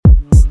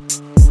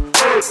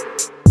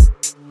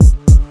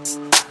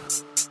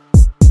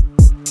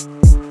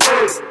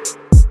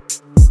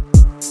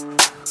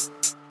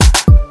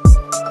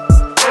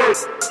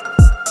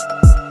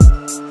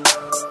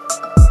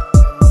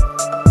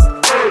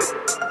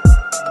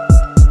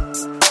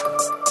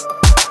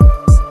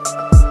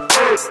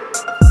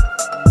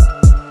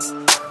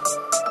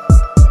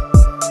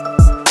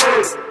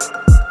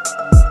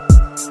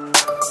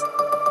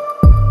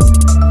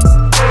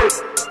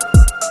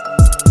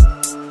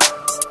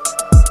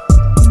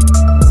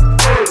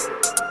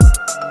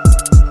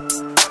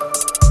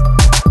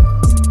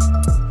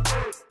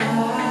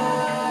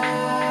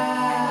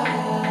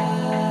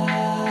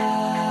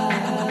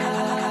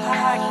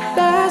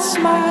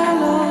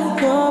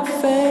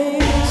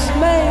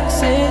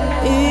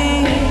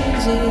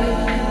easy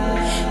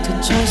to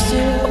trust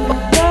you.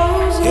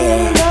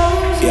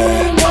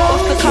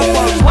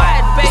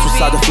 This was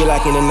how I feel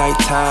like in the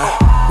nighttime.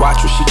 Watch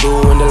what she do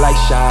when the light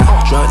shine.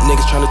 Drunk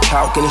niggas tryna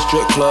talk in the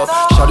strip club.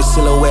 Shawty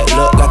silhouette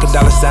look like a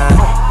dollar sign.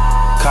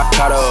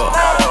 Caught up,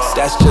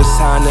 that's just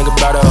how a nigga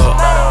brought up.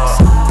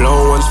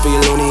 Blown ones for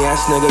your loony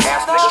ass niggas.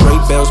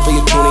 Straight bells for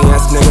your toony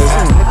ass niggas.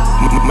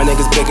 My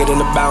niggas bigger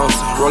than the bounce.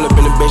 Roll up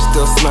in the bitch,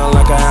 still smell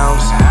like an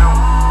ounce.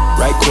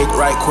 Right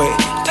quick.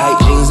 Tight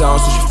jeans on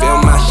so she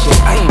feel my shit.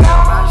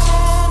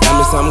 Tell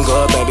me something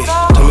good, baby.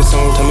 Tell me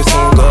something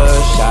good,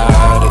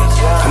 shout it.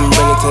 Come and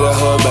bring it to the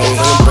hood, baby.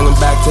 Bring it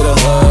back to the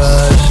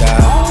hood,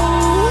 shout.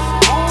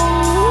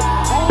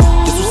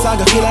 This was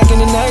saga feel like in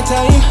the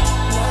nighttime.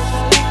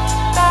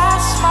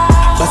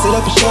 Bust it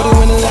up and shorty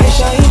when the light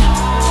shine.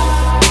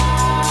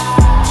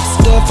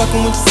 Still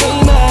fucking with the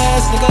same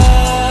ass, nigga.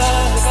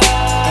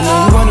 I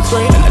know you wanna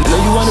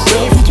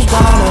break from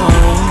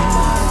Toronto.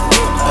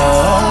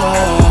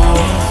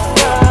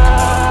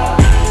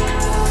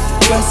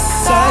 West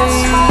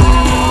side.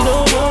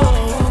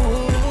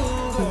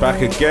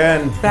 Back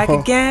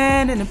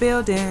again in the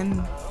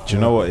building. Do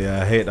you know what?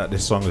 Yeah, I hate that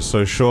this song is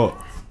so short.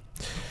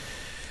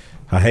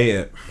 I hate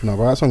it. No,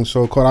 but that song's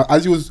so cool.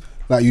 As he was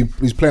like, he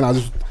was playing, I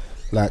was just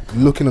like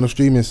looking on the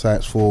streaming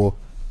sites for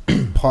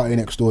Party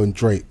Next Door and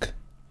Drake.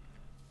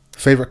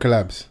 Favorite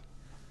collabs?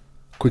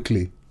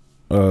 Quickly.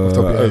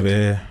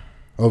 Over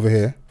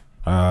here.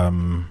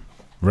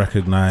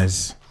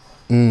 Recognize.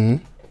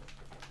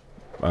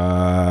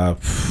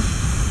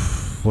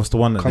 What's the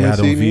one that Come they and had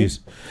on See Me? Views?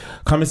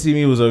 Come and See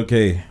Me was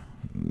okay.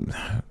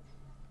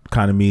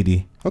 Kind of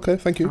meaty. Okay,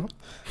 thank you.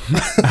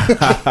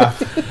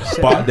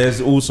 But there's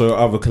also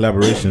other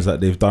collaborations that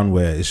they've done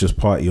where it's just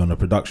Party on the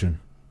production.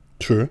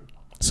 True.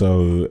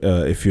 So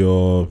if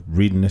you're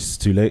reading this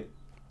too late,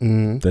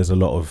 there's a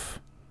lot of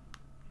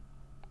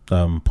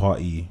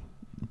Party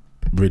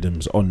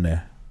rhythms on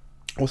there.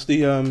 What's the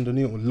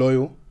new one?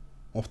 Loyal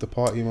off the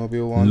Party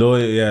Mobile one?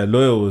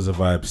 Loyal was a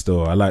vibe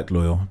still. I liked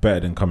Loyal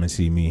better than Come and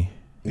See Me.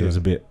 It was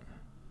a bit.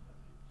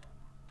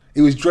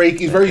 It was Drake.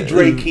 He's very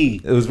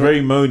Drakey. It was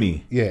very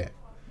moany. Yeah.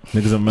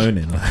 Niggas are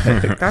moaning.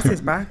 That's his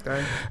back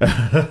though.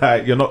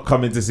 You're not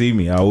coming to see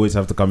me. I always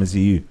have to come and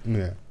see you.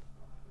 Yeah.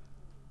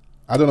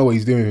 I don't know what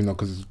he's doing with him now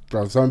because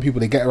some people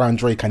they get around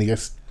Drake and he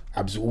just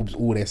absorbs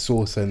all their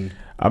sauce and.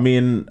 I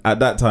mean, at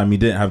that time he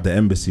didn't have the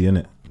embassy in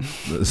it.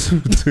 He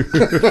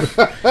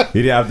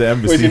didn't have the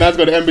embassy. Wait, now he's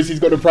got the embassy. He's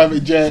got the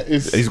private jet.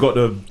 He's got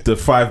the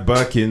 5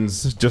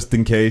 Birkins just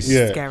in case.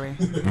 Yeah. Scary.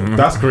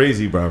 That's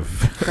crazy, bruv.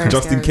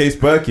 Just scary. in case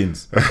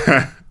Birkins.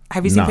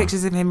 Have you seen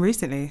pictures of him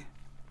recently?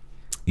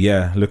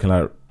 Yeah, looking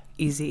like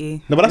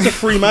Eazy-E. No, but that's a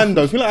free man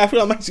though. I feel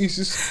like Maxie's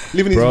just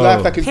living his Bro.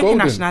 life like it's Pick a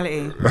golden.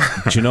 nationality.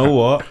 Do you know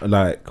what?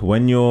 Like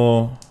when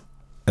you're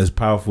as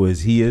powerful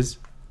as he is,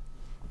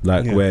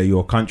 like where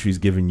your country's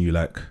giving you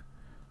like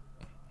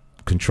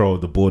control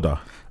of the border.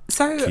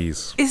 So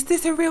Keys. is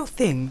this a real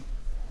thing?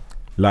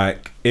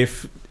 Like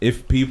if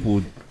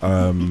people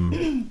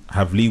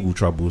have legal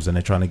troubles and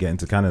they're trying to get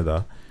into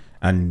Canada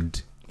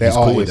and he's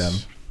cool with them,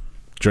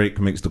 Drake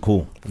makes the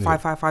call.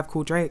 555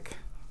 call Drake.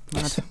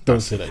 Mad.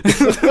 Don't say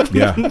that.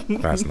 Yeah.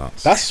 That's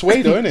nuts. That's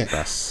sway though, isn't it?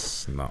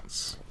 That's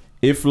nuts.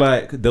 If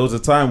like there was a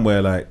time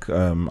where like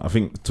I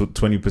think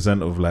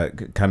 20% of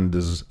like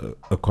Canada's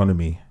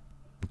economy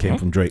came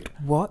from Drake.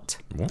 What?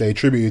 They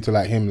attribute it to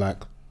like him, like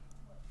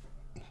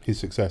his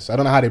success. I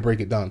don't know how they break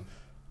it down.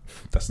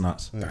 That's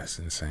nuts. That's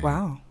insane.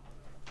 Wow.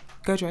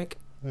 Go Drake.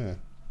 Yeah.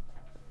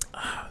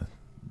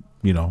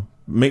 You know,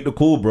 make the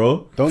call,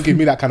 bro. Don't give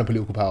me that kind of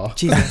political power.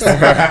 Jesus.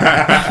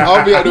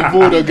 I'll be at the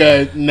border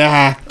going,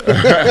 nah.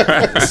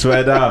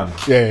 Swear down.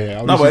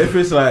 Yeah. No, but if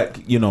it's like,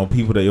 you know,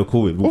 people that you're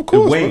cool with. Of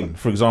course, Wayne, bro.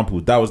 for example,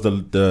 that was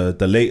the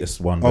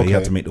latest one where he had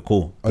Okay. to make the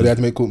call. Oh, they had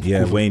to make cool.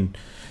 Yeah, cool.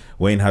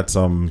 Wayne had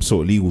some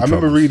sort of legal I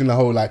remember troubles. reading the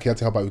whole like he had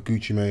to help out with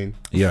Gucci Mane.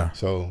 Yeah.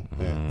 So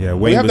yeah. Yeah,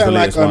 We Wayne have was the that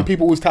latest like one.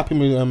 people always tap him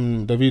with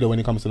Davido when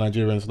it comes to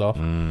Nigeria and stuff.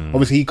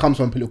 Obviously he comes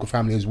from a political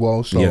family as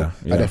well, so Yeah.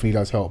 that definitely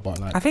does help. But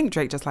like I think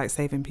Drake just likes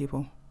saving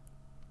people.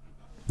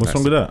 What's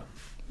wrong with that?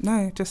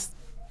 No, that's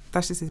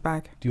just his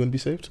bag. do you want to be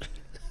saved?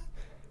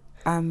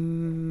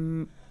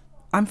 I'm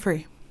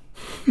free.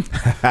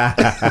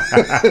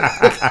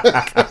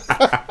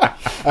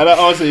 And that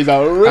answer is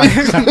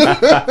outrageous.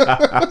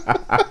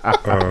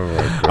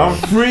 I'm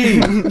free.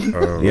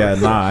 Yeah,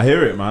 nah, I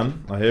hear it,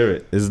 man. I hear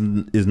it. Is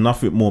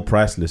nothing more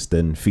priceless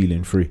than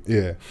feeling free.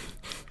 Yeah.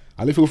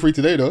 I didn't feel free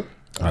today though.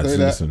 I'll tell you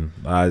that. Listen,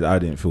 I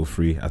didn't feel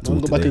free at all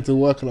I got back today. into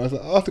work and I was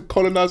like, oh, the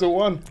colonizer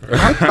won.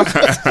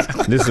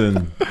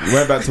 Listen, we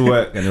went back to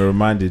work and it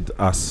reminded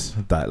us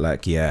that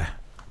like, yeah,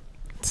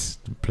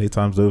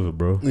 playtime's over,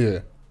 bro. Yeah.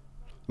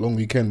 Long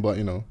weekend, but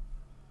you know,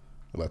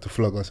 they like to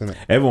flog us, innit?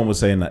 Everyone was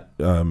saying that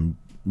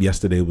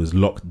yesterday was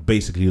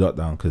basically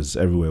lockdown because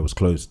everywhere was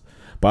closed.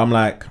 But I'm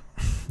like,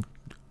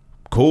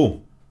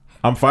 cool.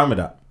 I'm fine with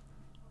that.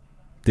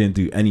 Didn't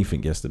do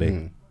anything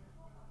yesterday.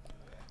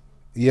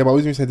 Yeah, but I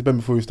was even saying to Ben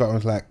before we started, I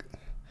was like,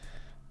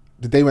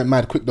 the day went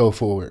mad quick though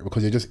for it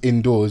because you're just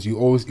indoors. You're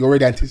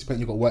already anticipating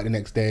you got work the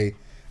next day,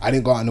 I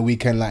didn't go out on the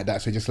weekend like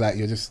that. So just like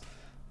you're just.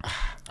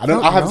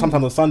 I have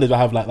sometimes on Sundays I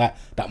have like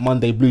that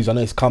Monday blues. I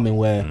know it's coming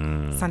where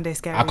Sunday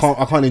scary. I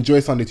can't enjoy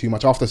Sunday too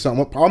much after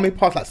something. I may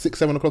past like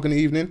 6-7 o'clock in the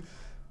evening.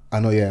 I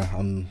know. Yeah,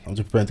 I'm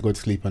just preparing to go to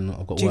sleep and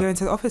I've got Do you work. go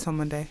into the office on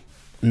Monday?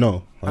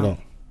 No, I don't.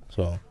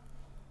 So,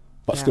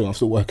 but still, I'm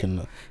still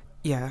working.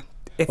 Yeah.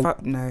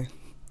 No,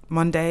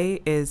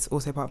 Monday is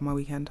also part of my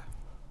weekend.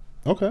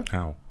 Okay.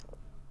 How?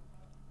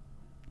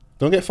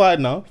 Don't get fired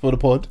now for the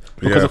pod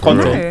because Yeah, of for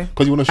real. content.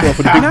 Because you want to show up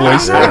for the big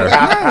boys. No,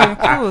 of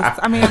course.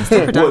 I mean, I'm still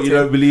productive. What, you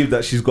don't believe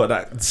that she's got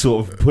that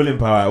sort of pulling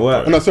power at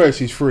work? Oh, no, sorry,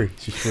 she's free.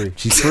 She's free.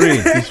 She's free.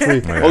 She's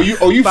free. Yeah.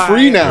 Oh, you Bye.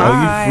 free now?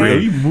 Bye. Are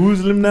you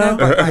Muslim now? No,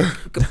 but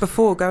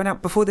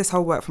like before this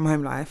whole work from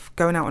home life,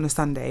 going out on a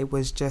Sunday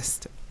was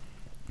just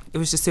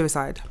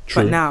suicide.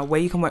 True. But now, where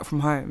you can work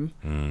from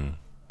home,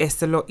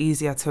 it's a lot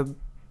easier to,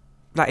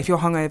 like, if you're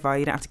hungover,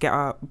 you don't have to get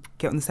up,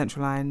 get on the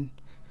Central Line,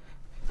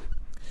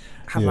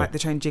 have like the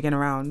train jigging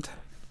around.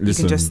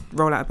 Listen, You can just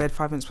roll out of bed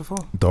 5 minutes before.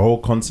 the whole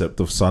concept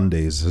of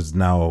Sundays has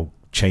now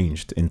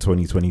changed in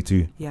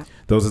 2022. Yeah.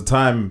 There was a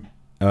time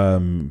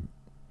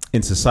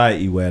in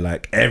society where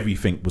like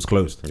everything was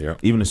closed, Yeah.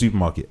 even the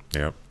supermarket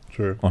Yep.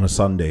 True. on a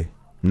Sunday.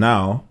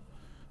 Now,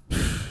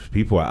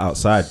 people are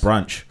outside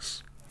brunch.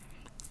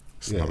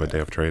 It's another day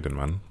of trading,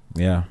 man.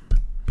 Yeah,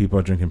 people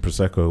are drinking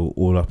Prosecco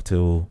all up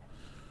till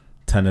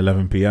 10,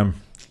 11 p.m.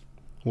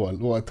 What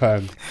a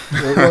time.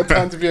 What a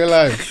time to be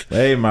alive.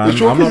 Hey man, The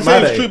truth I'm not is,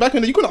 mad it's at true. it. Back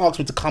in the you couldn't ask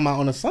me to come out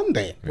on a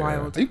Sunday.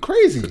 Wild. Are you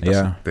crazy?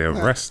 Yeah, Day of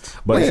rest.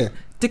 but Yeah.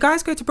 Do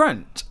guys go to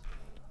brunch?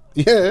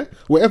 Yeah.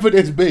 Wherever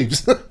there's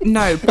babes,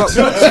 No, but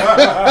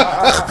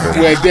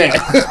we're there.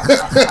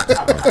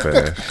 Not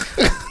fair.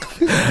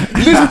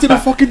 Listen to the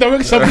fucking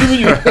direction I'm giving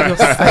you. you're so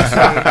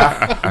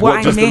sweet. what,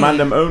 I just mean, the man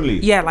them only?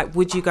 yeah, like,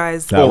 would you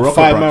guys? Like Oh, rocker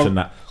 5 brunch man. and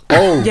that.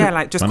 Oh, Yeah,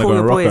 like, just Man, call they're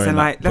your going boys rocker and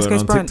that. like, let's Put go it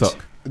to on brunch.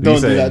 TikTok. don't do You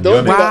that. saying, Don't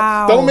do you that.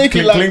 Wow. Don't make it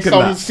Clink, like clink and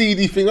some that.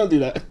 seedy thing. Don't do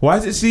that. Why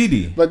is it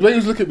seedy? But when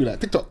you look at me like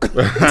TikTok.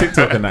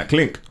 TikTok and that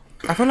clink.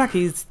 I feel like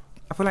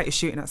you're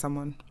shooting at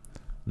someone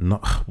No,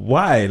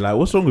 why? Like,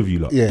 what's wrong with you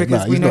lot? Yeah,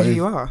 because we he's know not- who he's-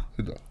 you are.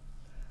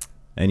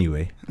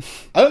 Anyway,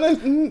 I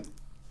don't know.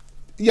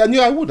 Yeah, I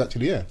knew I would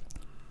actually. Yeah,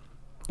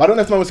 but I don't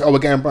know if no one said, "Oh, we're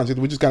getting brunch."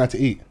 We're just going out to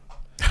eat.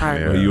 Alright.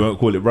 Yeah. well, you won't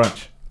call it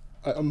brunch.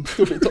 I'm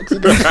still a bit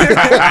toxic.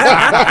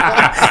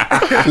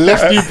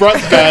 Let's do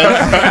brunch,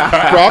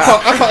 guys. Bro,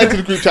 I can't enter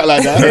the group chat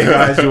like Hey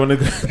that. guys, you want to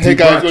go? Hey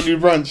guys, we'll do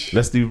brunch.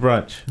 Let's do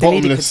brunch. The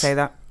lady could Bottomless. say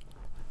that.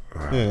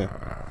 Yeah.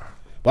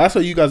 But that's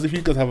what you guys. If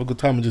you guys have a good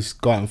time and just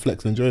go out and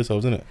flex and enjoy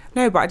yourselves, isn't it?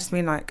 No, but I just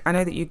mean, like, I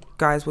know that you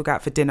guys will go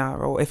out for dinner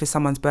or if it's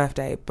someone's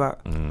birthday, but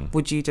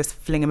would you just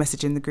fling a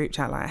message in the group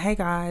chat like, hey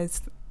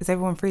guys, is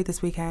everyone free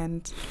this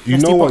weekend? You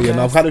Let's know do what? Yeah, and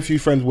podcast." I've had a few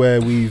friends where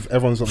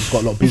everyone's got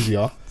a lot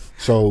busier.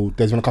 So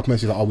there's been a couple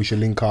messages like, "Oh, we should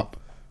link up.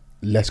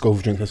 Let's go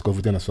for drinks. Let's go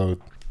for dinner." So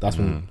that's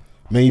when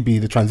maybe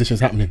the transition's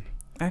happening.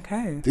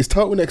 Okay. It's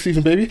turtleneck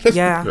season, baby. Let's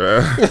Yeah.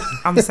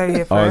 I'm so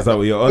here for Oh, it. is that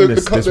what you're on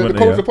this the winter?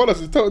 codes Yeah? upon us.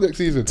 It's turtleneck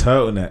season.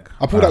 Turtleneck.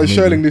 I pulled out the maybe.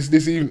 shirling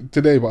this even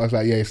today, but I was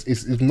like, yeah,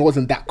 it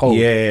wasn't that cold.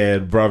 Yeah,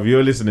 bruv,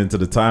 you're listening to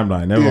the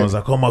timeline. Everyone's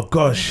like, oh my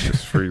gosh.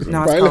 It's freezing.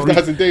 No, But I it's left the cold.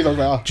 house in days. I was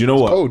like, Do you know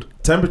it's what? cold.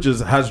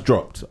 Temperatures has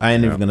dropped. I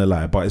ain't even Yeah. gonna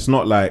lie, but it's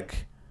not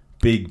like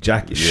big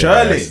jacket. Yes.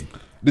 Shirling.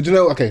 Did you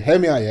know? Okay, hear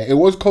me out. Yeah, it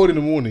was cold in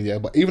the morning. Yeah,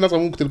 but even as I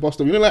walked to the bus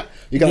stop, you know, like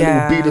you got a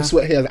Yeah. little bead of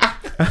sweat here.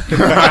 I was like,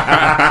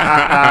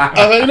 I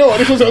was like, you know what?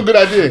 This wasn't a good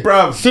idea,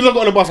 Bruv. As soon as I got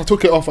on the bus, I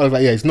took it off. I was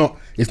like, yeah, it's not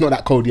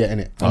that cold yet,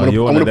 innit? Oh,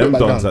 you're one of them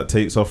dons down. that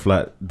takes off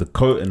like the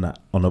coat and that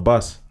on the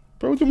bus.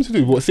 Bro, what do you want me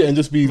to do? What, sit and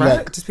just be Right?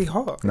 like? Just be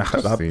hot. Nah,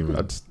 Steaming.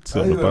 I'd sit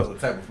on the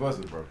bus. type of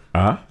person, bro.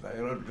 Huh? Like,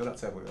 you're that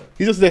type of guy.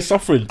 He's just there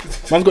suffering.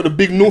 Man's got the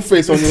big North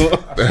Face on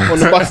on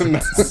the bus and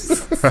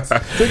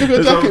that. Take off your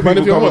There's some jacket, man.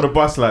 people If you're come on the hot.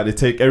 bus like they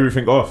take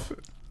everything off.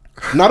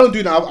 No, I don't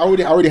do that. I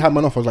already had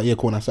mine off. I was like, yeah,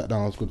 cool. And I sat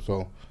down. I was good.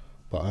 So,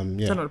 but I don't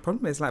know yeah. what the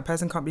problem is. Like,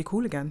 person can't be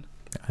cool again.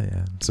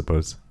 Yeah, I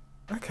suppose.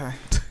 Okay.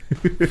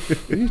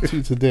 You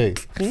two today.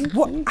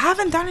 What? I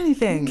haven't done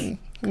anything.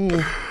 Are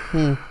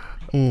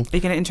you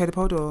going to intro the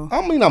pod or?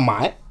 I mean, I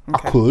might.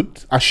 Okay. I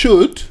could. I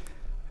should.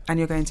 And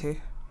you're going to?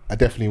 I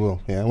definitely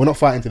will. Yeah, we're not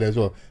fighting today as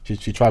well.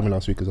 She tried me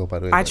last week as well. By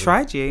the way, I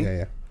tried you. Yeah,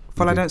 yeah.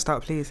 Follow, You did. don't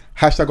start, please.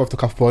 Hashtag off the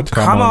cuff pod.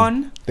 Come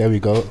on. There we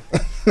go.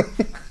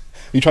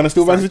 You trying to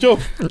still manage the job?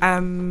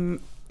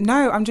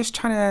 No, I'm just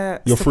trying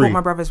to You're support free.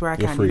 my brothers where I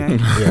You're can, free. you know.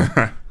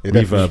 Yeah. You're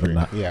Reverb definitely and free.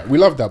 that. Yeah, we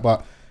love that.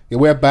 But yeah,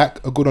 we're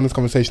back. A good honest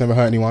conversation never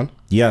hurt anyone.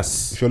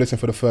 Yes. If you're listening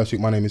for the first week,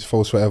 my name is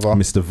False Forever.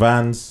 Mr.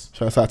 Vans,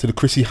 Shout out to the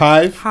Chrissy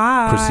Hive,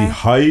 Hi. Chrissy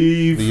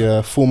Hive.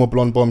 the former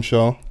blonde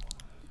bombshell.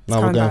 Now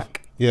coming going.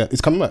 back. Yeah,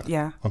 it's coming back.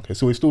 Yeah. Okay,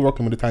 so we're still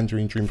rocking with the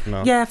Tangerine Dream for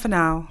now. Yeah, for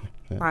now.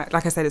 Yeah. Right,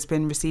 like I said, it's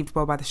been received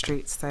well by the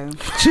streets, so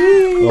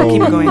Oh,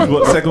 keep it going.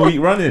 What, second week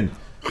running?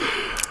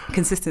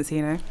 Consistency,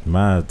 you know.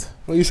 Mad.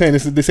 What are you saying?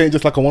 This ain't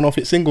just like a one-off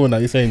hit single now.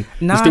 You're saying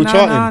No, you're still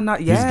charting. no,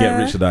 Just get yeah.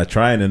 rich or die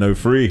trying and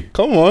 03.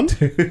 Come on.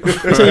 You're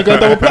saying you're going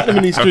double platinum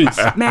in these streets.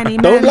 Many,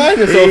 Don't many. lie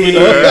to yourself, you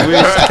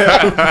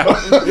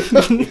know.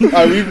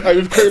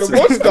 I've created a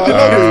monster. I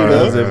love it,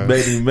 There's you know. a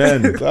many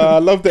men. I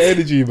love the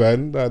energy,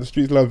 man. The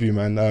streets love you,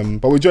 man.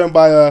 But we're joined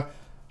by a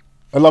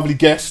lovely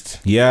guest.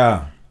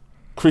 Yeah.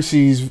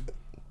 Chrissy's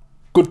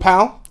good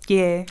pal,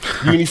 Yeah.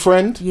 uni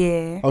friend.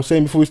 Yeah. I was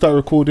saying before we start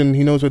recording,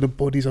 he knows where the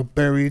bodies are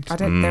buried. I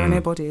don't. There are no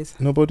bodies.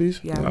 No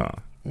bodies? Yeah. Nah.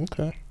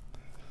 Okay.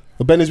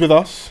 Well, Ben is with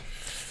us.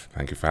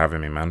 Thank you for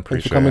having me, man. Thanks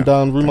Appreciate for coming it.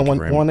 down. Room Thank you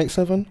very much.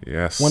 187.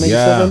 Yes.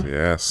 187.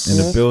 Yes. In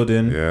the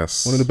building.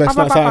 Yes. One of the best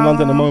nights out in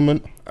London at the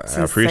moment. I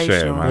appreciate it,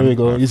 Sensational. man. There we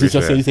go. I You just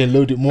appreciate saying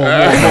load it more.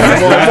 I'm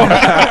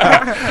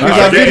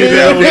getting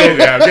there, I'm getting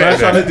there, I'm I'm getting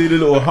trying to there. do the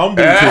little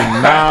humble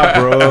thing. Nah,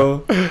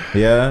 bro.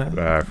 Yeah.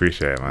 I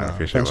appreciate it, man. I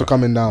appreciate Thanks it. for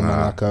coming down, man.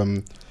 Nah. Like,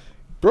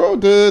 bro,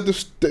 the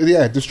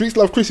streets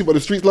love Chrissy, but the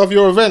streets love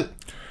your event.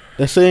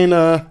 They're saying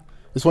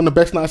it's one of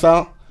the best nights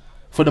out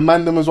for the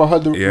mandem as well. I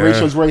heard the Yeah.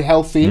 ratio's very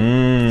healthy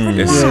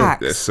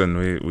Relax.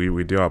 Listen,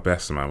 we do our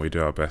best, man. We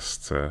do our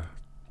best to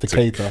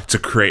cater. to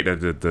create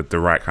the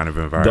right kind of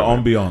The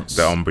environment. ambiance.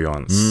 The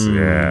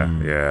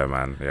ambiance. Yeah,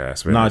 man. Yeah.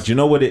 It's been Nah, nice. do you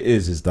know what it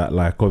is? Is that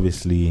like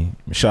obviously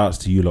shouts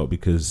to you lot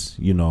because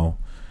you know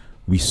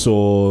we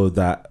saw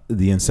that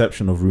the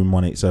inception of Room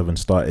 187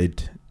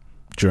 started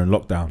during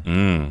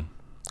lockdown.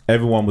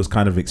 Everyone was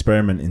kind of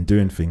experimenting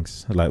doing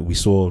things. Like we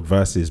saw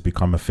verses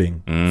become a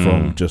thing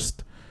from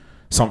just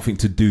something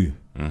to do,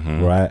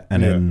 right?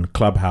 And then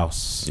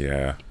Clubhouse,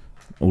 Yeah.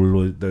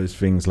 all of those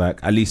things. Like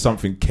at least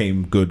something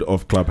came good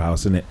of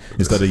Clubhouse, innit?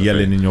 Instead of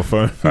yelling in your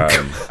phone.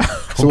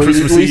 So what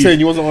Christmas are you Eve. saying?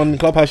 You wasn't on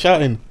Clubhouse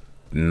shouting?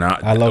 Nah,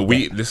 I love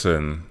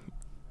listen.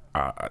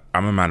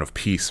 I'm a man of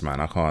peace, man.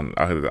 I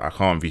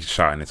can't be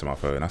shouting into my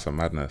phone. That's a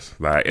madness.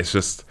 Like it's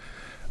just,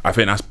 I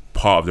think that's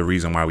part of the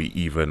reason why we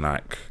even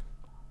like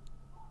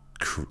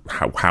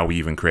how we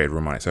even created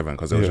Room 187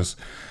 because it was just,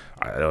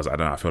 I don't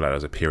know. I feel like there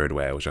was a period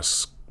where it was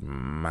just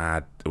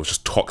mad. It was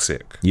just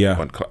toxic.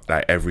 Yeah.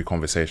 Like every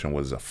conversation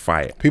was a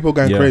fight. People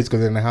going Yeah. crazy because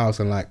they're in the house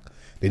and like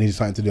they needed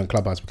something to do, and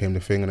Clubhouse became the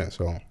thing, innit?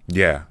 So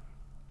Yeah,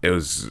 it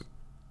was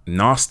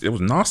nasty. It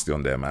was nasty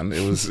on there, man.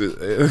 It was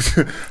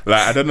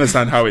like I don't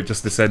understand how it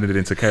just descended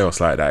into chaos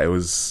like that. It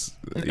was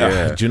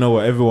Do you know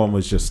what? Everyone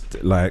was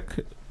just like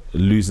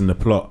losing the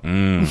plot,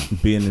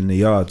 being in the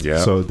yard. Yeah.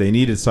 So they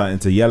needed something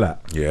to yell at,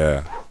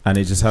 yeah, and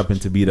it just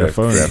happened to be their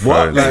phone. their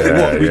What? phones, Like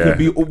yeah, what? We yeah. could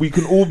be. We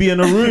can all be in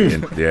a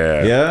room.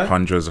 yeah, Yeah?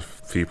 Hundreds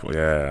of people.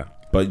 Yeah,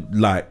 But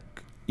like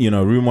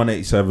Room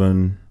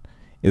 187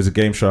 is a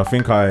game show. I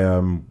think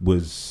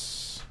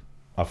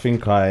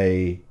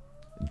I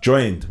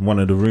joined one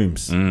of the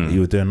rooms that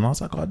you were doing, and I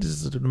was like, "Oh, this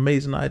is an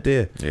amazing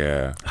idea."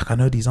 yeah. Like I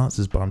know these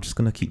answers, but I'm just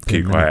gonna keep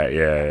Keep them, innit? quiet.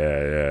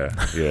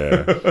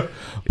 Yeah.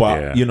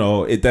 But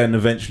Yeah. it then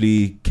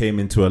eventually came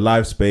into a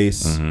live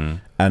space,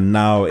 and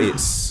now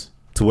it's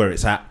to where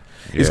it's at.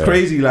 It's Yeah.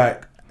 crazy.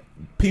 Like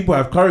people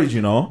have courage,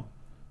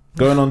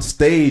 going on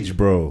stage,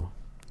 bro,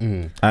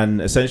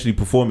 and essentially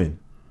performing.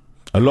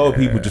 A lot of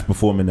people just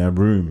perform in their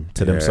room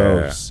to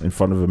themselves in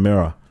front of a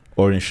mirror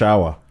or in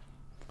shower.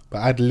 but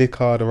add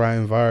liquor, the right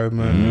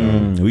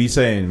environment. What are you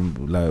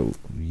saying? Like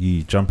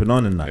you jumping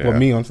on and that? What,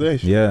 me on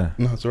stage? Yeah.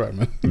 No, it's alright,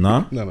 man.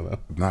 No. No.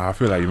 Nah, I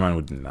feel like you man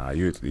would. Nah,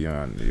 you would. Do you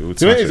know what it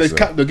smash is? it, It's so.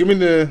 Cap, though. Give me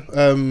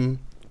the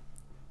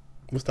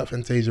what's that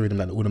Fantasia rhythm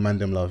that all the man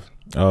them love?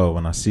 Oh,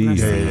 when I see you.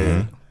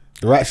 Yeah.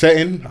 The right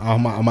setting, I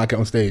might get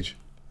on stage.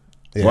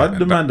 Yeah. Why did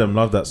the man them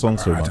love that song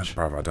so much?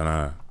 Bruv, I don't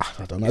know.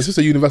 I don't know. It's just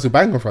a universal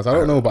banger for us. I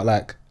don't know, but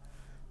like,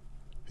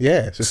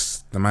 yeah, it's just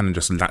Just the man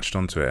just latched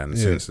onto it, and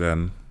since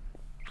then,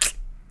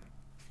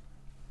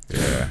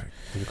 yeah.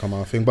 become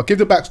our thing. But give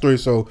the backstory.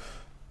 So,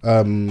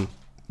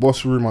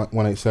 what's Room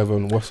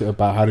 187? What's it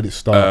about? How did it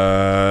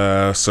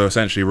start? So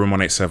essentially, Room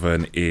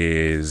 187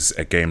 is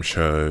a game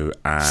show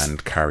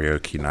and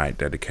karaoke night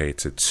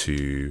dedicated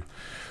to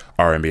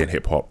R&B and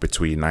hip hop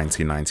between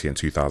 1990 and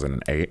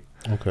 2008.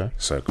 Okay.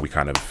 So we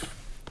kind of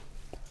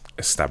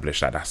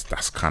established that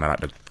that's kind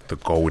of like the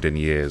golden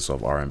years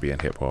of R&B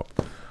and hip hop.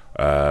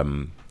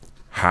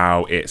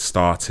 How it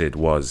started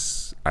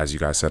was, as you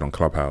guys said on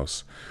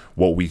Clubhouse,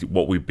 what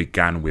we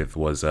began with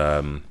was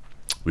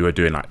we were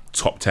doing like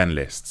top 10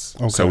 lists.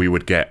 Okay. So we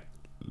would get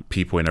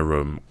people in a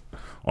room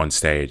on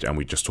stage and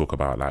we just talk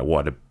about like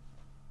what are the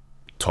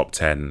top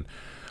 10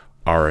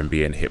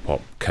 R&B and hip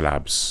hop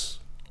collabs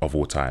of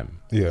all time.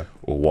 Yeah.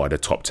 Or what are the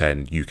top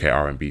 10 UK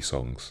R&B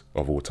songs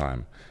of all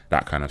time,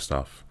 that kind of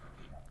stuff.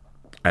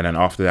 And then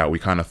after that, we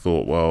kind of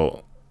thought,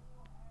 well,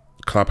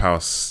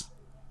 Clubhouse,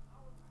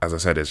 as I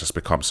said, it's just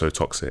become so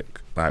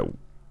toxic. Like,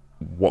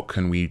 what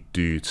can we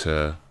do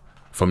for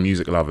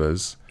music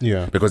lovers?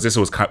 Yeah. Because this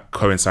was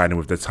coinciding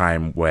with the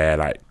time where,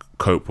 like,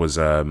 Cope was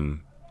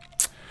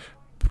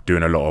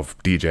doing a lot of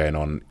DJing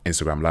on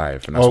Instagram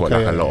Live, and that's what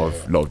like a lot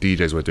of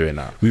DJs were doing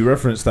that. We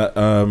referenced that.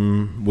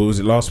 What was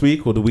it, last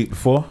week or the week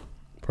before?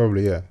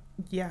 Probably, yeah.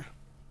 Yeah.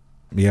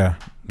 Yeah.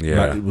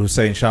 Yeah. Like we were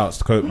saying shouts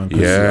to Copeman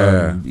because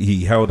Yeah.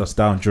 he held us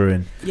down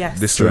during Yes.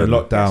 during Listen,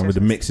 lockdown with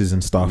the mixes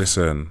and stuff.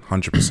 Listen,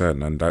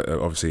 100%, and that,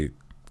 obviously,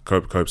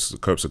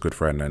 Cope's a good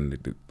friend,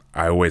 and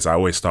I always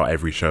start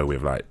every show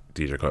with like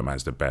DJ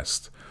Copeman's the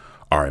best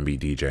R&B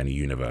DJ in the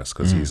universe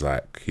because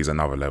he's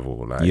another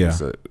level. Like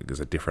he's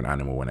a different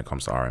animal when it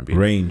comes to R&B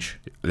Range.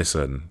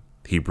 Listen,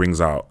 he brings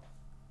out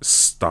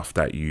stuff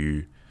that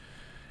you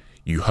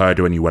you heard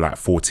when you were like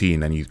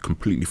 14 and you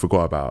completely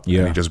forgot about.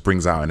 Yeah. And it just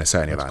brings out in a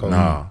set and you're That's like,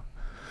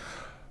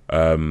 cool.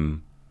 nah.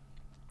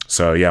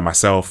 So yeah,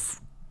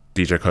 myself,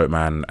 DJ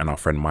Coatman and our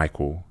friend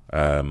Michael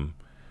kind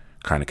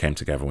of came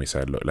together and we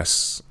said, look,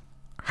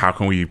 how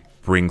can we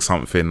bring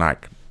something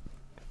like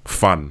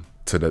fun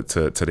to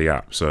the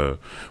app? So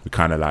we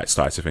kind of like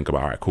started to think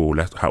about, all right, cool,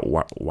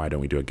 why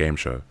don't we do a game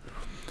show?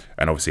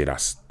 And obviously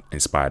that's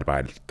inspired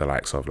by the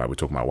likes of, like, we're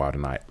talking about Wild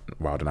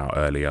and Out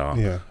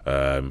earlier,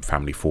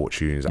 Family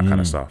Fortunes, that kind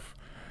of stuff.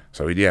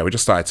 So yeah, we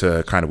just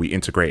started to we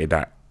integrated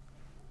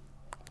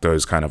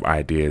those kind of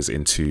ideas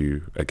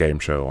into a game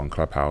show on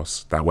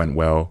Clubhouse. That went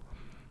well.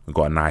 We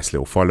got a nice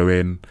little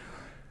following.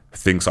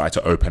 Things started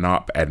to open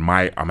up, and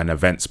I'm an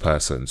events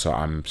person, so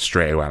I'm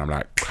straight away and I'm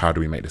like, how do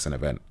we make this an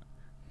event?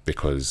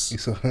 Because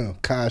It's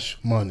cash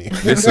money.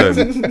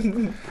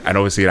 listen, and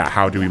obviously, like,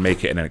 how do we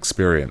make it an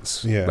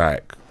experience? Yeah.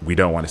 Like, we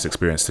don't want this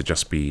experience to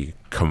just be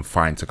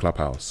confined to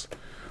Clubhouse.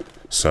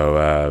 So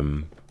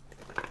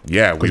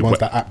yeah, Because once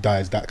that app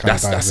dies, that kind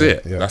of dies. that's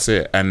it. Yeah. That's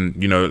it. And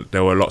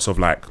there were lots of,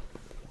 like,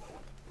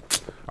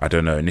 I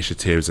don't know,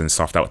 initiatives and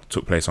stuff that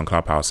took place on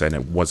Clubhouse, and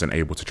it wasn't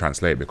able to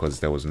translate because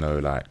there was no,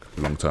 like,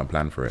 long-term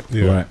plan for it.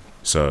 Yeah. Right.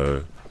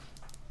 So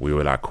we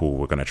were like, cool,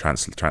 we're going to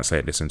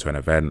translate this into an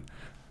event.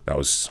 That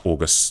was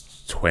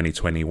August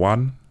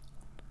 2021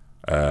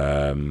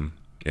 in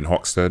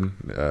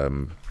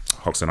Hoxton.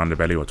 Hoxton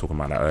Underbelly, we were talking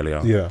about that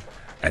earlier. Yeah.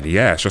 And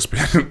yeah, it's just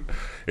been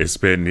it's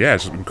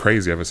just been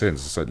crazy ever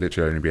since. It's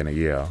literally only been a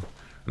year,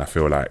 and I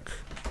feel like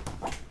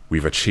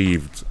we've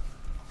achieved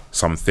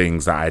some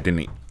things that I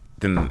didn't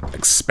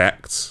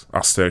expect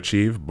us to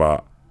achieve.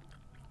 But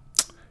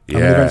How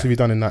many events have you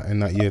done in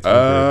that year?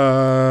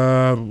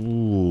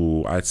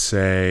 I'd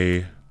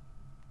say,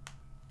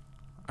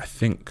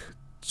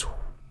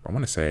 I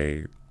want to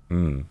say.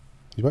 You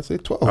about to say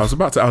 12? I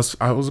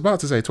was about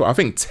to say 12. I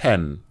think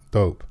 10.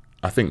 Dope.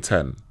 I think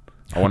 10.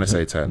 I want to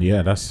say 10.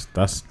 Yeah, that's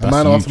A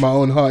man after huge. my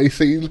own heart. He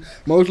said,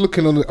 I was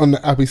looking on the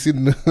app. He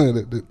seen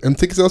the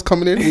ticket sales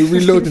coming in. We're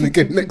reloading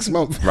again next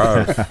month,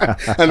 Bro,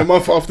 and the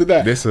month after that.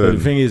 But the listen.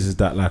 thing is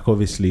that, like,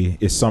 obviously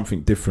it's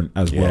something different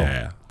as well.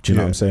 Yeah. Do you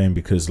know what Yeah. I'm saying?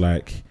 Because,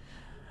 like,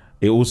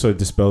 it also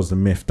dispels the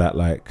myth that,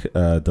 like,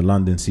 the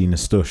London scene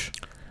is stush.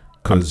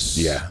 Because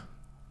Yeah.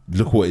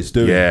 look what it's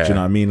doing. Yeah. Do you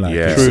know what I mean? Like,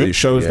 Yeah. it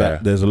shows Yeah.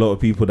 that there's a lot of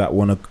people that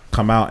want to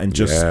come out and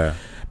just Yeah.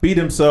 be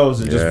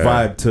themselves and just Yeah.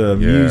 vibe to Yeah.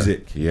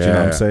 music. Do you know what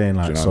I'm Yeah. saying? Do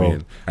Like, you know so what I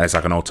mean? And it's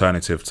like an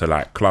alternative to,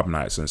 like, club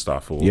nights and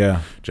stuff. Or, yeah,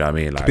 do you know what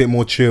I mean? Like, A bit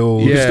more chill.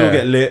 you Yeah. can still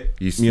get lit.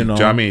 you You know, do you know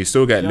what I mean? You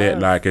still get lit.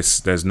 Yes. Like,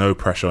 there's no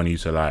pressure on you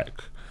to, like,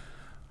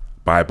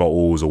 buy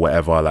bottles or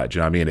whatever. Like, do you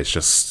know what I mean? It's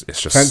just.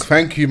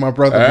 Thank you, my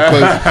brother, because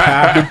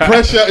the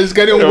pressure is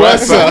getting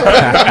worse.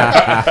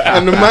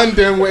 And the man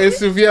then were in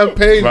severe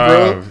pain,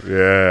 bro.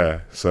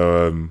 Yeah.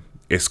 So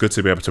it's good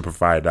to be able to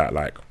provide that,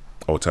 like,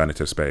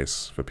 alternative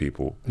space for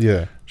people. Yeah. Do you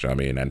know what I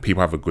mean? And people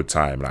have a good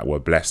time. Like, we're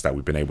blessed that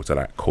we've been able to,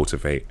 like,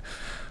 cultivate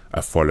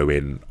a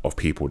following of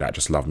people that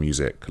just love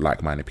music,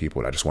 like-minded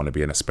people that just want to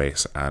be in a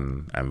space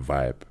and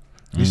vibe.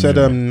 You said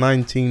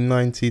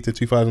 1990 to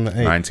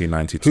 2008.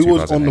 1990 to Who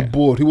 2008. was on the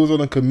board? Who was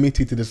on a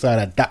committee to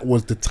decide that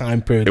was the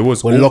time period It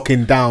was we're all-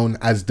 locking down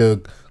as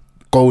the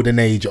golden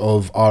age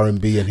of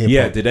R&B and hip hop?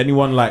 yeah. Did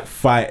anyone, like,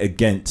 fight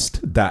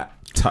against that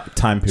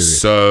time period?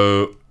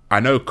 So I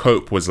know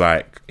Cope was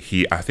like,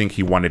 I think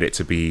he wanted it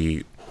to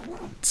be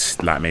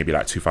like maybe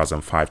like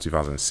 2005,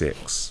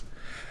 2006.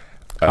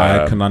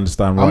 I can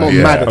understand why. I'm not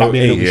Yeah. mad at that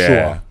being a little Yeah.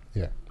 shorter.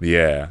 Yeah.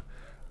 Yeah,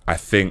 I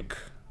think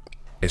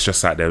it's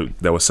just like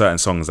there were certain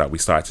songs that we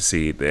started to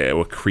see they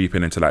were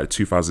creeping into like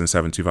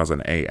 2007,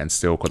 2008, and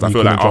still, because I You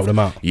feel couldn't like drop them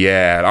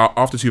out.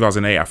 after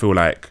 2008, I feel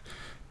like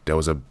there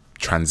was a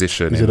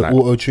transition. Is in, it like, an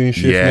auto-tune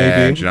shift, yeah,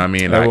 maybe? do you know what I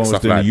mean? Everyone Like was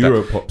stuff doing like the that.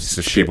 Europop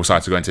So shit. people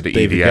started to go into the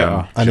David EDM,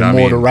 Guetta. do And you then know more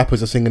what I the mean?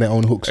 rappers are singing their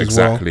own hooks as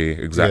well.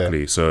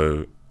 Exactly.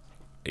 So,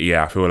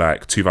 yeah, I feel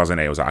like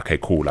 2008 was like, okay,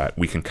 cool. Like,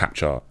 we can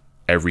capture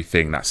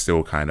everything that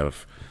still kind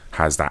of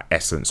has that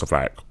essence of,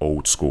 like,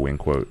 old school in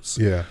quotes.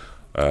 Yeah.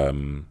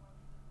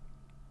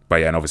 But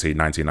yeah, and obviously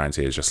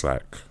 1990 is just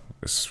like,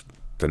 it's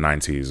the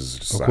 90s is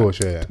just Of like course,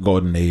 yeah.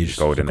 golden age,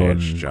 golden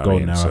age. Do you know what I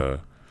mean? era. So,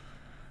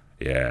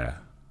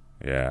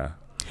 yeah.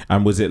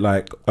 And was it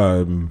like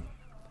a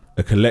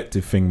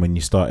collective thing when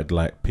you started,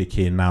 like,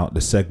 picking out the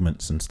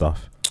segments and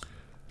stuff?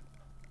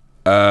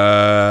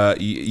 Yeah,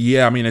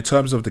 I mean, in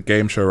terms of the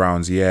game show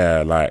rounds,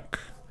 yeah, like,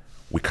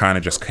 we kind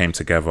of just came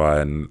together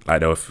and,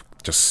 like, there were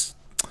just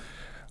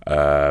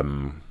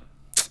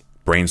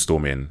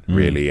brainstorming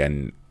really,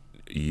 and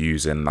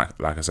using, like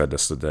I said,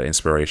 the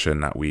inspiration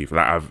that we've,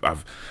 like,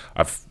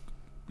 I've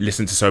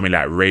listened to so many,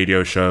 like,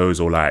 radio shows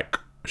or, like,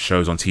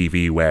 shows on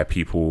TV where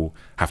people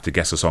have to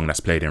guess a song that's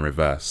played in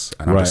reverse,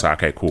 and I'm just Right.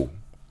 like, okay, cool,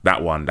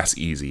 that one, that's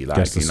easy, like,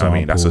 Guess the you know what I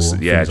mean? That's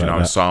sample, yeah, things do you know,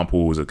 like that.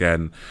 samples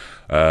again.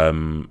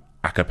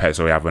 Acapella.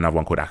 So we have another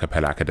one called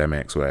Acapella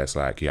Academics, where it's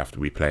like you have to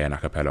replay an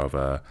acapella of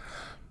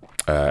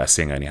a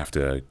singer, and you have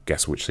to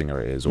guess which singer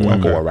it is, or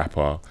a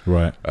rapper.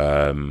 Right.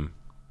 And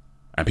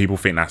people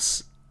think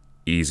that's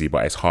easy,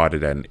 but it's harder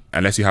than,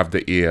 unless you have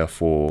the ear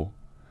for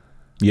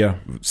Yeah.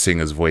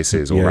 singers'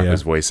 voices or Yeah,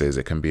 rappers' yeah. voices,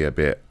 it can be a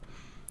bit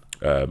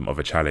of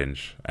a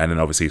challenge. And then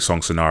obviously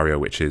song scenario,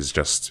 which is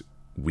just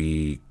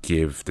we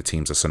give the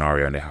teams a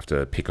scenario and they have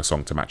to pick a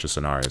song to match a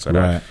scenario. So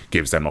Right. that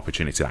gives them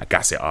opportunity to like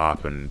gas it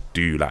up and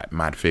do like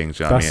mad things.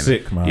 Do you know That's what I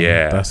mean? sick, man.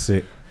 Yeah. That's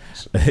sick.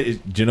 Do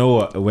you know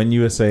what? When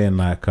you were saying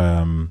like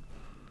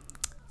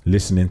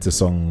listening to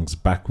songs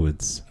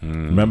backwards,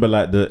 remember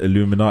like the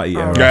Illuminati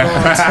era?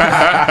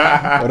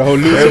 Or the whole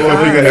Lucifer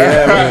thing.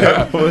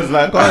 Yeah, it was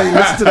like, oh, you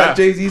listen to that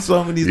Jay-Z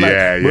song and he's like,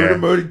 Yeah, yeah. murder,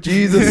 murder,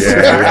 Jesus.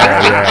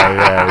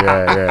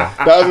 yeah.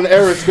 That was an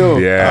error still.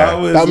 Yeah.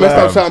 That messed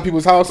up certain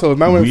people's household.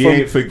 Man went We from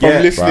ain't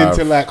forget, listening bruv.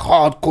 to like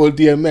hardcore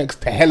DMX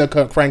to hella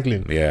Kirk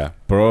Franklin. Yeah.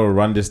 Bro,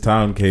 Run This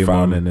Town came Fam.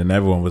 on and then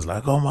everyone was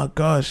like, oh my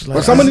gosh. Like,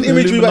 But some of the that's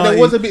imagery back then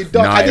Illuminati. was a bit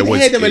dark. I didn't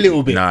hear them a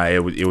little bit. Nah,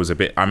 it was a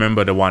bit. I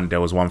remember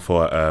there was one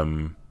for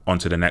On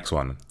to the Next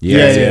one.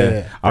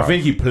 Yeah. I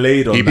think he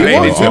played on He that. played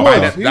was, into he it by was,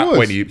 then. he That was.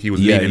 when he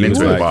was Yeah, leaning he was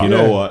into it. like, But you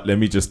know what? Let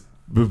me just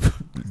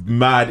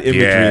mad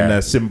imagery Yeah. in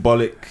there,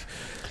 symbolic.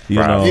 You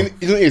Right. know, You know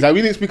what it is? Like,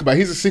 we didn't speak about.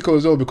 He's a sicko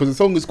as well because the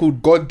song is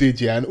called "God Did,"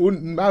 yeah, and all,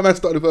 my man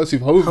started the verse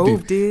with "Hove,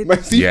 Hove did." did. Man,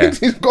 he Yeah. thinks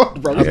he's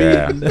God, bro.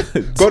 Yeah.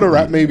 God a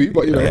rap maybe,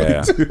 but you know,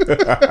 Yeah.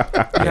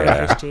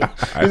 Yeah.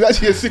 he's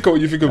actually a sicko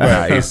when you think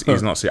about Nah, it.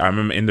 he's not. I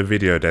remember in the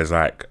video, there's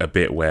like a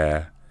bit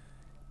where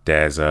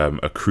there's a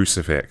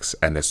crucifix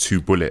and there's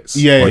two bullets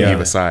on Yeah.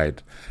 either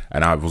side,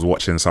 and I was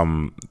watching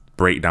some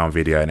breakdown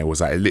video and it was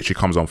like it literally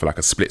comes on for like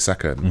a split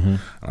second, and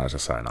I was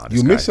just like, nah,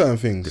 You miss certain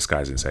things. This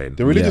guy's insane.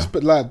 The religious, Yeah.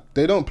 but like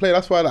they don't play.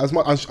 That's why, like, as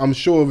much. I'm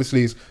sure,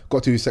 obviously, it's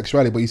got to do with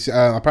sexuality. But you see,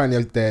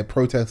 apparently, they're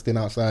protesting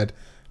outside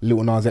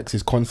Lil Nas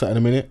X's concert in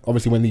a minute.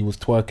 Obviously, when he was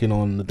twerking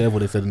on the devil,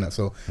 they said in that.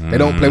 So they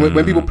don't play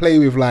when people play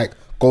with like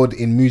God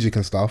in music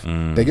and stuff.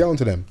 They get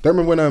onto them. Don't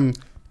remember when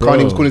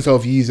Kanye was calling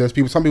himself Jesus.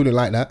 Some people didn't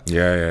like that.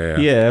 Yeah.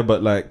 yeah,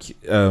 but like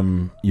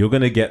you're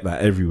gonna get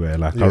that everywhere.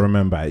 Like I Yeah.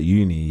 remember at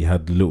uni, you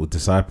had little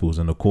disciples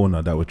in the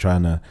corner that were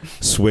trying to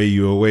sway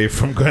you away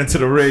from going to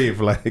the rave.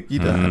 Like you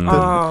don't.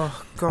 Oh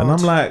God. And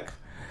I'm like,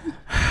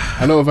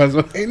 I know, fans.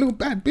 Ain't no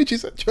bad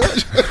bitches at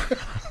church.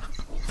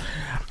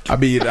 I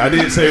mean, I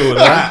didn't say all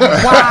that.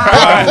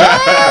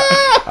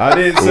 I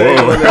didn't say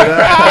all of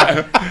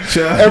that.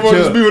 Chill, Everyone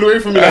chill. just moving away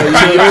from me.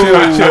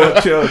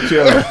 Like,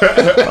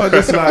 chill. I'm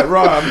just like,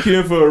 right, I'm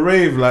queuing for a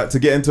rave, like to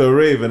get into a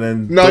rave, and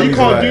then no, you Tommy's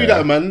can't like, do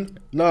that, man.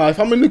 No, if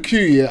I'm in the queue,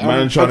 yeah,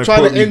 Man I'm trying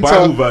trying to to quote me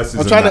Bible verses I'm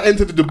and trying to that.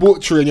 enter the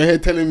debauchery, and you're here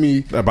telling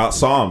me, about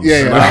Psalms.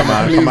 yeah, Nah,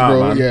 man, please, come out,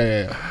 bro, man.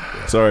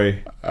 yeah.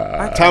 Sorry,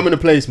 Time and a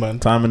place, man.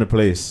 time and a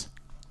place.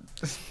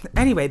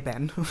 Anyway,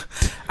 Ben,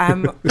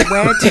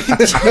 where did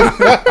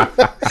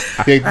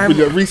Yeah,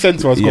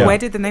 recenter us. Yeah. where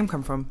did the name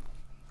come from?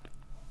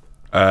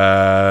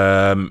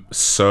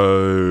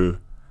 So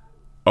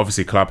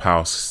obviously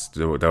Clubhouse,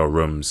 there were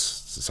rooms,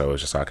 so it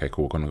was just like, okay,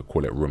 cool, we're gonna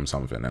call it room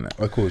something, innit?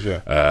 Of course,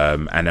 yeah.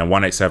 And then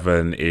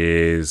 187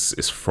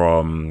 is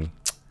from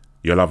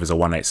Your Love Is a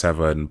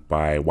 187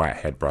 by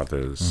Whitehead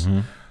Brothers,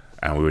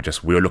 and we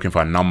were looking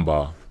for a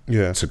number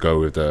Yeah. to go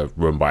with the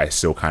room, but it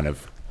still kind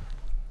of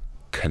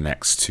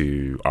connects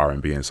to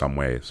R&B in some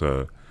way.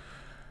 So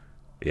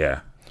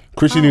yeah,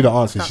 Chris, you knew the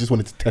answer. She just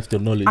wanted to test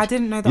your knowledge. I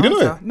didn't know the You didn't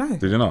know answer. No.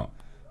 did you not?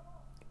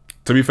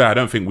 To be fair, I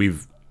don't think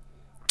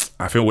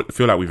I feel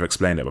like we've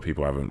explained it, but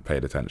people haven't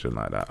paid attention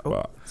like that. Oh,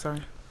 But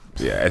sorry.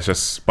 yeah, it's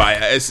just, but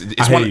it's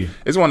I hear one you.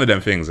 it's one of them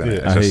things, isn't it?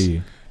 Yeah, It's I just, hear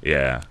you.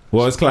 yeah.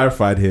 Well, it's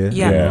clarified here.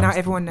 Yeah, now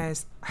everyone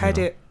knows. Heard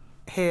it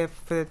here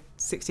for the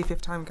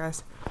 65th time,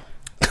 guys.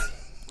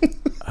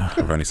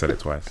 I've only said it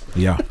twice.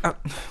 Yeah. No,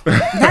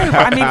 but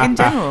I mean in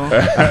general.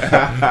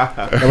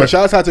 But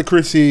shout out to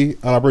Chrissy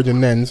and our brother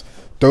Nens.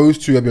 Those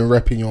two have been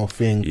repping your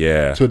thing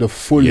Yeah. to the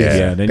fullest.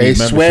 Yeah, they they need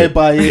swear membership.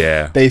 by it.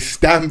 Yeah. They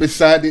stand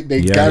beside it. They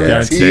Yeah,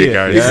 guarantee guarantee it.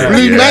 it. It's Yeah,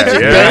 blue yeah,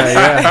 magic,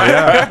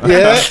 yeah. man.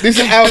 Yeah, this is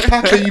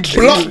alpaca. You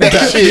block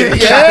that shit.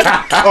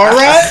 Yeah, all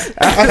right.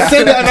 I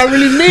said it and I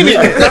really mean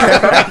it.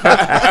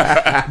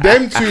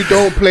 Them two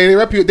don't play.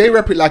 They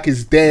rep it like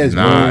it's theirs,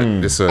 Nah, bro.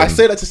 listen. I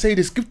say that to say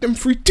this. Give them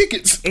free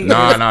tickets. No,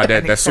 An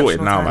they're sorted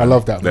exceptional now, time. man. I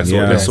love that, man.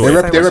 They're Yeah. sorted.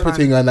 They They're rep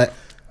sorted. everything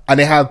and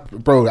they have,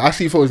 bro. I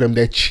see photos of them.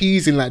 They're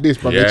cheesing like this,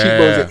 bro. Their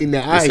cheekbones are in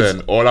their eyes.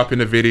 Listen, all up in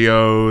the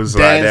videos,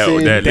 Dancing,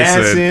 like they're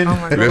dancing. Oh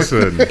my God.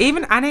 Listen.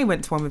 Even Annie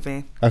went to one with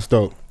me. That's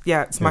dope.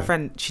 Yeah, it's my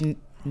friend. She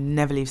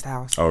never leaves the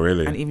house. Oh,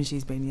 really? And even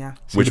she's been, yeah.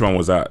 Which one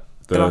was that?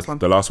 The last one.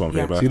 The last one for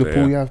Yeah. your See the birthday,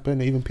 pool you yeah. have,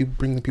 Ben. Even people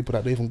bringing people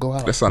that don't even go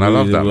out. Listen, I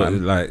love that,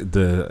 man. Like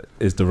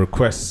is the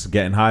requests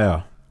getting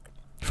higher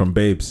from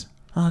babes?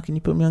 Oh, can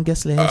you put me on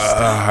guest list?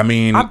 I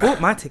mean, I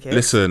bought my ticket.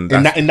 listen,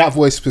 In that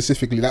voice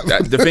specifically.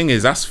 the thing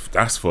is,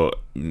 that's for.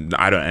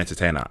 I don't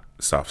entertain that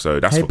stuff, so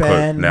that's Hey, for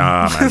Ben. Cope.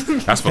 Nah, man,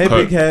 that's for Hey,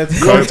 Cope. big head.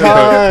 Long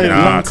time.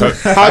 Nah, Cope.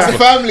 How's the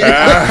family?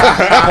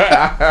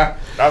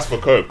 That's for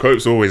Cope.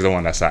 Cope's always the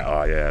one that's like,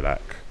 oh yeah,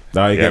 like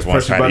Now you get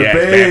everyone's pressured by trying- the yeah,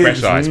 bare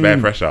babes. pressure. It's bare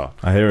pressure.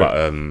 I hear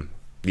it.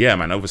 But yeah,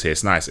 man. Obviously,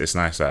 it's nice. It's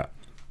nice that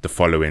the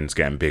following's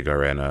getting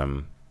bigger,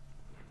 and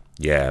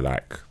yeah,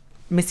 like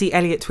Missy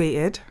Elliott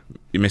tweeted.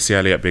 Missy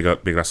Elliott,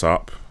 big us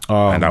up.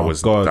 Oh, and that my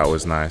was God. that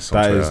was nice.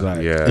 That on is Twitter.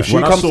 like- yeah. If she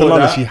When I comes to saw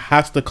London, that- she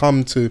has to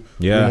come to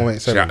Yeah. Room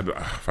 187.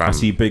 Fam, I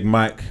see Big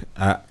Mike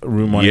at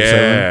Room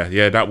 187.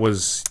 yeah, that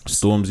was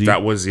Stormzy.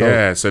 That was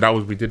So that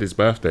was we did his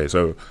birthday.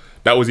 So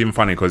that was even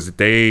funny because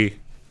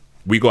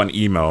we got an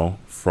email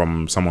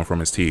from someone from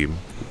his team,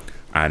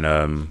 and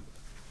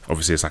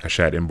obviously it's like a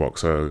shared inbox.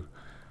 So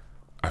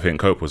I think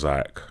Cope was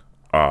like,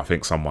 "Oh, I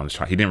think someone's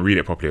trying." He didn't read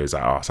it properly. He was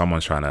like, "Oh,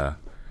 someone's trying to."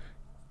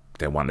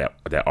 They want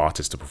their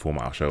artist to perform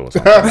at our show or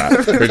something like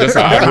that. We're just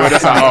like,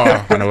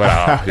 oh, and we're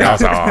like, oh. Yeah, I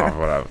was like, oh,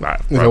 whatever.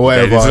 Like, bro,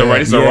 whatever,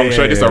 this is a yeah. wrong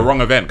show. This is yeah. a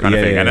wrong event kind of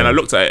Yeah, thing. And then yeah. I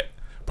looked at it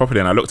properly,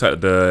 and I looked at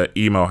the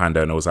email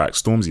handle, and it was like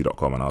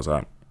Stormzy.com, and I was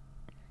like,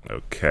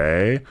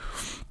 okay.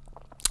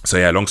 So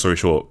yeah, long story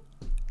short,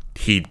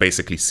 he'd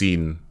basically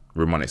seen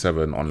Room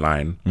 187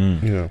 online,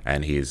 Yeah.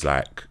 and he's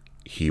like,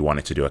 he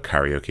wanted to do a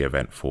karaoke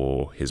event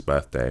for his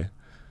birthday.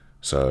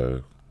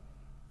 So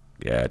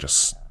yeah,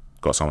 just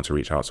got someone to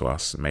reach out to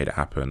us, made it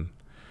happen.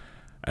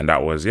 And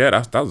that was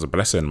that was a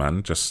blessing,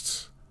 man.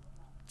 Just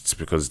it's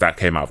because that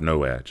came out of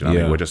nowhere. Do you know what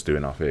I mean? We're just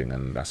doing our thing,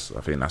 and I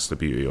think that's the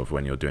beauty of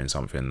when you're doing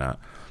something that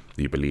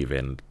you believe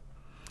in.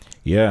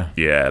 Yeah.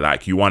 Yeah,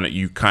 like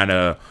you kind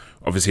of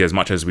obviously, as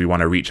much as we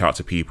want to reach out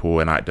to people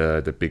and like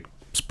the big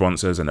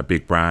sponsors and the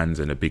big brands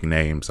and the big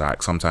names,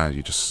 like sometimes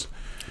you just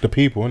The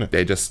people,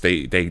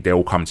 innit? they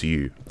all come to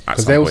you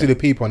Because they will see the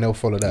people and they'll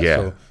follow that. Yeah,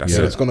 so that's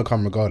it's it. going to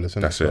come regardless,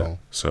 innit? That's it.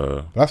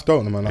 So That's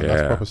dope, man. Like,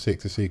 That's Yeah. proper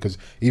sick to see. Because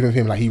even with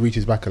him, like, he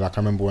reaches back. Like,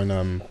 I remember when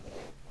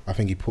I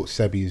think he put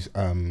Sebi's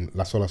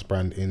La Solas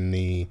brand in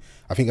the.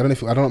 I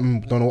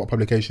don't know what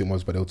publication it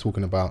was, but they were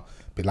talking about,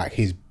 but like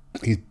his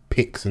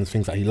picks and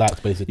things that he likes,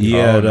 basically.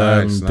 Yeah, Oh, the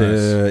nice,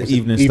 the nice.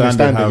 Evening Evening Standard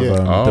Standard, have yeah.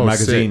 the Oh,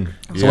 magazine.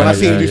 sick. So when I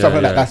see him Yeah, do stuff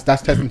like yeah. that,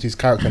 that's testament to his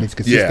character, and he's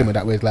consistent Yeah. with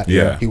that. Where it's like,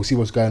 Yeah. he will see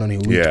what's going on, he'll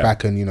reach Yeah.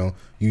 back and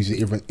use the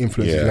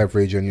influence, his Yeah.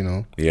 leverage,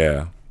 and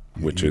yeah,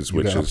 which you is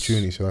get an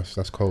opportunity. So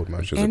that's cold, man.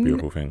 which is a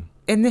beautiful thing.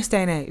 In this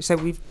day and age, so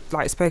we've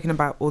like spoken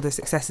about all the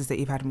successes that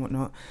you've had and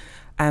whatnot.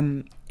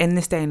 In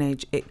this day and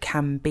age, it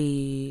can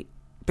be,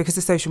 because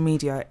of social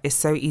media, it's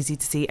so easy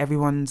to see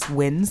everyone's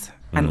wins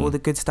and all the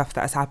good stuff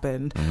that has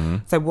happened.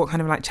 So what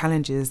kind of like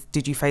challenges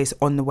did you face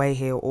on the way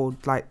here, or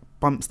like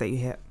bumps that you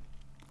hit?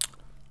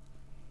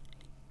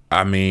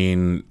 I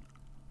mean,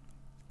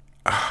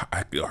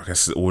 I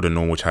guess all the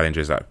normal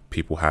challenges that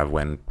people have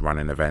when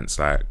running events,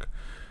 like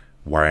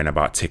worrying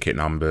about ticket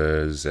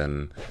numbers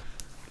and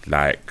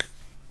like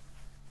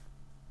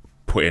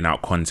putting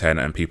out content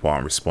and people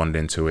aren't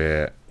responding to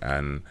it,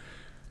 and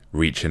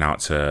reaching out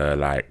to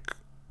like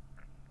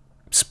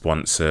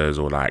sponsors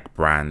or like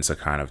brands to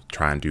kind of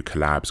try and do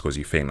collabs because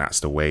you think that's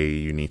the way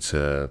you need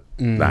to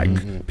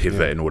like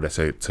pivot in order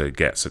to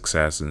get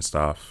success and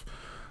stuff.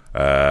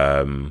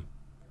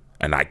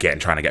 And like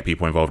trying to get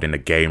people involved in the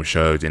game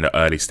shows in the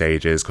early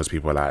stages, because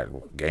people are like,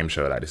 game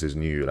show, like this is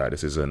new, like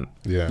this isn't,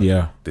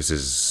 Yeah. this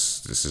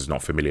is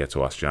not familiar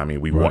to us. Do you know what I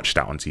mean? We watched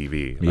that on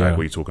TV. Like, Yeah. what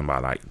are you talking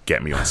about? Like,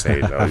 get me on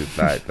stage. Like,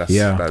 that's,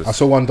 Yeah. that's, I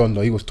saw one Don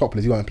though. He was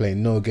topless. He wasn't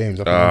playing no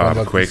games. I think one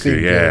guy could Quaku,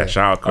 sing, yeah.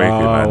 Shout out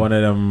Quaku, man. One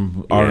of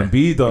them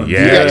R&B dons. Yeah,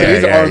 actually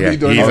is an R&B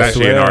don. He's I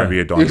actually an swear.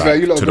 R&B don. He was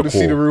like, you lot to got to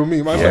see the core. real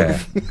me, man. Yeah,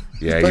 He's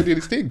yeah. doing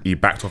his thing. He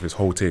backed off his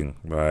whole thing.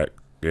 Like,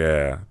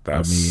 yeah, I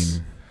that's.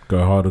 mean,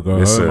 go hard or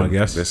go home, I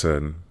guess.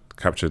 Listen,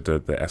 captured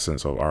the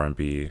essence of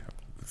R&B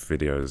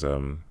videos,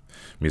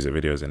 music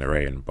videos in the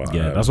rain. But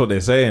Yeah, that's what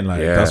they're saying. Like,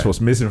 yeah. that's what's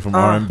missing from Oh,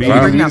 R&B. you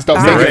bring that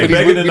back.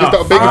 Begging enough.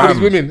 Stop begging for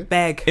these women.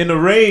 Beg. In the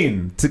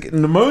rain to get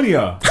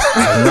pneumonia.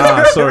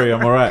 Nah, sorry,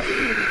 I'm alright.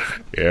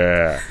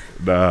 yeah,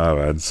 nah,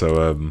 man.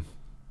 So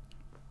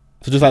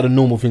So just like the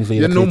normal things,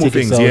 like the normal ticket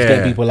things, sales, yeah,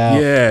 getting people out,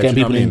 yeah, getting do you know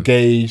people what I mean?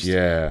 engaged.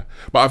 Yeah,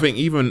 but I think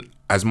even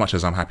as much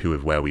as I'm happy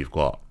with where we've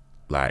got,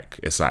 like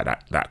it's like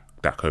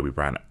that Kobe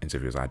Bryant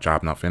interview is like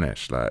job not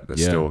finished. Like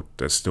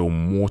there's still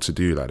more to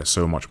do. Like there's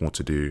so much more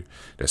to do.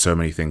 There's so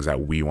many things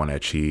that we want to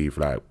achieve.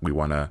 Like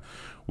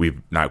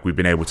we've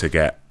been able to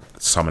get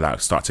some of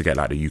like start to get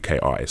like the UK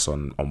artists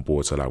on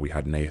board. So like we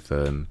had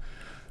Nathan,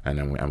 and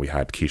then we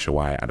had Keisha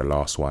White at the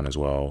last one as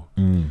well.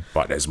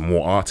 But there's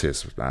more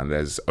artists, and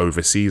there's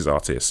overseas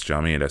artists. Do you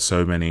know what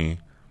I mean?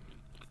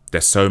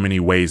 There's so many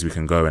ways we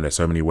can go, and there's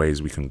so many ways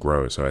we can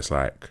grow. So it's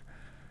like,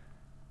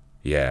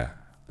 yeah,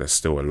 there's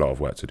still a lot of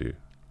work to do.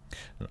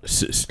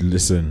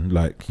 Listen,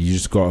 like, you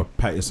just gotta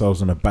pat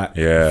yourselves on the back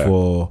Yeah.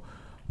 for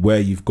where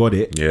you've got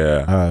it.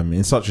 Yeah.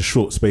 In such a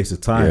short space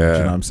of time. Yeah. Do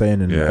you know what I'm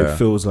saying? And Yeah. it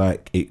feels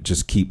like it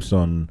just keeps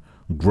on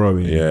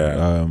growing.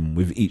 Yeah.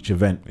 With each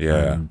event.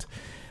 Yeah.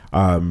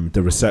 And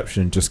the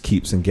reception just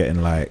keeps on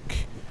getting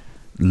like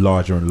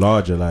larger and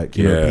larger. Like,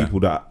 you know, Yeah. people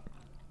that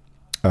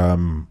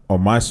on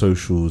my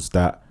socials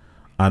that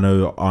I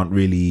know aren't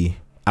really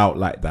out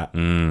like that.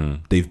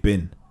 They've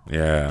been.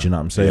 Yeah. Do you know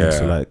what I'm saying? Yeah.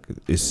 So like,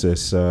 it's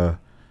just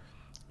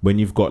when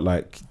you've got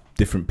like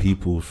different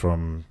people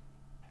from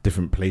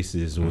different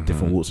places or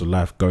different walks of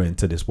life going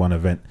to this one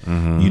event,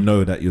 you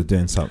know that you're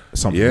doing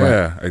something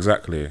Yeah, right.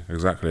 exactly,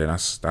 and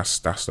that's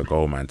the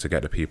goal, man. To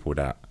get the people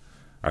that,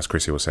 as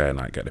Chrissy was saying,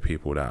 like get the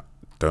people that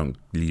don't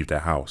leave their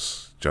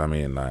house. Do you know what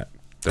I mean? Like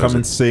Come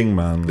and sing,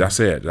 man. That's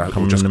it. That,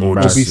 Come just and all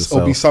embarrass just,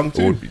 Or be yourself.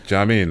 sung or, to. do you know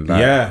what I mean?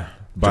 Like, Yeah,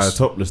 by just- a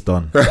topless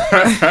Don. Do you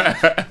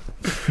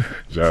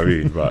know what I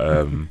mean?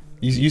 But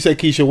You say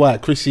Keisha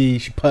White, Chrissy,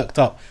 she perked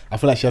up. I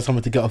feel like she has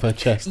something to get off her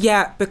chest.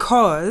 Yeah,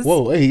 because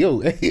Whoa, hey, yo,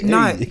 hey,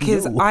 no, hey,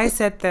 because yo. I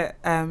said that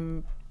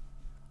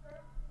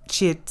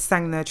she had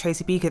sang the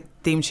Tracy Beaker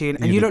theme tune,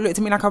 and you lot looked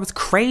at me like I was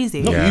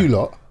crazy. Not Yeah. you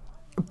lot.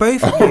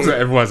 Both of so you.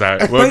 everyone's like,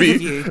 Both of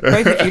you looked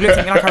at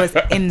me like I was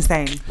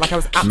insane. Like I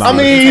was Nah,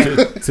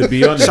 absolutely to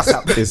be honest, Shut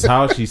up. it's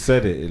how she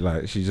said it.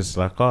 Like she's just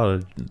like, oh,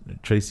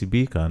 Tracy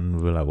Beaker,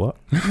 and we're like, what?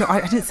 No,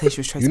 I didn't say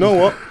she was Tracy You know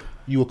Beaker. what?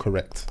 You were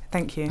correct.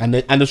 Thank you. And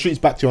the streets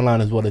backed you online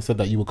as well. They said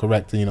that you were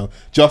correct. And, you know,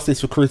 justice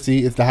for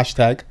Chrissy is the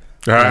hashtag.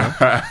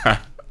 Yeah,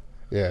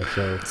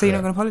 so. So you're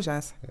not going to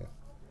apologise?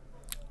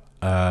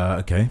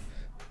 Okay.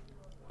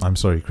 I'm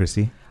sorry,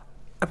 Chrissy.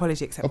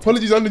 Apology accepted.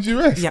 Apologies under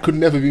duress. Yeah. Could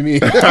never be me.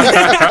 You're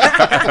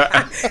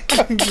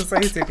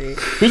so silly.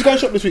 Who's going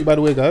shop this week, by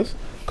the way, guys?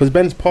 Because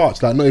Ben's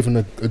parched, like, not even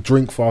a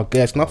drink for our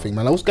guests, nothing,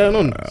 man. Like, what's going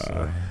on?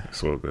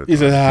 it's all good.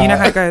 He's a, You know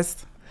how it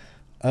goes.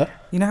 Huh?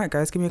 You know how it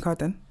goes. Give me a card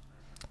then.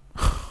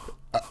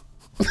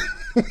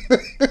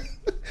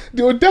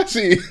 the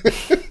audacity.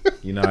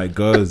 You know how it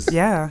goes.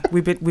 Yeah,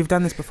 we've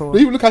done this before.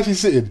 Even look how she's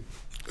sitting.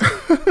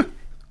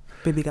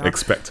 Baby girl.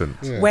 Expectant.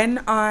 Yeah.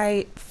 When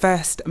I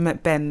first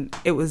met Ben,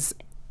 it was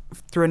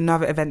through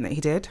another event that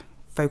he did,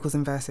 Vocals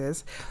and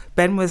Verses.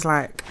 Ben was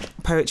like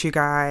poetry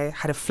guy,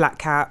 had a flat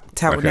cap,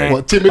 turtleneck. Okay.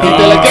 What, Timothy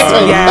De La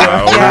Ghetto?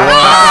 Yeah, Wow.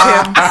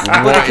 yeah.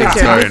 Him. What is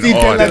Kitchen. going Timothy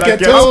De on? La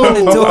Ghetto.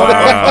 Open the door,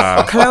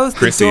 Ah. close the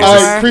Chrissy, door.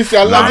 is this- Chrissy,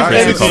 I love Nah,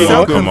 this Chrissy, energy. come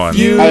on, come on.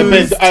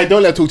 confused. I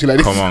don't let her talk to you like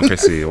this. Come on,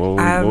 Chrissy. What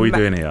are we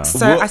doing here?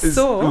 So I What is-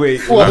 saw.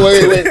 Wait,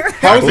 Wait.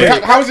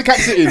 How's the cat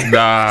sitting?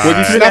 Nah.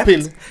 Was he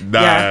snapping?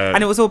 Nah. Yeah,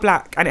 and it was all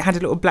black, and it had a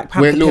little black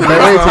panther. Wait, little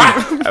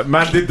pin. beret.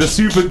 man did the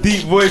super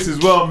deep voice as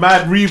well.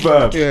 Mad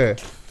reverb. Yeah.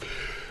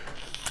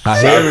 I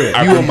hear it.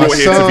 I've You are been my brought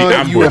here to be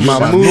sun, you are ambushed.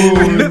 my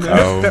moon.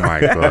 Oh my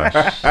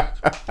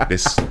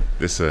gosh.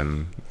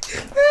 Listen.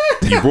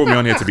 You brought me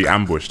on here to be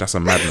ambushed. That's a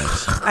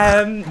madness.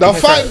 Now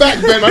fight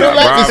back, Ben. I don't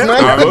like this,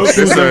 man. Vocals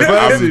and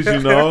verses, you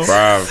know.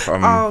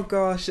 Oh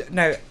gosh,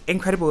 no,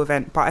 incredible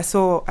event. But I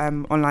saw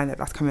online that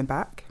that's coming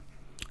back.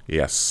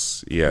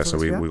 Yes, yeah. So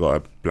Talk to we got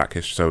a Black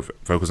History. So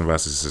Vocals and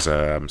Verses is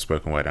a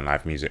spoken word and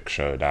live music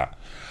show that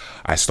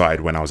I started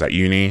when I was at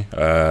uni.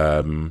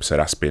 So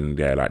that's been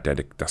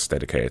that's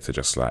dedicated to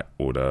just like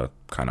all the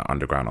kind of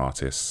underground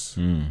artists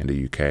in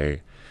the UK.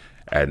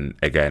 And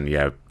again,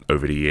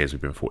 over the years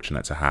we've been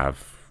fortunate to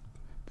have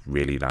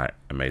really like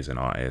amazing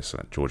artists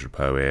like George the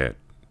Poet,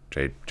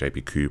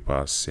 JP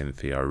Cooper,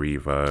 Cynthia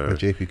Erivo,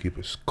 JP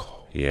Cooper's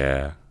cold.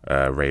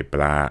 Ray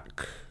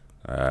Black,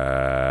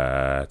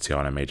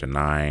 Tiana Major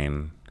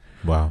 9.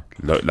 Wow.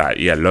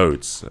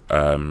 Loads.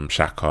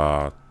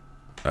 Shaka.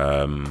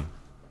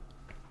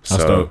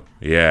 That's dope.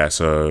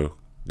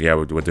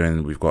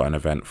 We've got an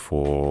event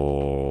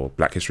for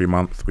Black History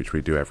Month, which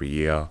we do every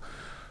year.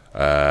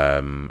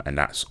 And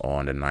that's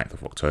on the 9th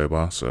of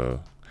October.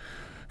 So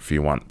if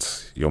you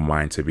want your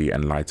mind to be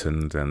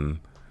enlightened and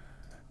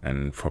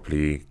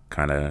properly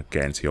kind of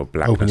get into your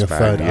blackness Open your bag,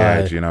 third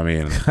eye. do you know what I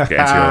mean? Get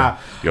into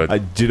your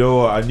Do you know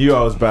what? I knew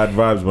I was bad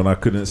vibes when I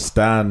couldn't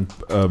stand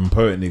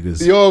poet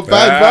niggas. You're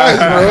bad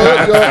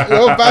vibes, bro.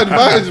 You're bad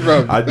vibes,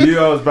 bro. I knew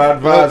I was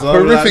bad vibes. I was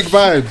Horrific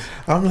like, vibes.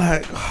 I'm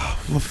like, oh,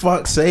 for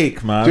fuck's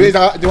sake, man. Do you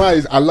know what it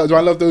is? I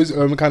love those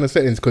kind of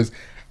settings because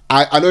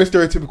I know it's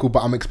stereotypical, but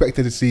I'm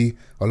expecting to see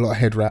a lot of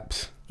head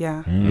wraps,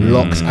 Yeah,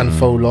 locks and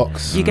faux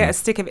locks. you get a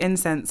stick of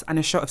incense and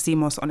a shot of sea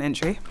moss on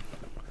entry.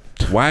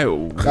 Why?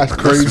 That's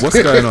crazy. What's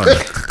going on?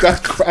 That's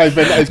crazy.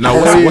 Ben, that is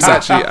No, crazy. what's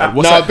actually?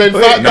 What's Nah, that- Ben,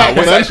 fight back,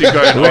 what's man. actually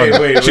going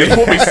on? Wait. She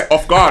put me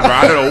off guard,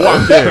 right? I don't know what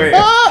I'm doing.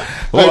 What?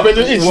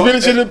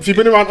 She's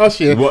been around us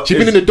here. What She's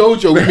been is- in the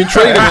dojo. We've been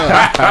training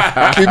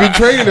her. We've been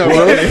training her,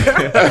 bro.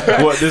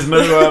 What? There's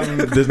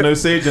no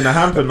sage in the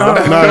hamper, no.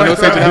 No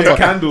sage in the hamper.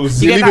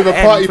 Candles. You You get leave with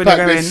that a party when pack.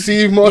 you're There's going.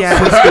 sea moss, Yeah.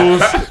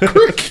 crystals,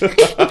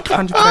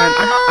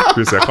 100%.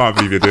 Chris, I can't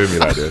believe you're doing me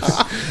like this.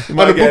 and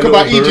a book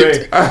about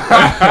Egypt.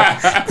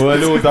 Or a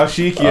little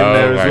dashiki in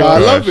there my as Nah, I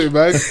well. love it,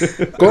 man.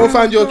 Go and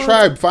find your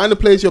tribe. Find a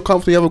place you're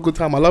comfortable. You have a good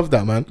time. I love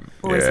that, man.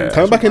 Always Yeah. intentional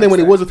Coming back in there when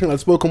it mindset. was a thing, like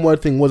spoken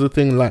word thing was a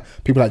thing, like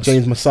people like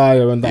James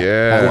Messiah and that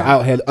Yeah. like, were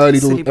out here early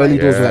doors Silly boy.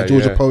 were like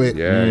George the Poet.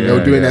 They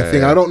were doing their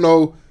thing. I don't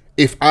know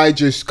if I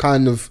just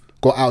kind of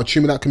got out of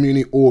tune with that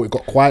community or it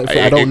got quiet.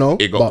 I don't know.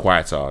 It got but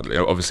quieter.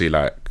 Obviously,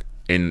 like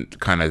in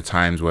kind of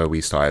times where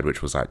we started,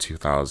 which was like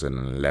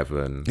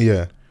 2011.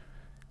 Yeah.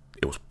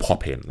 It was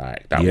popping.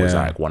 Like that was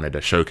Yeah. like one of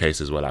the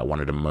showcases were like one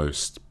of the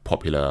most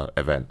popular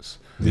events.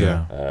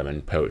 Yeah.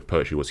 And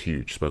poetry was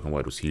huge. Spoken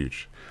word was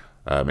huge.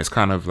 It's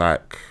kind of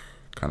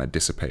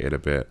dissipated a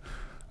bit.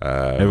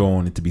 Everyone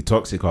wanted to be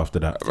toxic after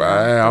that.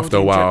 Right, after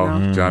a Golden while, drip now.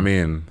 do you know what I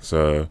mean?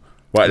 So,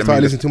 what? I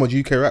started listening to too much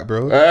UK rap,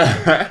 bro.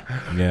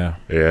 Yeah.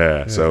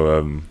 Yeah. So,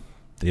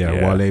 Yeah,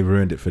 Yeah. Wale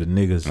ruined it for the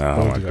niggas.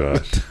 oh my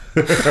gosh.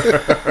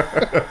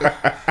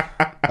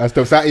 That's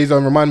dope. That is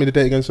remind me the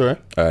date again, sorry.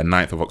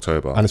 9th of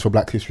October. And it's for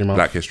Black History Month.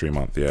 Black History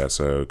Month, yeah.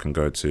 So can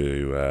go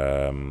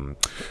to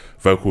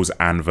vocals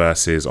and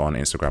verses on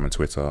Instagram and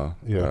Twitter.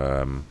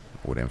 Yeah.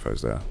 All the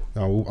info's there.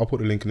 I'll put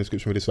the link in the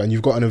description for this one. And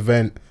you've got an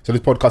event. So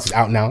this podcast is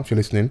out now. If you're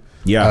listening,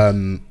 Yeah.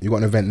 you've got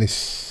an event this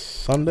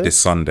Sunday. This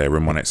Sunday,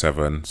 Room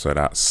 187. So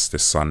that's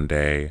this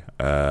Sunday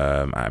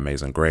at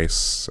Amazing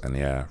Grace. And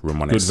yeah, Room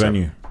Good 187.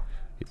 venue.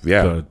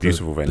 Yeah,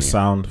 beautiful venue. The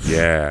sound.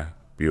 Yeah,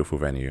 beautiful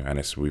venue. And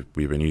we've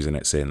been using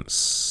it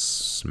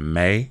since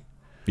May.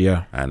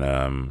 Yeah.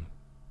 And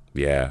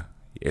yeah,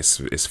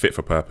 it's fit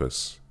for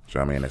purpose. Do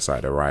you know what I mean? It's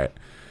like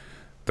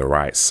the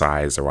right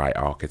size, the right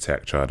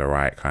architecture, the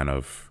right kind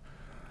of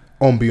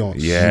Ambiance.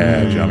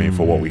 yeah. Do you know what I mean?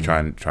 For what we try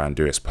and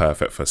do, it's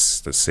perfect for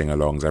the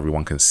sing-alongs.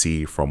 Everyone can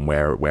see from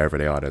wherever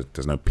they are.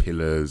 There's no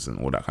pillars and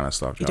all that kind of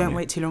stuff. You don't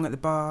wait too long at the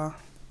bar.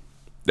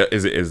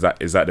 Is that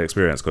the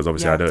experience? Because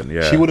obviously Yeah. I don't.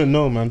 Yeah, She wouldn't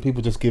know, man.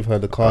 People just give her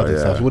the cards Oh, and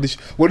yeah.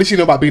 stuff. What does she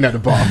know about being at the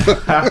bar?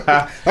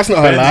 That's not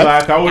her Ben's life.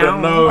 like, I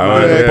wouldn't know.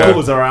 Oh, The yeah.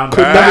 bottles around.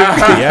 Could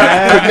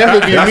never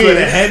be That's me. where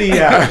the Henny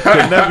at.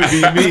 Could never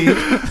be me.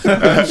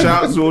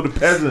 Shouts to all the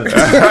peasants.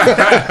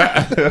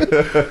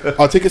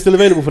 Are tickets still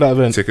available for that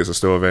event? tickets are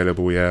still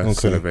available. Yeah, Okay.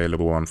 still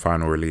available on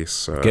final release.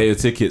 So Get your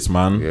tickets,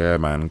 man. yeah,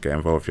 man, get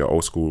involved. If you're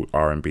old school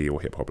R&B or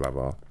hip hop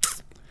lover,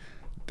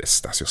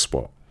 that's your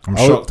spot. I'm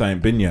shocked I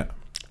ain't been yet.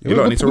 You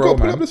lot need to we roll, got to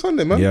pull man. up this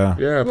Sunday, man. Yeah.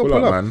 Yeah, We gotta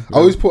pull up, man. I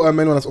always put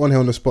anyone that's on here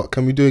on the spot.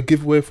 Can we do a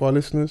giveaway for our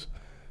listeners?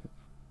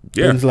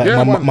 Yeah, Ben's like,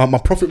 yeah, my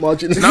profit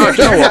margin. No,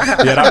 do you know what?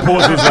 Yeah, that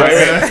pause was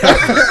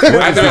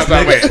right. I don't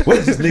know. Wait, What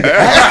is this nigga?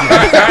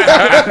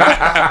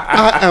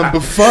 I am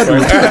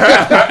befuddled.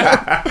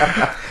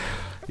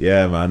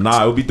 Yeah, man.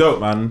 Nah, it would be dope,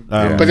 man.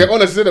 Because they're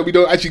honest, that we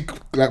don't actually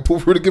like pull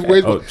through the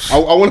giveaways. Oh.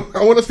 But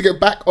I want us to get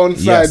back on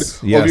side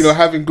Yes, of yes.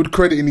 having good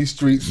credit in these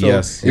streets. So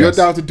Yes, if you're yes.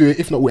 down to do it.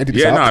 If not, we'll edit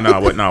this yeah,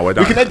 out. we're done.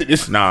 We can edit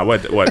this. Nah,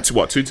 what? 2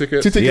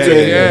 tickets? 2 tickets.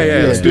 Yeah,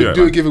 yeah, let's do it,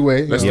 Do a man.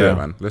 giveaway. Let's you do know, it,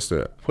 man. Let's do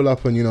it. Pull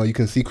up and you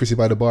can see Chrissy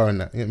by the bar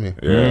and that. You get me?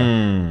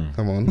 Yeah.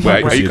 Come on.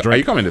 Wait, What's your are you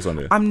drink? coming this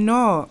Sunday? I'm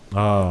not,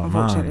 Oh, man.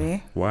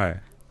 unfortunately, Why?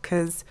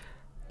 because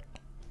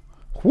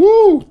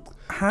Woo!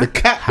 The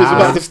cap is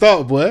about to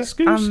start, boy.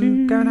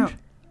 I'm going out.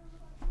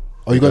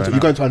 Oh, you're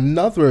going to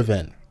another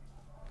event.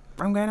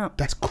 I'm going out.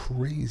 That's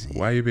crazy.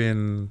 Why are you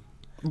being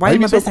Why Are are you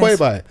my so business? quiet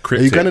about it?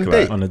 Are you Cryptic, going on a like-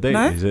 date? On a date?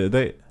 No. Is it a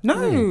date? No.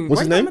 What's why his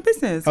are name? my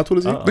business? How tall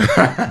is he?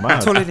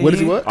 Mad. Taller than Where does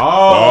he you. work?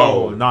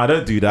 Oh, no, I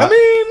don't do that. I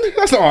mean,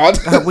 that's not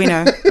hard. We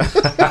know.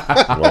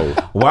 whoa,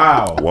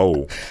 Wow.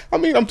 whoa? I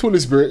mean, I'm tall in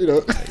spirit,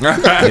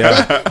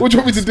 Yeah. What do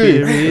you want me to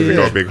do? You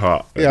got a big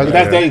heart. Yeah,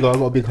 there you go. I've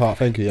got a big heart.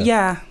 Thank you. Yeah.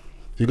 Yeah.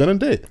 You're going on a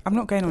date? I'm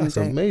not going on That's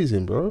a date.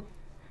 amazing, bro.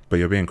 But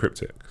you're being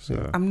cryptic.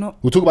 So I'm not.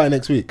 We'll talk about it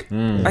next week.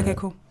 Okay,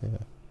 cool.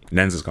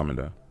 Nens is coming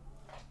though.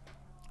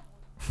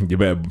 You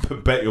better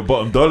bet your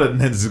bottom dollar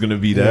Nens is going to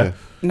be there.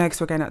 No,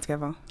 because we're going out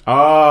together.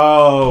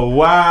 Oh,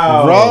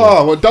 wow.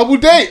 Raw, what double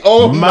date?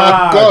 Oh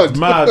my god.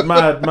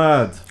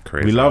 Mad.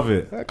 Crazy. We love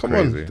it. Come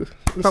Crazy. on.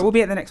 But we'll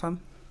be at the next one.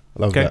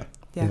 Love Okay. that.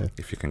 Yeah.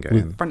 If you can get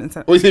in. Front and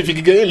center. What is it if you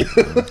can get in?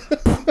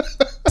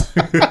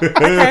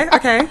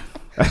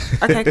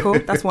 Okay, cool.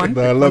 That's one.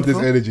 No, I love this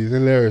Wonderful. energy. It's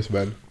hilarious,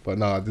 man. But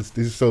nah, this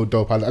is so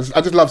dope. I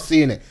just love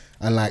seeing it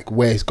and like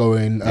where it's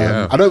going.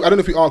 Yeah. I don't know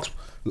if you asked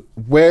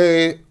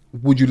where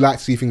would you like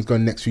to see things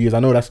going next few years. I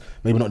know that's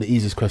maybe not the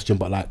easiest question,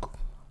 but like,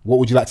 what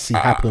would you like to see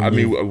happen? I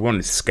mean, with- we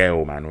want to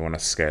scale, man. We want to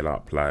scale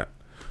up. Like,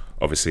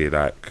 obviously,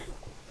 like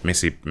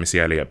Missy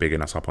Elliott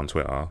bigging us up on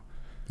Twitter.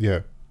 yeah,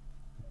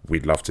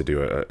 We'd love to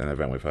do an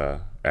event with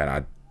her, and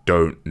I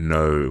don't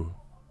know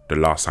the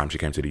last time she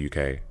came to the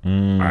UK.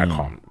 I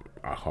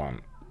can't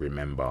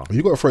remember.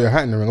 you got to throw your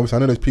hat in the ring. Obviously, I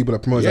know there's people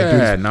that promote Yeah,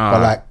 that do, nah.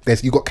 but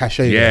like, you got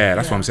cachet. Yeah,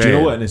 that's what I'm Do saying. you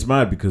know what? And it's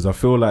mad because I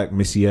feel like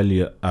Missy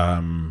Elliott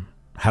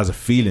has a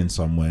feeling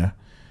somewhere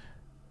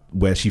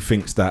where she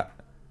thinks that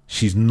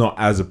she's not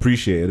as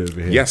appreciated over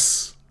here.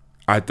 Yes,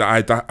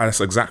 that's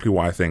exactly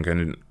what I think,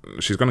 and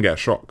she's gonna get a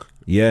shock.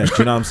 Yeah, do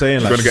you know what I'm saying?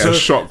 She's gonna get a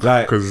shock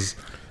Like, because,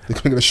 They're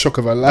gonna get a shock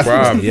of her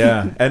life.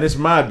 yeah, and it's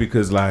mad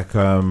because like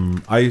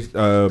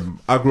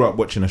I grew up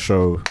watching a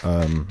show.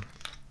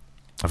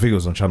 I think it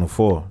was on Channel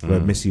 4 where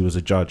Missy was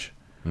a judge,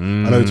 I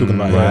know you're talking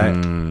about right?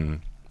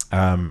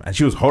 yeah. And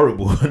she was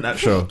horrible in that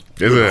show.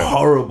 Is it?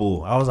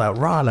 Horrible? I was like,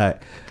 rah,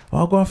 like,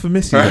 I'll go on for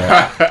Missy.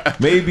 Like,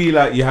 maybe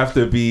like you have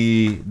to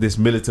be this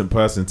militant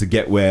person to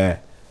get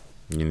where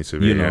you need to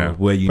be. you know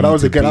where you. But that need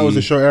was to again, that was be.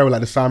 the show era, like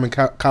the Simon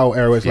Cowell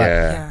era. It's like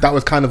Yeah. that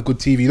was kind of good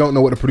TV. You don't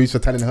know what the producer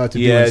telling her to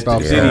do Yeah, and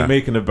stuff. Diddy Yeah.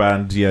 making a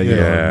band. Yeah, you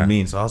know what Yeah. I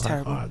mean. So I was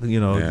Terrible. like, oh, you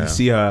know, Yeah. you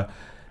see her,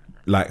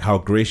 like how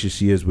gracious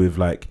she is with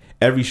like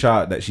every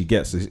shout that she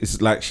gets.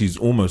 It's like she's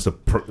almost a.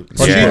 But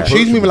Yeah.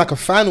 she's moving like a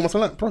fan almost.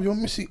 I'm like, bro, you're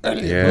Missy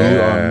Elliott, You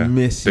Yeah, are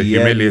Missy the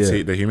humility.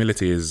 Elliott. The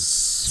humility is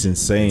It's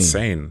insane.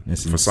 insane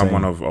It's for insane.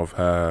 someone of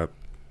her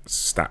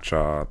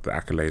stature, the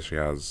accolades she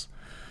has.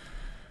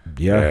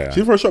 Yeah.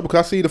 She's for a shock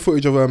because I see the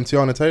footage of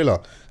Tiana Taylor,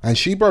 and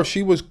she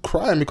was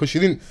crying because she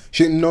didn't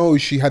know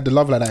she had the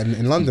love like that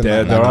in London.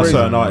 There Like are crazy.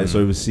 certain artists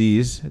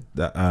overseas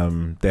that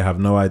they have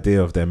no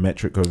idea of their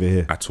metric over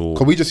here. At all.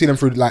 Cause we just see them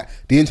through like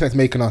the internet's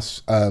making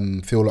us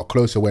feel a lot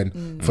closer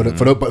when for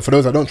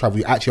those that don't travel,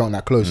 you actually aren't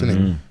that close,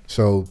 innit?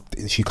 So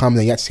she comes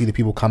and you have to see the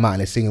people come out and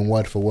they're singing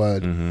word for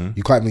word.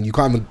 You can't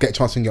even get a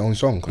chance to sing your own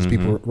song because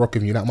people rock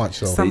with you that much.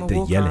 So Summer they're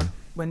Walker, yelling.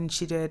 when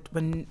she did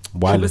what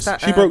Wireless. was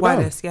that? She broke down.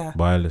 Wireless, yeah.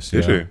 Wireless.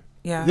 Did Yeah. you?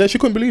 Yeah. yeah, she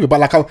couldn't believe it. But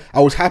like I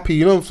was happy,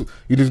 you know,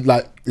 you just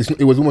like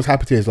it was almost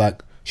happy tears.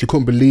 Like she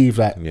couldn't believe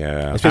that.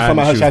 Yeah. Especially And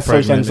from her, she she has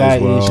was social pregnant as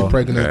anxiety. well. She's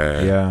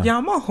pregnant. Yeah.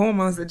 Yeah. My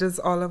hormones are just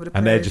all over the place.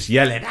 And they're just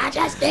yelling, I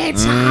just did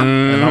some.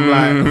 And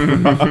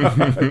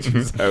I'm like,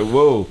 just like,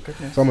 whoa.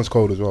 Summer's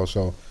cold as well,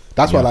 so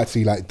that's what I like to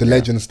see, like the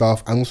legend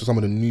stuff, and also some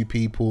of the new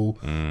people.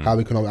 How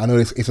we can, I know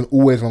it's an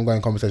always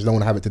ongoing conversation. I don't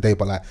want to have it today,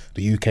 but like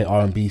the UK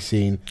R&B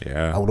scene,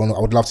 Yeah. I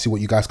would love to see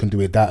what you guys can do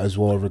with that as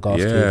well, in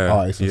regards to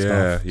artists and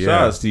stuff. Yeah.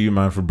 Shout outs to you,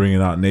 man, for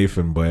bringing out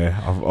Nathan, boy.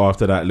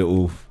 After that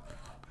little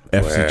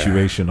F Boy.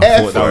 situation, I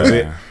thought that was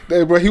it.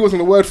 Yeah, bro, he wasn't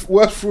the worst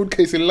fraud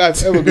case in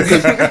life ever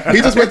because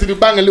he just went to do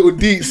bang a little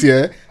deets,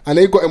 yeah, and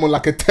they got him on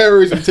like a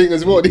terrorism thing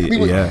as well.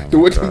 Yeah.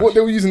 What they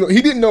were using,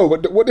 he didn't know,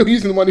 but what they were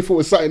using the money for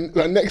was something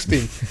like next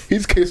thing.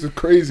 His case was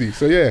crazy.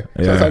 So yeah,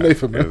 shout out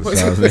Nathan, man.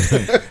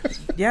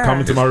 yeah.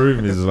 Coming to my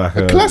room is like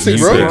a classic,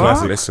 bro. instant Yeah.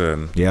 classic.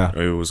 Listen, Yeah.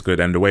 it was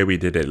good, and the way we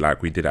did it,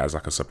 like we did it as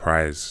like a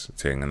surprise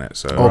thing, innit?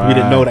 So Oh, we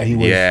didn't know that he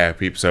was. yeah,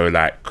 people. So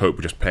like, Cope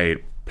just played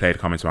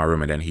 "Come Into My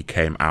Room," and then he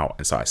came out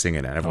and started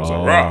singing, and everyone was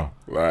Oh.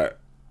 like,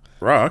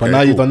 "Rah, okay." But now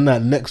cool. you've done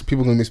that. Next,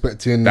 people gonna be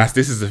expecting.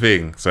 This is the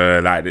thing. So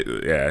like,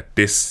 yeah,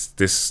 this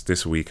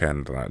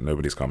weekend, like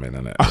nobody's coming,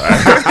 innit? Like,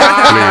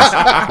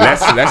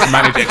 please, let's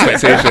manage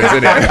expectations,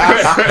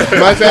 innit?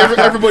 Man, so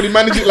everybody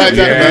manage it like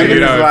that, Yeah, man. you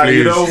know, It's like,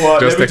 you please, know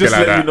what? just Let me take it just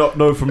like let you that. not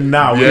know from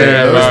now. Yeah,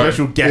 no man.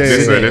 special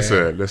guests. Yeah, in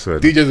yeah, it. Listen.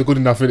 DJs are good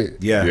enough, innit?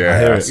 Yeah, Yeah, I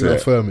hear that's it. You it.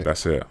 confirm it.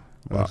 That's it.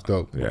 That's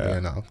dope. Yeah.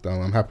 No,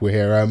 I'm happy we're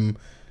here.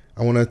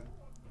 I want to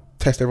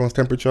test everyone's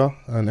temperature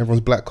and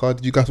everyone's black card.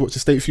 Did you guys watch the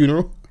state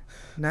funeral?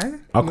 No?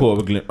 I caught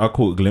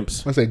a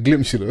glimpse. I said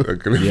glimpse, you know. A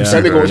glimpse Yeah. of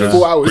That nigga it, watched just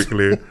 4 hours.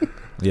 quickly.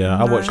 Yeah,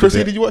 I No. watched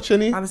Chrissy, it. did you watch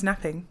any? I was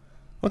napping.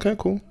 Okay,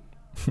 cool.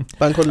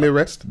 Bank holiday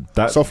rest.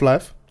 That Soft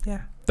life, Yeah.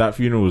 that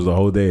funeral was the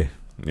whole day.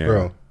 Yeah.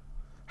 bro.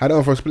 Had it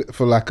on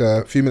for like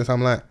a few minutes.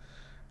 I'm like,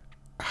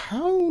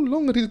 how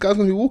long are these guys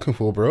gonna be walking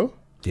for, bro?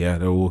 Yeah,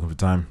 they were walking for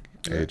time.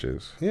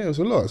 Ages. Yeah, it was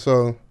a lot.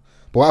 So,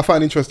 but what I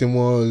found interesting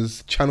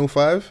was Channel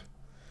 5.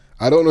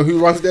 I don't know who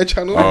runs their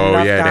channel. Oh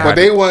love yeah, that. But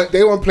they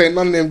weren't playing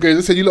none of them games.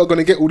 They said you're not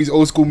gonna get all these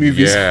old school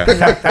movies. Yeah,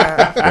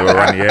 they were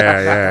running.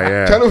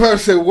 Yeah. Channel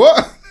 5 said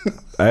what?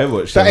 I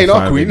watched That ain't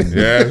our Channel 5 queen. in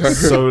Yeah.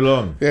 so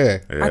long. Yeah.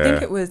 I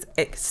think it was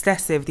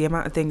excessive, the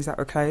amount of things that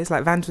were closed.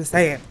 Like Vans was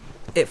saying,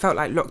 it felt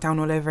like lockdown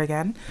all over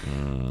again.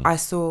 I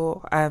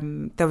saw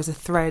there was a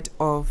thread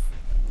of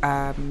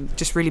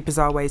just really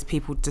bizarre ways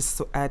people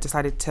just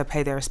decided to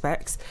pay their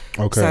respects.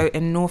 Okay. So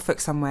in Norfolk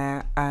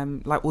somewhere,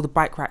 like all the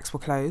bike racks were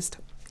closed.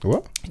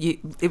 What?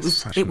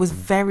 It was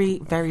very,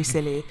 very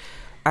silly.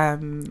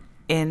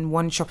 In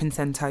one shopping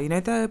centre, you know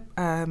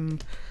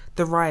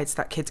the rides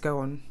that kids go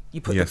on. You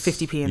put Yes. the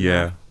 50p in Yeah.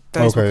 there.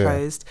 Those Okay, were yeah.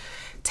 closed.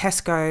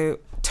 Tesco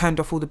turned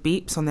off all the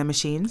beeps on their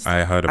machines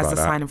I heard about as a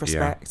that. sign of Yeah.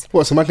 respect.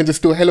 What? So man can just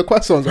steal hella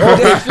croissants? Oh,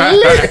 that's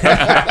lit.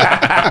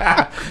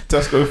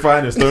 Tesco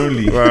finest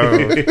only.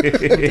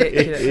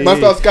 Ridiculous. Man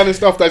start scanning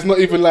stuff that's not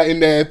even like in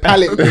their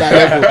palette like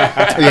level.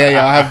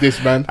 Yeah, I have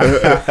this, man.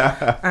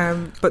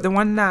 But the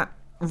one that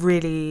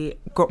really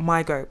got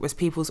my goat was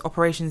people's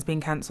operations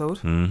being cancelled.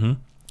 Mm-hmm.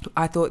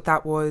 I thought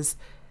that was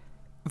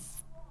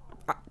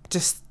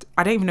just,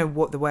 I don't even know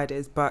what the word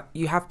is, but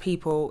you have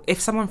people, if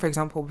someone, for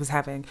example, was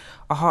having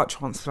a heart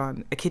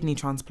transplant, a kidney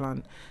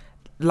transplant,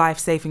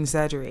 life-saving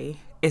surgery,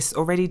 it's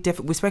already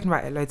difficult. We've spoken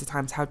about it loads of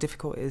times, how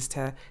difficult it is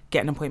to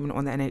get an appointment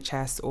on the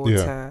NHS or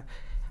to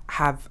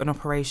have an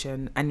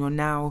operation, and you're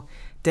now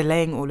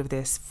delaying all of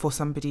this for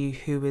somebody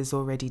who is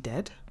already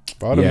dead.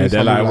 Bro, I don't Yeah, mean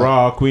they're something like,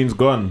 "Rah, Queen's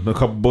gone. A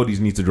couple bodies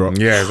need to drop."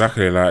 Yeah,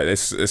 exactly. Like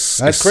it's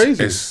That's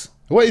crazy.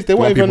 What is they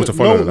want weren't even people to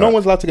follow no that.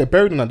 one's allowed to get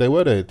buried in that day,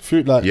 were they?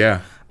 Food like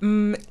Yeah.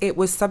 It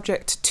was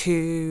subject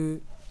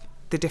to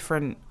the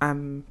different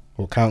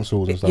or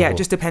councils and stuff. yeah, it or-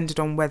 just depended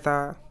on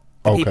whether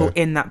the Okay. people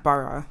in that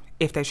borough,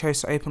 if they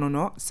chose to open or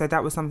not. So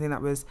that was something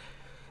that was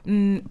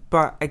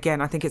but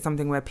again, I think it's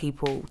something where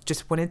people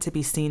just wanted to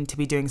be seen to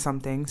be doing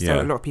something, so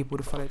Yeah. a lot of people would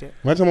have followed it.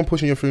 Imagine someone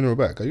pushing your funeral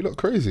back. Are you look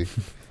crazy?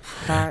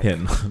 Like, Yeah,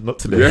 not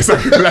today. Yeah,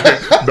 exactly. Like,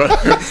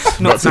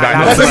 not to that.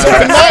 Not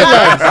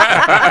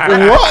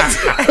Nightlands. What?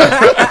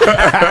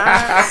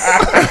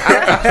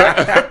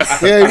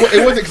 Yeah,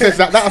 it was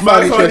excessive. That I Man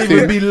found can't even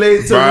interesting. be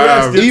late to Bruv.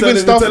 rest. You're Even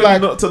telling stuff me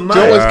like, not do you know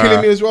tonight. what's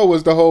killing me as well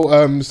was the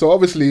whole. So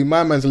obviously,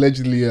 my man's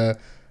allegedly a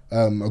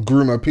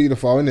groomer,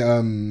 paedophile,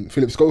 innit?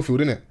 Philip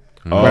Schofield, innit?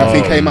 When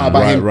he came out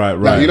about him, right.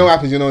 Like, you know what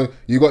happens? You know,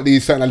 you got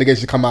these certain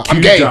allegations come out. I'm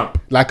Cue gay, jump.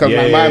 like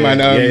Yeah, my man,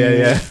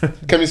 yeah.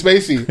 Kevin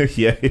Spacey.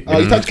 yeah. Oh,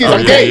 you touch kids, Oh,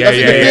 I'm gay.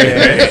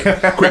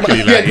 yeah.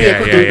 Quickly, like,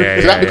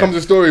 Quickly. So that becomes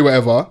a story,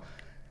 whatever.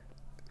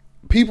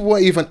 people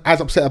weren't even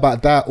as upset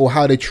about that or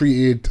how they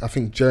treated, I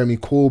think, Jeremy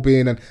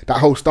Corbyn and that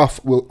whole stuff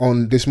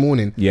on This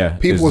Morning. Yeah,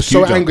 people it's were the so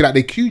queue jump. angry that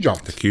they queue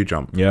jumped. The queue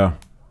jump. Yeah.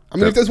 I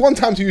mean, if there's one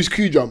time to use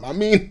queue jump, I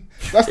mean,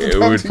 that's the It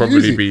time would to probably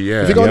use it. be,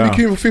 yeah. If you're going to Yeah.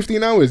 be queuing for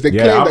 15 hours, they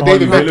Yeah, claim I'm that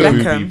David Holly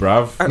Beckham. Willoughby,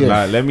 bruv. Yeah.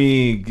 Like, let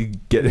me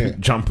get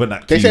jump on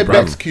that They queue, said bruv.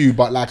 Beck's queue,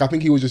 but like I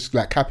think he was just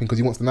like capping because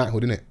he wants the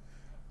knighthood, innit?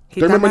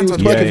 He Don't remember he was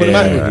done that twerking on for the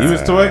Twitter. night. He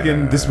was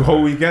twerking this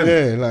whole weekend.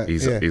 Yeah, like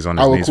He's yeah. on his Our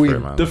knees for queen. it,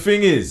 man. The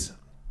thing is,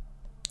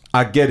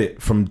 I get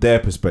it from their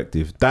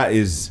perspective. That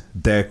is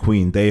their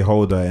queen. They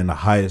hold her in the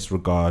highest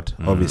regard.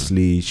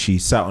 Obviously, she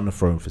sat on the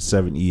throne for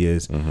 70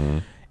 years.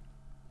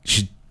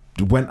 She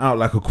went out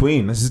like a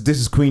queen. This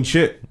is queen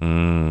shit.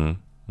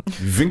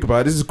 If you think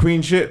about it, this is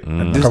queen shit.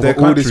 And this I've is their got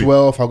all country. this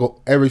wealth. I've got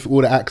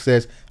all the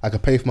access. I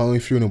could pay for my own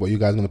funeral, but you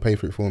guys are gonna pay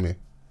for it for me.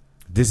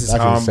 This is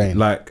That's how insane. I'm,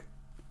 like,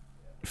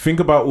 think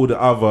about all the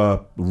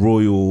other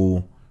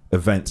royal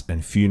events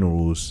and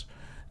funerals.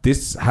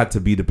 This had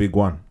to be the big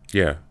one.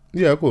 Yeah.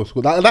 Yeah, of course.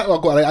 Well, that I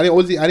got. I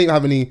didn't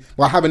have any.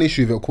 Well, I have an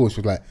issue with it, of course,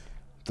 with like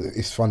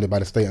it's funded by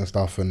the state and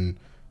stuff, and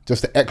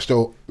just the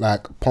extra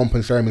like pomp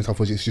and ceremony stuff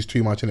was it's just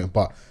too much in it.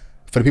 But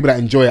for the people that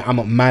enjoy it, I'm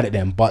not mad at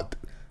them. But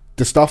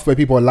the stuff where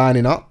people are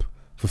lining up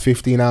for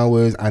 15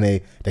 hours and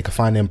they can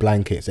find them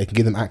blankets, they can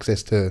give them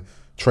access to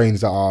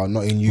trains that are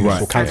not in use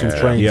Right. or cancelled Yeah.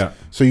 trains. Yeah.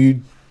 So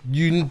you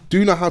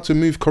do know how to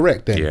move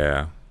correct then.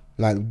 Yeah.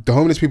 Like the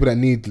homeless people that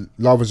need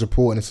love and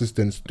support and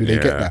assistance, do they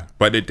get that?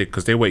 But they did,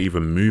 because they were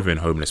even moving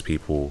homeless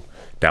people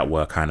that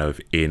were kind of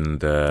in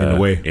the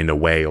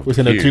way of We're the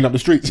saying they queue. clean up the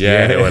streets.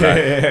 Yeah, they were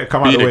like,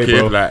 come out be the the way, kid,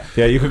 bro. like-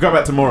 yeah, you can come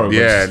back tomorrow. but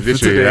yeah, for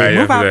literally, today,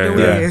 Move out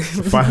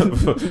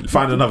the way.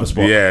 find another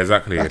spot. Yeah,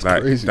 exactly. That's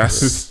like crazy,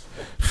 that's.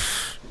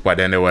 But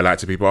then they were like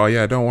to people, oh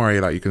yeah, don't worry,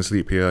 like you can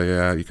sleep here,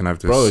 yeah, you can have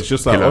this. Bro, it's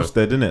just like pillow.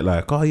 Ofsted, isn't it?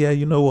 Like, oh yeah,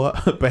 you know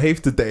what?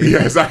 Behave today.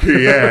 Yeah,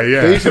 exactly. Yeah,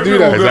 yeah. They used to do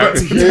that.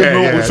 Exactly. Yeah,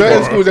 Yeah, yeah. yeah.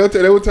 Certain schools,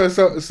 they would tell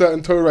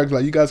certain tow rags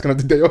like, you guys can have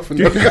the day off.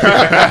 And Oh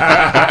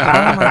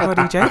my god,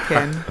 are you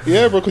joking?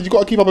 yeah, bro, because you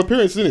got to keep up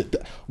appearances, isn't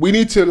it? We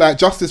need to like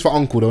justice for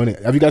Uncle, though,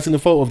 innit? Have you guys seen the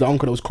photo of the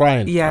uncle that was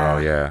crying? Yeah. Oh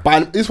yeah.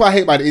 But this is what I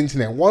hate by the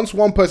internet. Once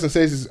one person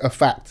says it's a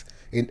fact,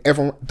 in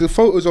everyone, the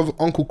photos of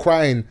Uncle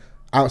crying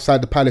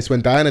outside the palace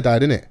when Diana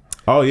died, innit?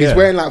 Oh yeah. He's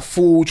wearing like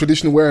full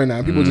traditional wearing now.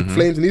 And people just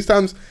flames, and these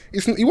times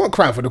he wasn't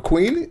crying for the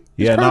Queen.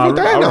 He's Yeah, crying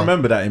no, for I Diana.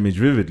 remember that image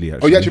vividly. Oh,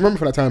 Actually. you actually remember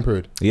for that time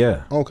period?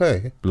 Yeah.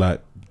 Okay.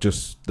 Like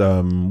just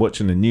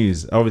watching the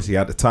news. Obviously,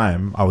 at the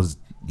time, I was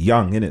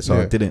young in it, so I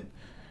Yeah. didn't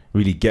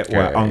really get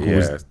why Yeah, Uncle yeah.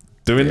 was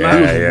doing Yeah,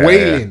 He that. was yeah,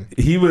 wailing.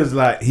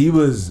 He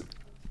was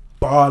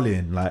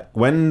bawling. Like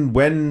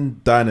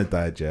when Diana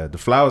died, yeah, the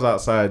flowers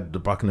outside the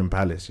Buckingham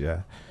Palace,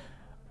 yeah.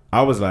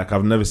 I was like,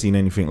 I've never seen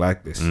anything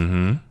like this.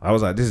 I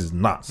was like, this is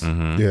nuts.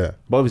 Yeah.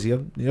 But obviously,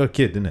 you're a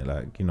kid, innit?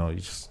 Like, you know, you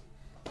just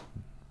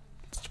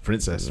it's a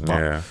princess. But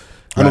Yeah.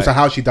 And also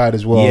how she died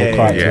as well. yeah,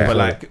 cried yeah, too,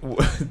 but so-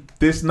 like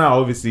this now,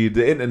 obviously,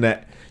 the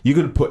internet, you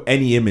can put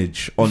any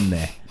image on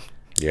there,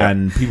 Yeah.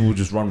 and people will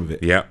just run with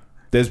it. Yeah.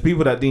 There's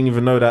people that didn't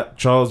even know that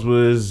Charles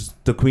was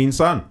the Queen's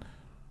son.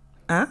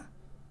 Huh?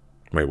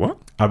 Wait, what?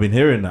 I've been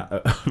hearing that.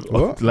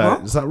 What? Like,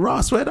 What? it's like, right,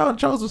 I swear down,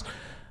 Charles was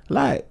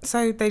like,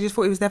 So they just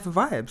thought he was there for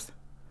vibes.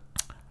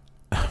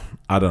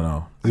 I don't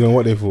know. You know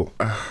what they thought?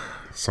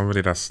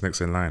 Somebody that's next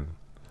in line.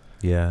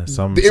 Yeah,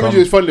 some The image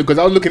was funny because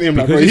I was looking at him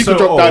like, Because bro, he he's could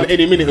so drop down old.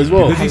 any minute as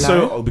well. because he's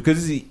Hello?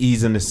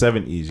 he's in the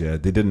 70s. Yeah,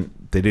 they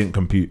didn't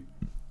compute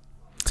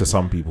to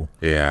some people.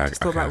 Yeah.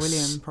 Just thought about guess.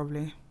 William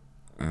probably.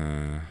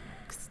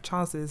 'Cause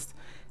Charles is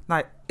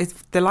like, it's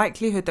the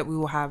likelihood that we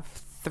will have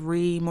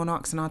 3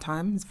 monarchs in our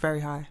time is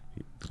very high,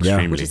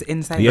 Extremely. which is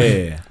insane.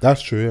 Yeah.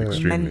 That's true. Yeah.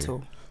 Extremely.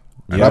 Mental.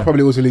 And Yeah. that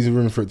probably also leaves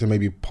room for it to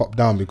maybe pop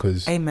down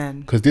because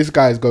Amen. this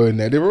guy's going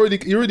there. He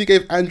already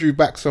gave Andrew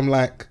back some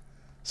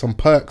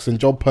perks and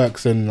job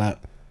perks and like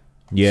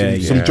Yeah,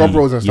 some job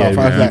roles and stuff.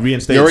 I was like,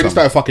 reinstated you already some.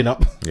 started fucking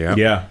up. Yeah.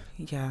 Yeah.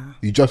 Yeah.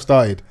 You just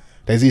started.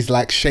 There's this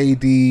like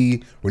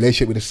shady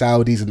relationship with the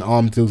Saudis and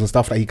arms deals and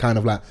stuff that he kind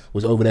of like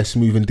was over there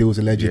smoothing deals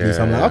allegedly.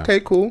 So I'm Yeah. like, okay,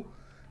 cool.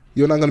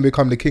 You're not going to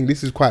become the king.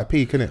 This is quite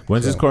peak, isn't it?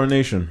 When's his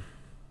coronation?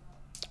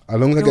 As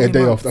long as I It'll get a be day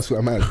months. off, that's what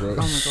I'm at, bro. Oh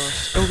my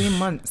gosh. It'll be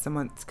months and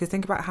months. Because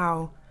think about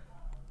how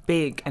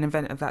big an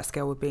event of that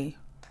scale would be.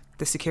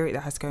 The security that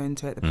has to go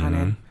into it, the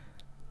planning.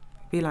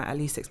 Be like at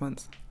least 6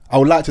 months. I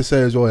would like to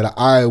say as well that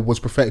I was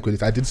prophetic with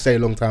this. I did say a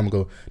long time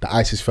ago that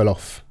ISIS fell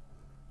off.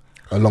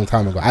 A long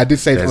time ago. I did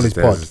say it on his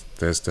pod.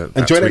 There's And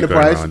that Joint tweet going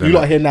Enterprise, around, you isn't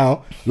lot it? here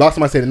now. Last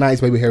time I said the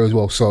 90s, maybe here as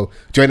well. So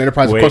Joint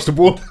Enterprise Wait. across the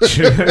board.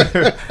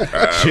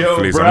 Chill,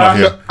 please, bruh. I'm not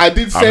here. I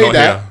did I'm say not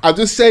that. here. I'm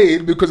just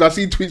saying because I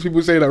see tweets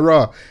people saying that,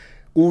 rah,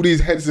 all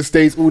these heads of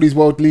states, all these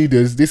world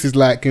leaders, this is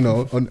like, you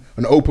know,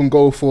 an open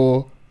goal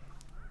for.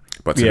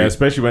 But to Yeah, be-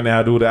 especially when they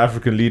had all the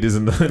African leaders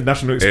in the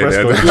National Express.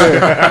 Yeah, going,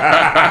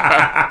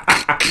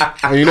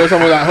 And you know,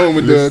 someone at home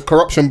with the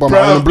corruption bomb on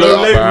Bro, the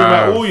blow label up. him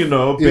like, oh, you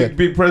know, big, Yeah.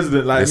 big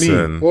president like me.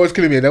 listen, What was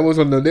killing me? They was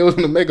on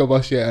the mega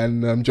bus, yeah,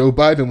 and Joe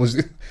Biden was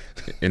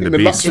in the the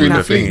beast luxury with in the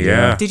that thing, fleet.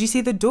 yeah. Did you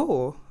see the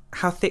door?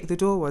 How thick the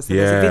door was? So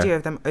Yeah. There's a video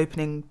of them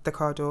opening the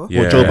car door.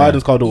 Yeah. Joe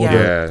Biden's called Yeah, order.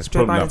 Yeah, it's it's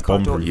Joe probably Biden's like car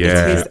door. bomb-proof.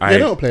 Yeah, It is They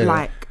don't play that.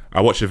 like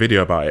I watched a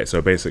video about it.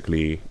 So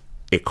basically,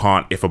 it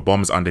can't. If a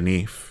bomb's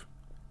underneath,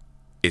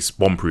 it's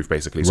bomb proof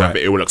basically. So Right.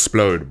 it will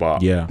explode,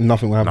 but Yeah.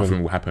 Nothing will happen.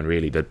 nothing will happen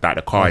really. The car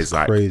That's is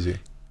like crazy.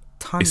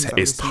 Tons. it's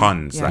obviously.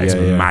 tons. Yeah. Like it's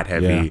Yeah, yeah, mad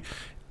heavy. yeah.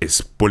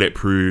 It's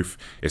bulletproof.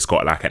 It's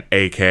got like an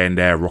AK in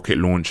there, rocket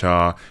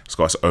launcher. It's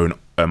got its own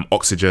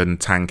oxygen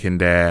tank in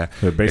there.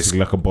 So basically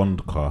like a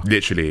Bond car.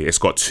 Literally, it's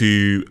got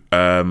two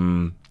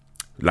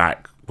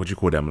like what do you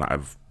call them? Like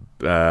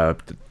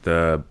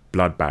the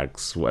blood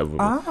bags, whatever,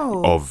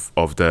 Oh.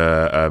 of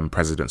the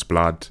president's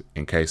blood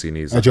in case he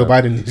needs. Joe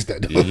Biden needs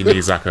that. He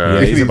needs like a.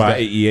 Yeah, he's about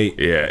 88.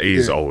 Yeah,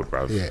 he's Yeah. old,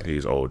 bro. Yeah.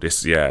 He's old.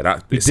 This,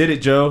 that. You did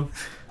it, Joe.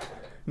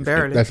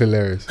 Barely. That's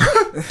hilarious.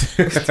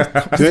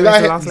 the You know,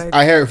 last lady.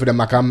 I hear it for them.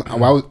 Like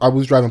I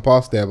was driving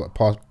past there, but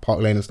past Park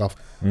Lane and stuff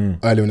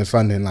earlier in the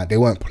Sunday, and like they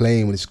weren't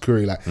playing with the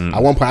security. Like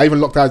at one point, I even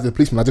looked out as the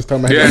policeman. I just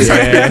turned my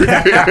head.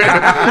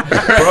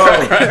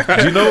 Bro,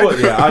 do you know what?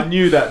 Yeah, I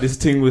knew that this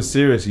thing was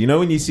serious. You know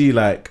when you see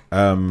like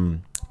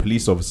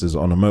police officers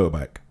on a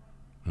motorbike,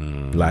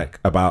 like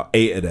about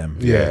 8 of them.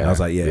 Yeah. I was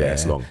like, Yeah,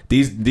 it's long.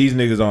 These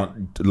niggas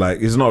aren't like,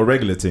 it's not a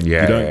regular thing.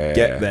 Yeah, you don't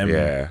get them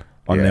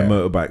on their yeah.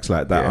 motorbikes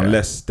like that Yeah.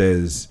 unless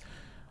there's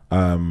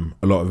a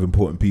lot of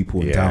important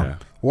people in town.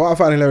 What I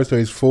find hilarious though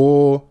is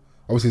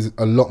obviously there's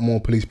a lot more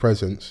police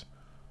presence,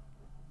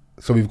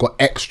 so we've got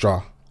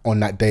extra on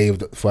that day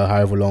for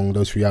however long,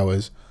 those 3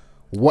 hours.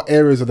 What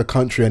areas of the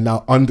country are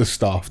now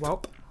understaffed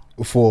Well,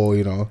 for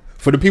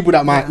the people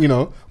that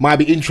might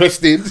be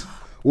interested?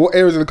 What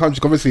areas of the country?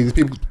 'Cause obviously, there's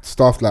people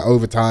staffed like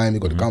overtime.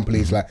 You've got the gun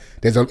police. Like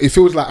it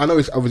feels like, I know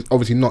it's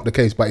obviously not the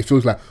case, but it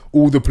feels like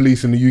all the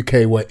police in the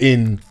UK were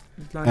in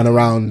and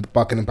around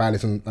Buckingham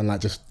Palace and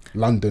like just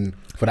London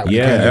for that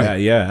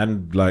weekend. Yeah,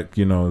 and like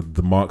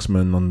the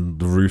marksmen on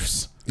the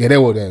roofs. Yeah, they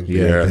were there.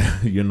 Yeah,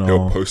 They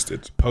were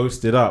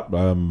posted up.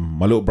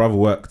 My little brother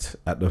worked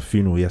at the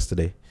funeral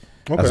yesterday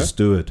as Okay. a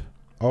steward.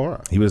 All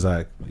right. He was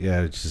like,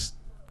 just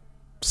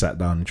sat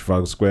down in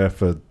Trafalgar Square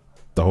for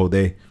the whole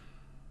day.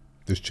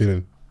 Just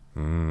chilling.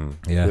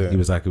 Yeah, he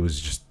was like, it was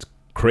just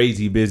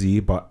crazy busy,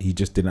 but he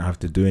just didn't have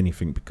to do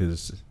anything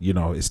because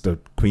it's the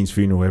Queen's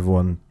funeral.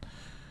 Everyone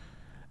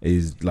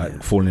is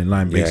like falling in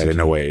line. Basically, Yeah, they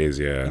know where it is.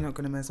 Yeah, you're not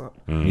gonna mess up.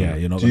 Yeah,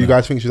 you're not. Do you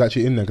guys think she's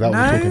actually in there? 'Cause that was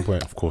the No. talking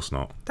point. of course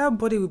not. That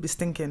body would be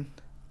stinking.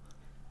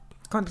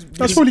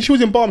 That's probably she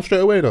was embalmed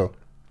straight away though.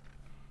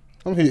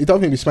 I don't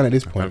think we spent at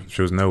this point.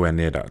 She was nowhere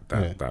near that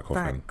Yeah. coffin.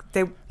 Like,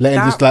 they, Letting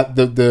that- just like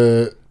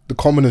the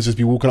commoners just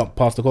be walking up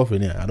past the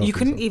coffin. Yeah, I don't. you think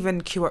couldn't so.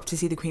 even queue up to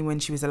see the Queen when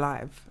she was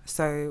alive.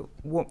 So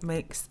what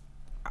makes,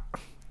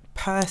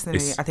 personally,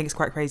 It's- I think it's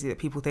quite crazy that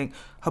people think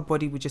her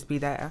body would just be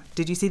there.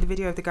 Did you see the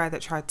video of the guy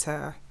that tried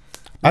to?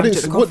 I lunge didn't.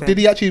 at the What coffin? did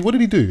he actually? What did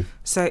he do?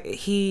 So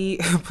he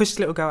pushed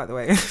the little girl out the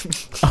way.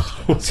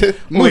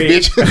 Move,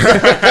 Wait. bitch.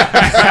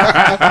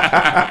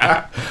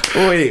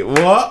 Wait,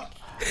 what?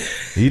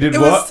 He did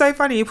It what? was so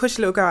funny. He pushed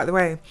the little girl out the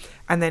way,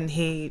 and then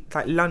he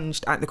like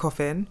lunged at the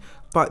coffin.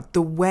 But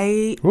the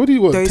way What do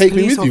you want? those Take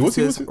me police with you? What's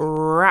officers it?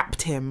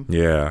 wrapped him.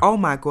 Yeah. Oh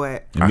my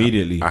god.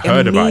 Immediately. I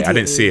heard about it. I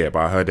didn't Immediately. see it, but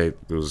I heard it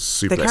was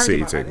Suplex carried City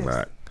him out like thing. this.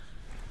 Like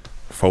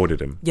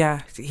folded him. Yeah,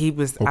 he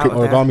was Or out quick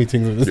of there. origami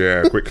things.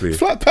 Yeah, quickly.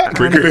 Flat pack.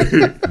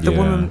 The Yeah.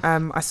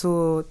 woman, I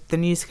saw the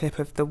news clip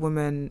of the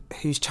woman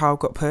whose child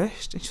got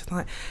pushed, and she was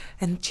like,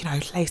 and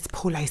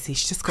poor Lacey,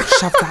 she just got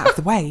shoved out of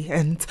the way,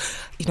 and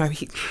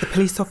the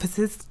police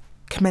officers,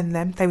 commend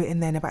them. They were in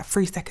there in about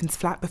 3 seconds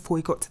flat before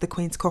he got to the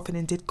Queen's coffin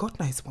and did God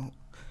knows what.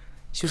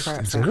 She was very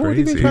upset. What did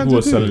he Crazy. plan People to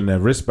were do? selling their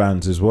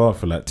wristbands as well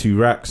for like 2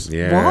 racks.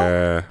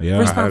 Yeah. Yeah. I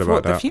Wristband heard for about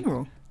what, the that.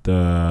 funeral?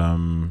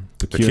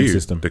 The queuing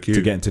system The queue.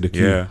 to get into the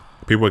queue. Yeah.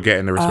 People were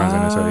getting the wristbands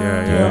and they said,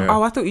 yeah.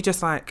 Oh, I thought you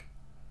just like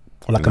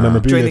Or like a Nah.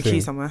 memorabilia joined the thing.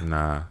 queue somewhere.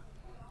 Nah.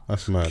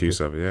 That's mad. Queue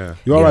stuff, yeah.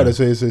 You're Yeah. right.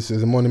 It's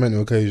a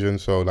monumental occasion.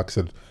 So, like I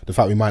said, the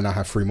fact we might not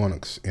have 3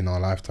 monarchs in our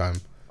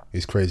lifetime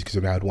is crazy because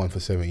we had one for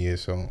 7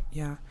 years. So,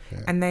 Yeah. Yeah.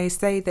 And they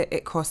say that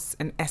it costs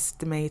an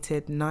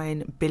estimated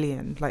 9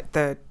 billion. Like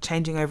the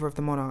changing over of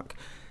the monarch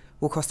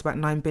will cost about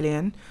 9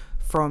 billion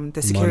from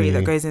the security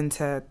Money. that goes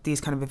into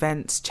these kind of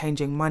events,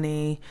 changing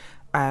money,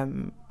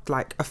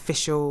 like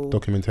official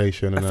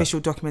documentation.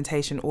 And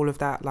documentation, all of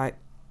that, like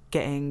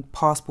getting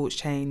passports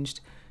changed.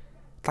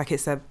 Like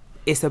it's a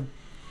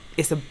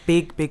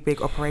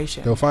big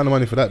operation. they'll find the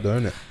money for that, though,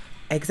 innit?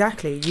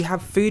 Exactly. You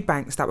have food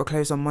banks that were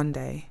closed on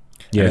Monday.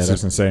 Yeah, And this that's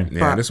is- insane. Yeah,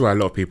 But- this is why a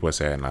lot of people are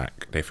saying,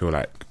 like, they feel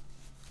like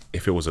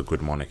if it was a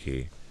good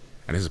monarchy,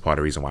 and this is part of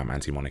the reason why I'm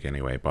anti-monarchy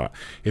anyway, but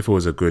if it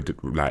was a good,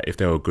 like, if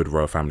they were a good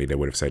royal family, they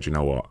would have said, you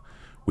know what,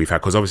 we've had,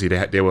 because obviously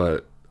they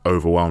were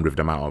overwhelmed with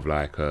the amount of,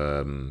 like,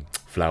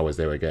 flowers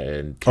they were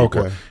getting.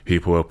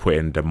 People were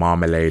putting the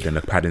marmalade in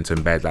the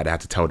Paddington bed, like, they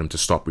had to tell them to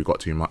stop, we got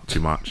too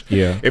much.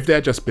 Yeah. If they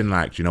had just been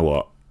like, you know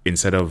what,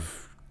 instead of,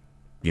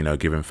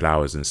 giving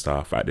flowers and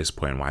stuff at this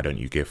point, why don't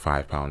you give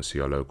 £5 to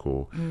your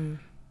local...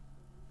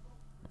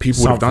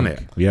 People would have done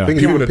it. Yeah.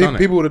 People would have done it.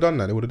 People would have done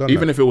that. They would have done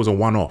Even that. if it was a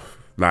one-off,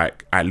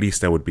 like at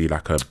least there would be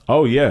like a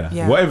Oh yeah.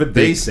 Yeah. Whatever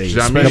they Big- say. do you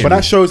know what I mean? No, especially- but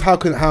that shows how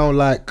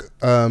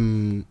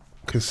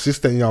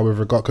consistent you are with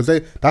regard,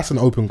 because that's an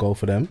open goal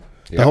for them.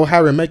 The whole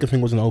Harry and Meghan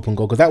thing was an open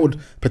goal because that would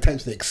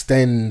potentially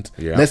extend.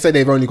 Yeah. Let's say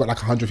they've only got like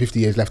 150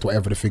 years left,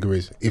 whatever the figure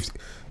is. If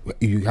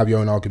you have your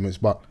own arguments,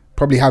 but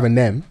probably having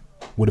them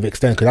would have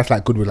extended because that's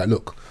like good. We're like,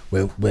 look,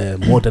 we're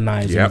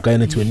modernizing, Yep. we're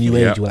going into a new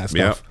age, all that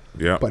stuff.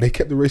 Yeah. But they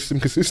kept the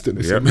racism consistent.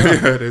 They said,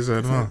 They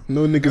said, no.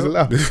 no niggas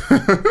allowed.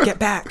 Get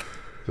back.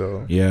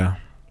 So Yeah.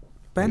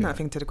 Burn that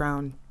thing to the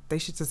ground. They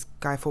should just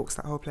Guy Fawkes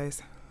that whole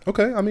place.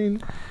 okay, I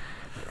mean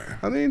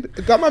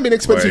that might be an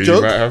expensive Well, joke.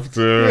 You might have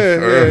to.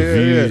 Yeah.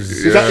 Views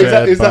Is that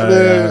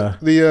shared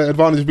the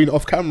advantage of being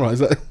off camera? Is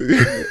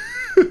that?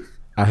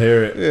 I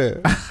hear it.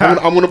 Yeah,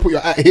 I'm gonna put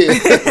your at here.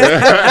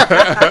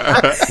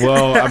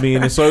 Well, I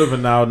mean, it's over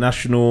now.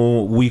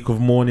 National Week of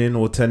Mourning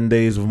or 10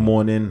 days of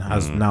mourning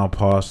has now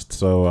passed.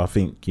 So I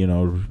think,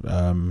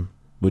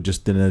 we're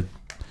just in a.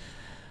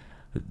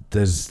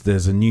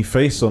 There's a new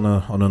face on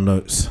a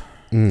notes.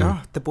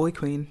 Oh, the boy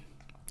queen.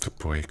 The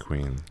boy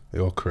queen.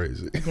 You're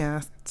crazy.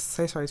 Yeah,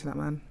 so sorry to that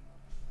man.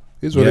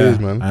 It's what it is,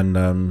 man.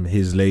 And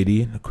his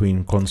lady, the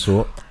Queen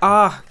Consort,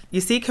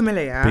 You see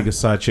Camilla, yeah? biggest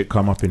side chick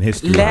come up in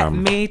history. Let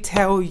me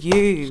tell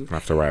you. I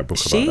have to write a book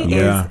She about that.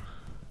 is Yeah.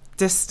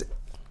 just,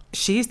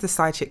 she's the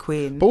side chick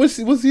queen. But was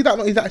he that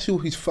not his actual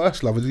his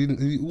first love?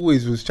 He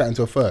always was chatting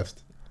to her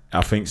first.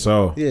 I think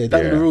so. Yeah,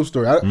 that's Yeah. the real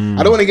story. I don't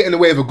want to get in the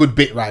way of a good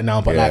bit right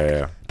now, but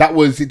Yeah. that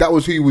was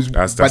who he was.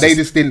 That's but they his-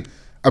 just didn't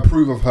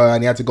approve of her,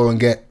 and he had to go and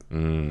get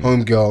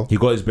homegirl. He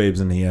got his babes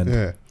in the end.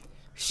 Yeah,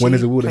 She when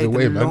there's a will, there's a played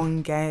way, the man.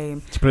 long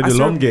game. He played I the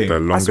saw- long game. The I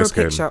saw a longest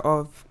game. picture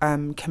of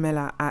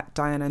Camilla at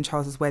Diana and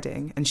Charles's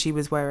wedding, and she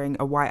was wearing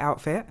a white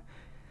outfit.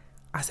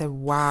 I said,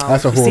 "Wow,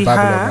 that's a You whole see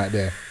Babylon her? right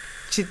there.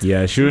 She,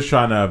 Yeah, she was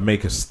trying to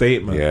make a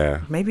statement.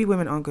 Yeah. Maybe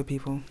women aren't good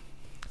people.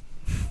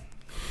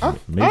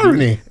 Maybe.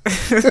 Irony.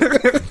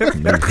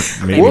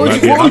 Maybe What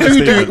might be would an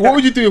you do? understatement. What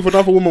would you do if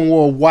another woman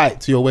wore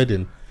white to your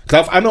wedding?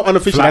 Because I know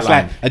unofficially that's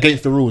like Flatline.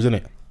 against the rules, isn't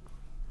it?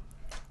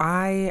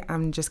 I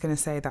am just going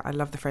to say that I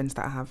love the friends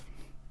that I have.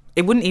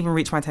 It wouldn't even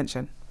reach my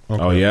attention.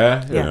 Oh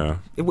yeah. Yeah.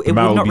 It would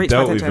Man will not be reach my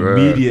dealt with attention.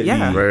 immediately.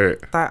 Yeah. Right.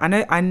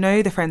 That I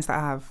know the friends that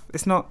I have.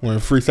 It's not. Well, in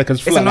 3 seconds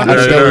It's a flat.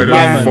 non-issue. Yeah,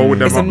 Yeah. fold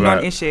them It's a up like-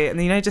 non-issue,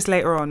 and just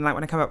later on, like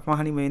when I come up from my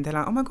honeymoon, they're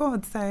like, "Oh my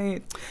god, so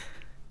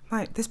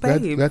like this They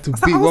had babe." to I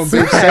was beat like, one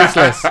swear. babe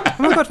senseless. Oh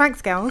my god,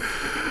 thanks, girls.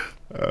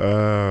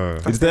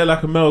 Is there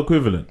like a male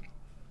equivalent?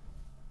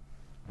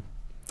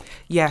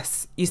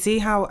 Yes, you see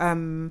how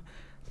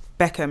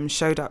Beckham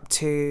showed up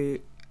to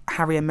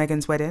Harry and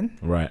Meghan's wedding.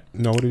 Right.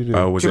 No, what did he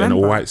do? Was Do it you in an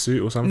remember? all-white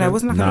suit or something? No, it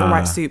wasn't like an Nah.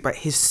 all-white suit, but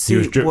his He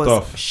was suit dripped was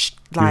off.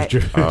 like.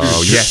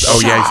 Oh, yes. Oh,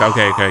 yes.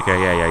 Okay.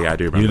 Yeah, I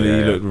do You remember.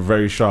 Yeah. look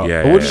very sharp.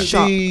 Yeah. But wouldn't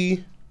Shock.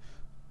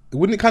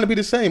 wouldn't it kind of be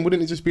the same?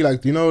 Wouldn't it just be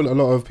like, a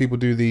lot of people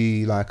do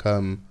the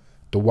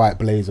the white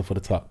blazer for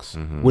the tux?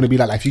 Wouldn't it be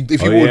like if you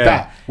Oh, wore yeah.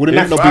 that? Wouldn't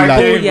that If not I be like?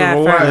 came Yeah,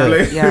 with a fair white enough.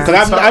 blazer- Yeah.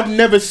 Because I've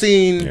never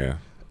seen Yeah.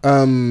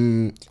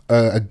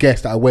 a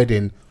guest at a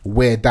wedding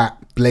wear that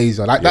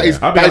blazer. Like that Yeah. is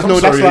I'll be that is I'm no.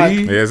 That's sorry,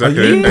 like. Yeah, exactly.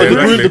 Are you- But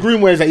the Exactly.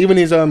 groom wears that. Even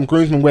his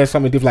groomsman wears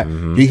something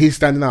different. Like he's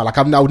standing out. Like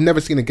I would never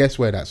seen a guest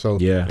wear that. So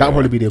Yeah. that would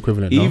probably be the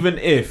equivalent. no? Even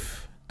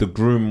if the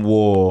groom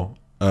wore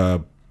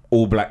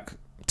all black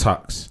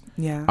tux,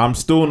 Yeah. I'm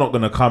still not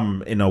gonna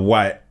come in a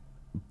white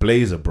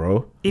blazer,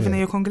 bro. Even though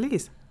you're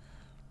Congolese.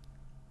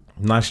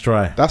 Nice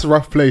try. That's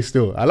rough play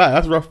still. I like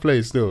that's rough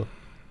play still.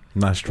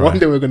 Nice try. One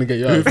day we're gonna get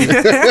you out.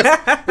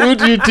 Who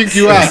do you think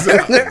you are?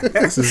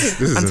 This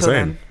is Until insane.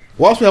 then.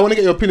 Whilst I want to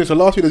get your opinion. So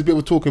last week there's a bit of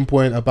a talking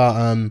point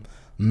about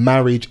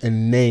marriage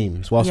and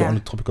names. Whilst we're Yeah. on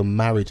the topic of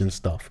marriage and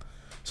stuff.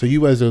 So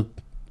you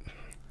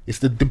it's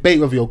the debate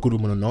whether you're a good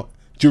woman or not.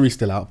 Jury's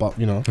still out, but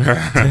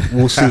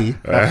we'll see.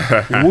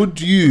 Would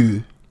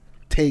you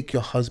take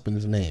your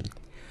husband's name?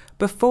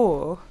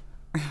 Before,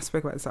 I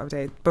spoke about this the other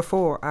day.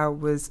 Before, I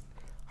was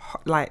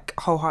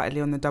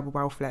wholeheartedly on the double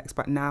barrel flex,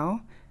 but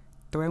now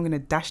the way I'm going to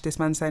dash this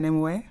man's surname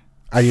away,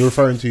 And you're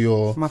referring to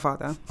your... my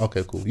father,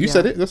 Okay, cool. You Yeah.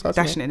 said it. That's how I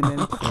dashing it in the bin.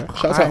 Yeah.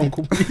 Shout out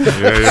Uncle.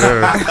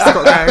 Yeah. It's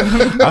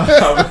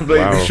got to go.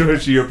 I'm Wow. sure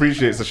she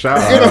appreciates the shout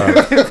out.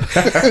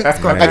 It's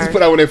got I just to put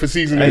that one there for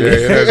seasoning.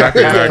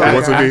 Exactly. Yeah.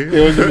 What's it be?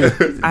 It wasn't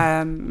me.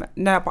 go.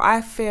 No, but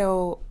I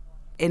feel,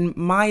 in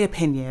my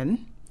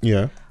opinion,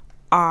 Yeah.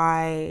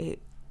 I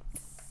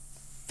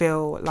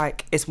feel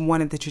like it's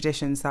one of the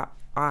traditions that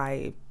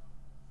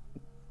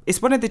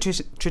it's one of the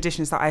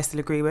traditions that I still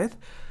agree with,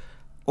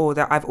 or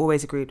that I've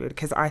always agreed with,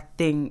 because I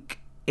think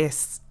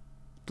it's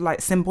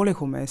like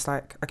symbolic almost.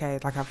 Like, okay,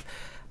 like I've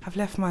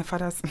left my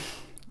father's,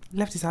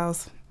 left his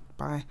house,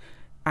 bye,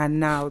 and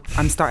now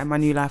I'm starting my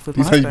new life with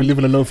my He's been husband.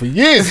 living alone for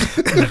years.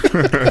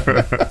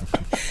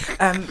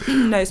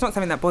 No, it's not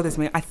something that bothers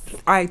me.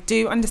 I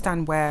do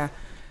understand where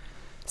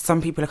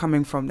some people are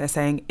coming from. They're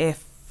saying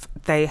if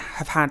they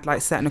have had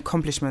like certain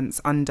accomplishments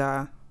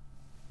under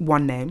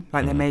one name,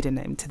 like their maiden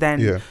name, to then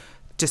Yeah.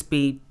 just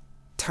be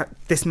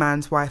this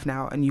man's wife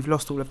now, and you've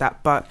lost all of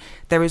that. But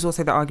there is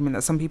also the argument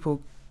that some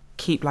people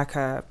keep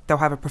they'll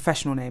have a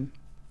professional name,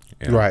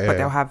 Yeah. Right, but yeah.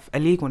 they'll have a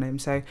legal name.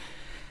 So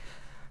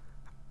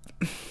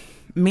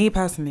Me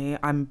personally,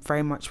 I'm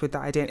very much with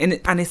that idea,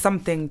 and it's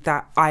something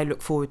that I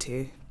look forward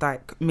to.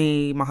 Like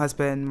me, my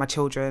husband, my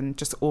children,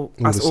 just all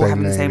us the all same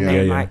having the name, same yeah.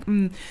 name. Yeah,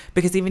 Like,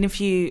 because even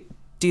if you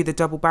do the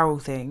double barrel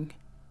thing,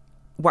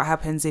 what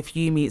happens if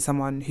you meet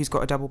someone who's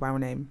got a double barrel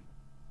name?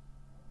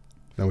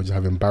 Now we're just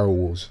having barrel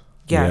wars.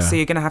 Yeah, Yeah. so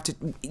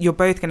you're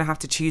both gonna have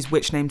to choose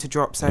which name to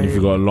drop. So And if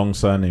you've got a long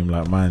surname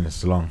like mine,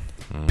 it's long.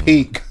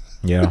 Peak.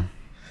 Yeah.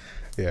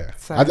 Yeah,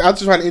 So- I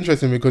just find it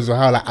interesting because of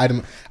how like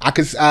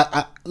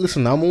I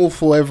listen. I'm all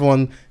for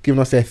everyone giving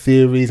us their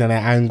theories and their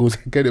angles.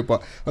 I get it,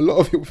 but a lot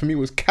of it for me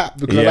was cap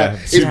because Yeah, like,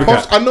 it's super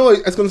cap. I know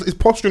it's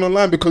posturing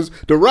online because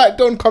the right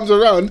don comes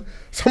around.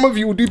 Some of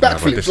you will do but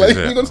backflips. this Like is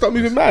it. you're gonna start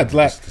moving mad.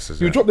 Like This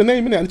is you it. drop the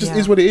name in it and it just Yeah.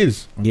 is what it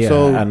is. Yeah.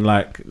 So And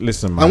like,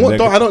 listen, man. and what they're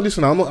don, I don't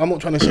listen. I'm not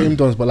trying to shame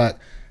dons, but like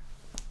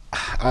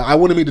I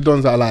want to meet the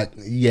dons that are like,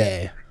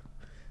 yeah,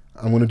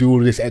 I'm gonna do all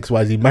this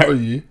XYZ, marry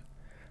you.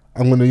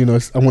 I'm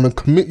gonna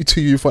commit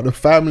to you for the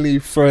family,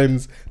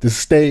 friends, the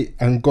state,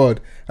 and God.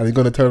 And they're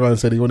gonna turn around and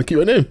say, "You want to keep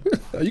your name?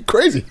 Are you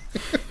crazy?"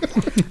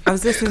 I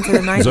was listening to the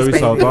 90s Zoe baby.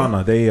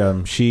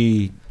 Saldana,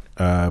 she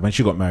when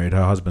she got married,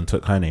 her husband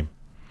took her name.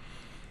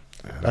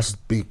 That's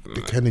big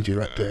energy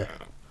right there.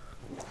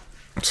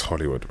 It's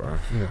Hollywood, bro.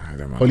 I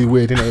don't know.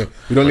 Hollywood, innit?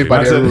 We don't live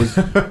by their rules.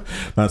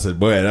 Man said,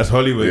 boy, that's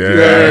Hollywood. Yeah,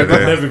 that could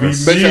yeah. never be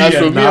Especially me. as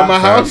for and me and my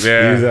that. house.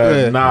 Yeah. He's like,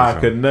 Yeah. nah,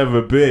 could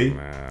never be.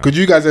 Could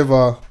you guys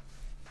ever?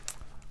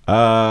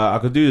 I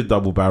could do the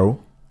double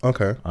barrel.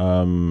 Okay.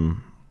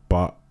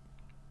 But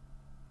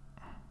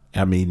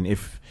I mean,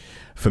 if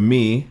for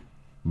me,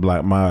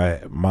 like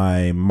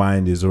my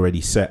mind is already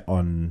set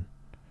on.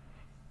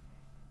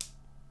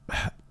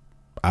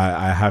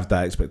 I have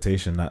that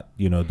expectation that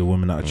the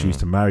woman that I choose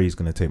to marry is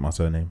going to take my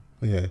surname.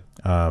 Yeah.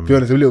 Be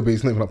honest, a little bit.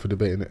 It's not even up for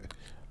debate, innit?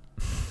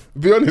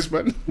 Be honest,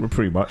 man.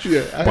 Pretty much. Yeah,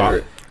 I hear But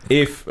it.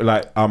 if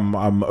like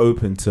I'm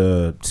open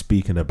to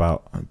speaking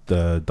about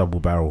the double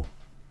barrel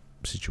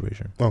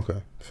situation.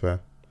 Okay, fair.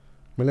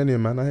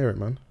 Millennium, man. I hear it,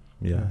 man.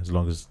 Yeah, as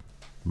long as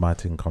my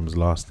thing comes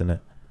last, innit?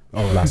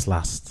 Oh,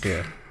 last.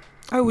 Yeah.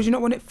 Oh, would you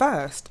not want it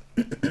first?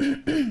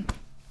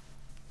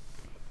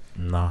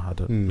 Nah, I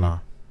don't. Hmm. Nah.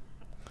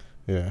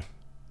 Yeah.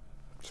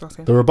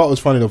 Shocking. The rebuttal's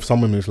funny enough.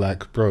 Some women's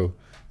like, bro,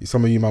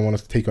 some of you might want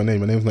us to take your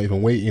name. My name's not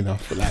even weighty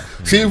enough. But like,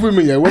 see, with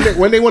women, yeah,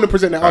 when they want to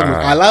present their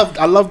arguments,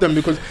 I love them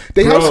because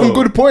they have Bro. some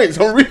good points.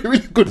 Some really,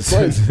 really good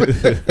points.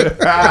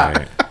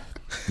 Right.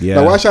 Yeah.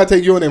 Like, why should I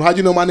take your name? How do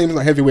you know my name's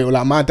not heavyweight? Or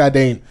like, my dad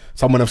ain't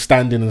someone of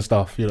standing and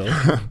stuff,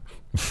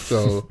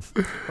 So,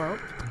 Well,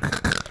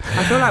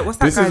 I feel like what's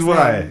that This guy's is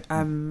why.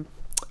 name?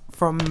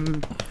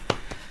 From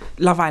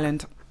Love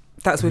Island.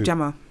 That's with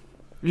Gemma.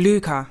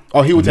 Luca.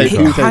 oh, he will take. He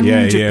will take.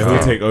 Yeah, 100%.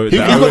 he'll take over. He's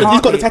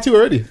that. got the tattoo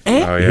already.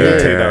 Eh? Oh He'll yeah,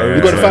 take that over.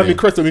 He got the Yeah. family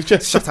crest on his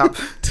chest. Shut up.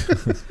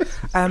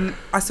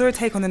 I saw a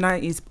take on the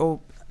 90s, or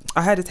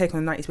I heard a take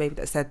on the 90s baby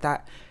that said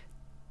that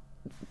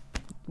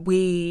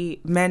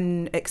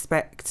men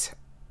expect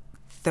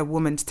the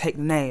woman to take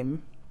the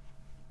name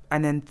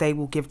and then they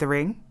will give the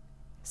ring.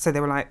 So they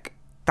were like,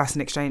 that's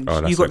an exchange.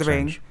 Oh, that's You got the the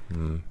ring,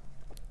 exchange.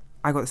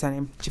 I got the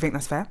surname. Do you think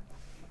that's fair?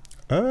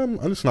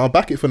 Listen, I'll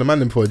back it for the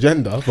man for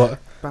agenda, but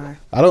Bye.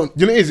 I don't.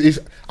 You know,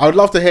 I would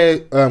love to hear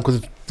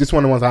because this is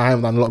one of the ones I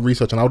haven't done a lot of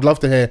research, and I would love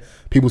to hear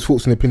people's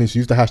thoughts and opinions.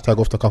 Use the hashtag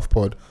Off the Cuff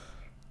Pod.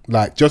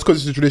 Like, just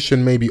because it's a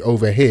tradition, maybe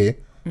over here,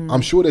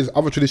 I'm sure there's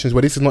other traditions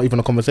where this is not even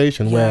a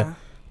conversation where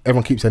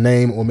everyone keeps a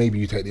name, or maybe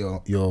you take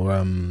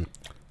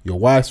your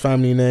wife's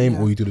family name,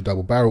 or you do the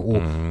double barrel,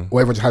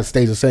 or everyone just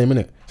stays the same,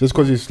 innit? Just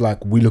because it's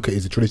like we look at it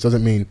as a tradition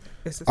doesn't mean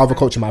It's the other same.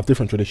 culture might have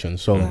different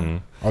traditions. So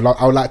I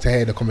would like to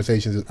hear the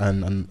conversations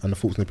and the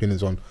thoughts and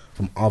opinions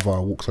from other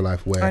walks of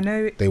life where I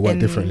know they work in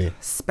differently.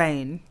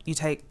 Spain, you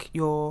take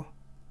your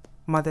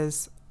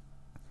mother's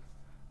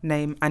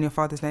name and your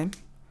father's name.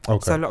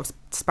 Okay. So a lot of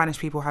Spanish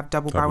people have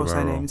double barrel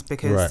barrel. surnames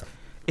because Right.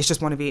 it's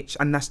just one of each,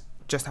 and that's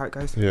just how it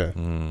goes. Yeah.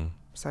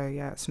 So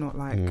yeah, it's not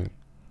like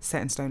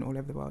set in stone all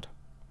over the world.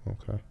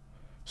 Okay.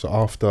 So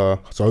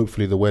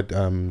hopefully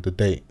the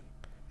date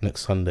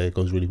next Sunday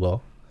goes really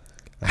well.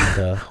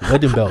 And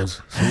wedding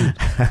bells.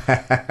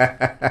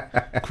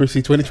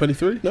 Chrissy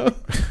 2023? No?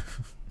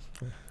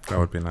 That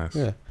would be nice.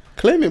 Yeah.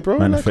 Claim it, bro.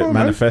 Like, come on,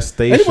 man.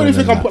 Manifestation. Anybody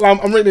think and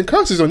I'm raining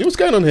curses on you? What's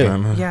going on here?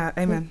 Yeah,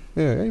 amen.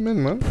 Yeah,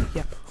 amen, man.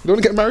 Yeah. You don't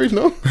want to get married,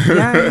 no?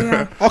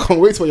 Yeah. I can't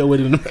wait for your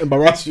wedding and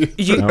embarrass you.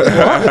 You,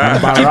 that.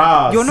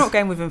 Embarrass. you're not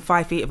going within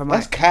 5 feet of a mic.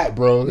 That's cap,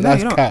 bro. No,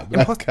 That's you're not. cap.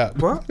 That's Impos- cap.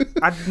 What?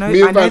 I know.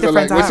 Me I and know fans the are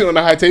like, friends we're I sitting have. on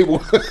the high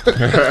table.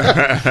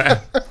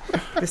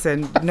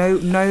 Listen,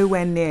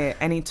 nowhere near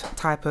any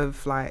type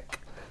of like,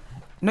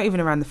 not even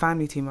around the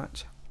family too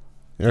much.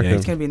 Yeah.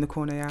 It's gonna be in the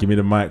corner. Yeah. Give me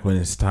the mic when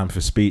it's time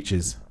for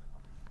speeches.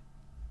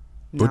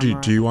 What Nah,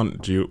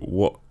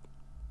 what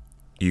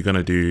you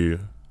gonna do?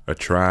 A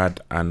trad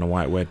and a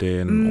white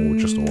wedding, or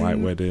just a white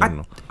wedding?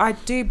 I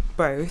do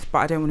both, but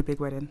I don't want a big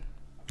wedding.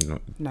 No.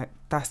 No,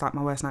 that's like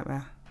my worst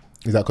nightmare.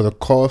 Is that because of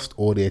cost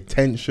or the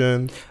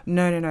attention?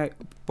 No.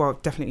 Well,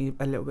 definitely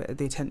a little bit of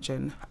the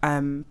attention.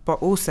 But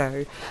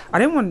also, I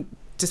don't want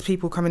just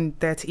people coming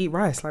there to eat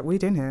rice. Like, what are you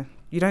doing here?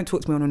 You don't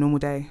talk to me on a normal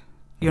day.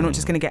 You're not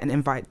just going to get an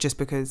invite just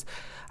because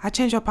I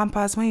changed your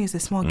pampers when you use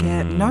this small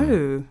gear.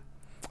 No.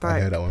 I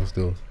hear that one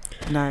still.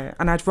 No.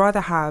 And I'd rather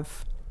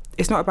have,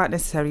 it's not about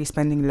necessarily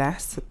spending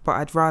less, but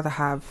I'd rather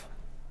have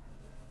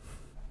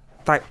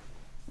like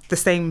the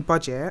same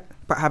budget,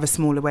 but have a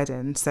smaller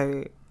wedding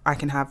so I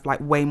can have like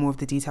way more of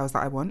the details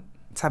that I want.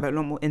 To have it a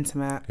lot more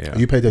intimate. Yeah.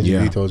 You pay attention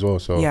to detail as well,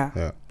 so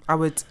Yeah. I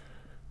would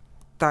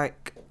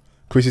like...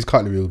 Chris's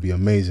cutlery would be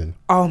amazing.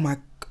 Oh my...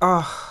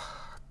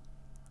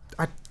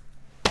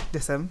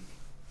 Listen,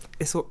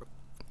 it's all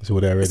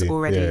there already. It's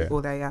already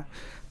all there, yeah.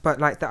 But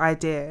like the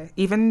idea,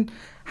 even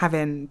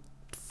having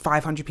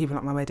 500 people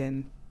at my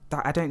wedding,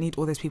 that I don't need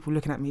all those people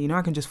looking at me. You know,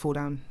 I can just fall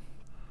down.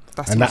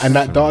 That's And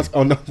that dance,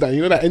 you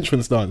know that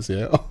entrance dance,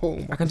 yeah? Oh,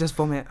 I can just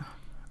vomit.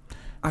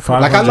 I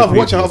love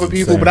watching people other is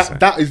people, but insane.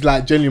 that is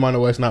like genuinely my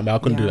worst nightmare. I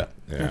couldn't do that.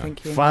 No,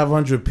 thank you.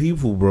 500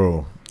 people,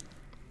 bro.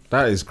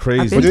 That is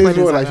crazy. I've But been then as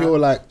to well, weddings like like you're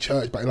like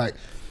church, but like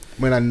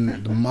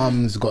when the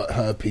mum's got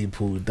her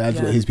people, dad's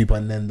got Yeah. his people,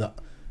 and then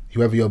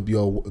whoever you're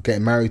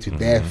getting married to,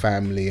 their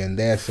family and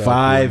their circle.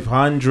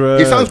 500.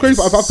 It sounds crazy,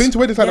 but I've been to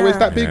weddings like that where it's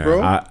that big, Yeah.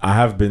 bro. I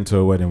have been to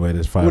a wedding where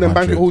there's 500. All them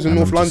banquet halls in and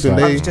North I'm just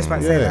London, I like, was just about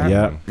to say Yeah. that.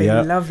 Yeah, They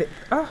yeah. love it.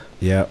 Oh,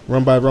 yeah.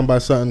 Run by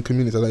certain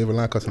communities that don't even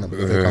like us and that,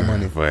 because they got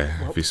money. Boy,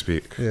 if you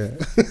speak. Yeah.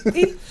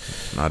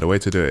 Nah, the way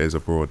to do it is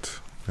abroad.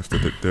 You have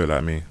to do it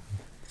like me.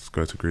 Just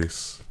go to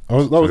Greece. Oh,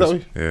 was that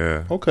way?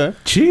 Yeah. Okay.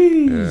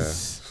 Jeez. Yeah.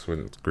 So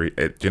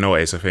you know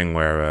what? It's a thing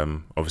where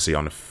obviously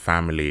on a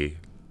family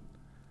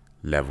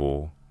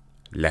level,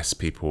 less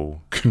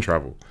people can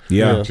travel.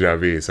 Yeah. Do you know what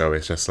I mean? So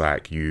it's just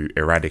like you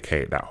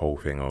eradicate that whole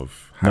thing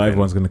of Not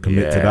everyone's gonna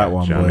commit to that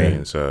one, Do you know what I boy.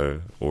 mean?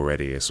 So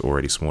it's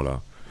already smaller.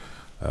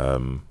 Yeah,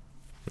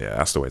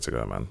 that's the way to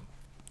go, man.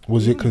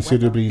 Was it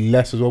considerably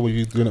less as well? Were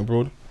you doing it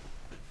abroad?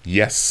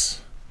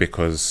 Yes,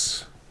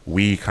 because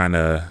we kind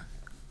of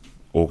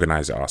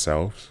organize it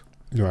ourselves.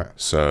 Right.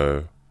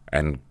 So,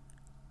 and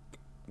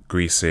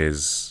Greece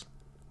is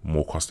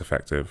more cost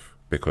effective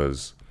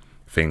because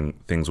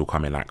things will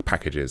come in like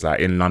packages. Like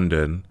in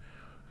London,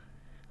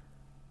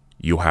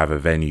 you'll have a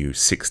venue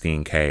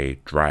 16k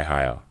dry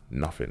hire,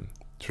 nothing.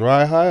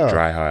 Dry hire.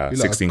 Dry hire, You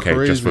lot are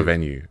 16k just for crazy.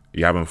 venue.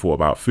 You haven't thought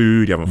about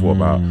food, you haven't thought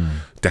about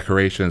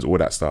decorations, all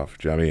that stuff.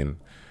 Do you know what I mean?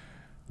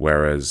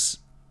 Whereas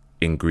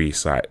in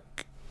Greece, like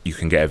you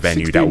can get a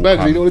venue 16 that will bags,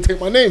 come. you don't want to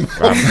take my name.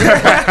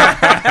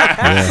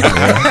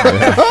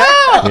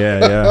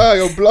 Yeah. Ah,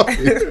 you're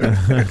bluffing.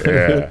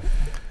 Yeah.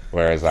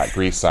 Whereas like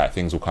Greece, like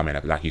things will come in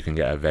like you can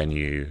get a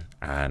venue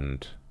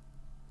and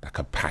like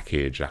a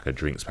package, like a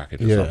drinks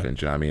package or Yeah. something.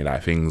 Do you know what I mean?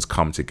 Like things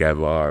come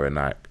together and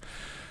like,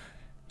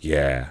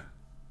 yeah.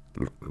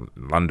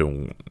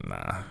 London,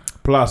 nah.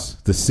 Plus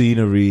the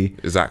scenery,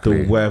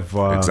 Exactly. the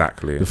weather,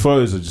 Exactly. The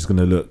photos are just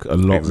gonna look a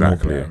lot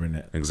Exactly. more better in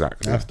it.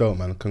 Exactly. That's dope,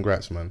 man.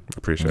 Congrats, man.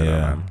 Appreciate Yeah.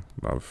 that, man.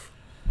 Love.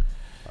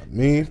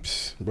 Me,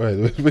 bro,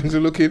 the way things are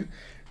looking.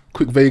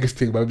 Quick Vegas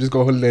thing, but just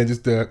go on holiday and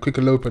just quick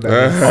elope and,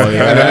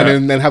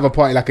 and then have a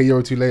party like a year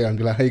or two later and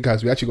be like, hey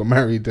guys, we actually got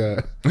married.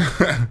 Yeah.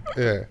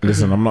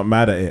 Listen, I'm not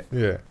mad at it.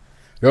 Yeah.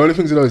 The only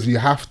thing though is you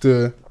have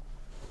to.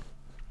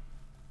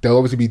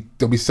 There'll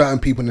be certain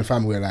people in the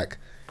family where like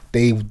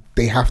they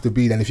have to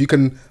be there. And if you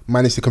can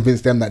manage to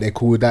convince them that they're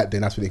cool with that,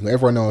 then that's what they can.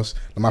 Everyone else,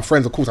 like my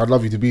friends, of course, I'd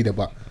love you to be there,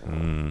 but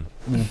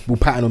we'll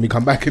pattern when we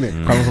come back in it.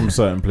 Coming from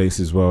certain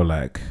places as well,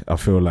 like I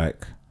feel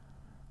like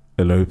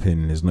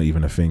eloping is not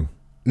even a thing.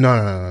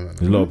 No.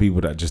 There's a lot of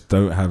people that just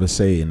don't have a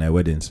say in their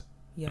weddings.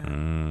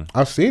 yeah.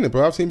 I've seen it,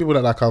 bro. I've seen people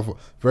that like I've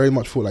very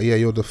much thought like, yeah,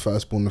 you're the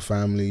firstborn in the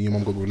family. Your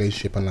mum got a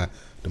relationship, and like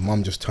the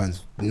mum just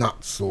turns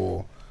nuts,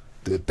 or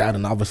the dad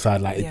on the other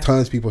side, like Yeah. it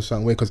turns people a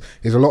certain way because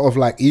there's a lot of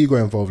like ego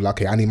involved.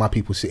 Like, okay, I need my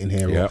people sitting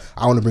here, or Yep.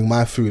 I want to bring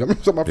my food. I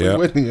remember at my friend's Yep.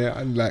 wedding, yeah,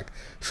 and like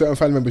certain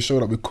family members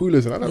showed up with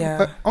coolers, and I'm Yeah.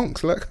 like,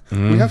 unks, like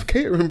we have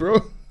catering,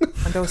 bro.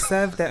 And they'll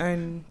serve their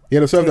own. Yeah,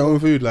 they serve their own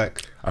food,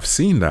 like I've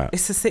seen that.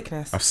 It's a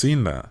sickness. I've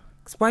seen that.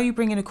 Why are you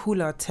bringing a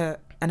cooler to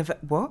an event?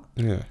 What?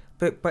 yeah,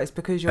 But it's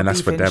because you're And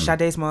that's for beefing them.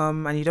 Sade's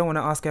mum and you don't want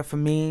to ask her for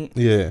meat.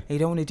 yeah. And you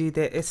don't want to do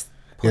that. It's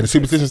Yeah, the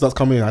superstition starts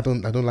coming in. I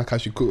don't like how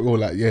she cook, or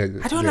like, yeah.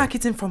 I don't yeah. like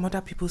eating from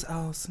other people's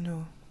house.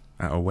 No.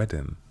 At a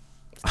wedding.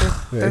 Yeah,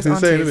 Those it's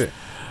insane, aunties, isn't it?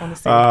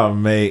 honestly. Oh,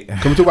 mate.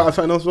 Can we talk about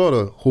something else as well,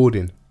 though?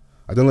 Hoarding.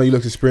 I don't know you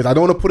look's experience. I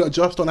don't want to put it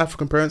just on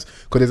African parents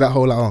because there's that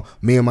whole like, oh,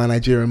 me and my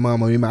Nigerian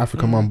mum or me and my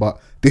African mum. But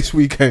this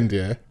weekend,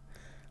 yeah,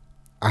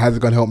 I had to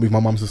go and help move my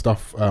mum's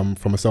stuff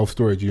from a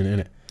self-storage unit,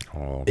 innit?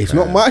 Oh, It's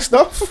not my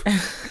stuff.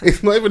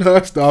 It's not even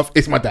her stuff.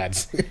 It's my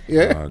dad's.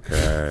 Yeah.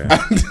 Okay.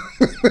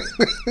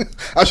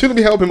 I shouldn't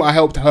be helping, but I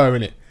helped her,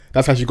 innit?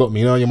 That's how she got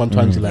me. You know, your mum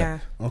trying to like, Yeah.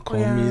 oh, call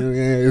Yeah. me.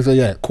 Yeah. So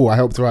yeah, cool. I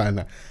helped her out and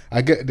that.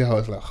 I get there. I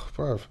was like, oh,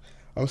 bro,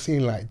 I'm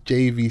seeing like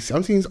JVC.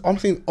 I'm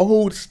seeing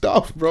old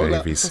stuff, bro.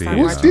 Like, JVC.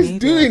 what's Why do this you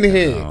need doing it?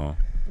 here? Oh.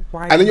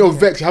 Why And then do you're you do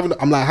vexed.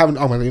 I'm like,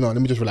 oh my, let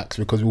me just relax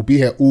because we'll be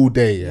here all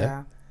day. it? Yeah.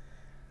 Yeah.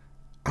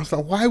 I was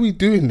like, why are we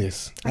doing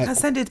this? I Like, can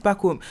send it back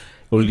home.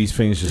 All these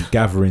things just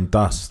gathering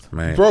dust.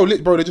 Mate. bro,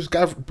 they just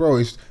gather.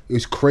 Bro,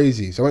 it's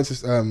crazy. So I went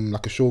to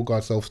like a shore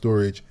guard self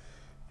storage.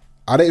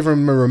 I don't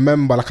even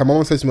remember. Like, my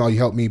mom says to me, "Oh, you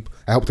helped me.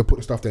 I helped her put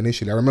the stuff there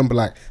initially." I remember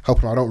like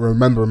helping her. I don't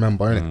remember,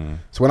 innit?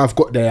 So when I've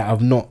got there,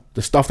 I've not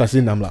the stuff that's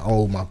in there. I'm like,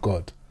 oh my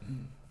god.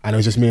 And it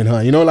was just me and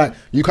her. You know, like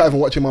you can't even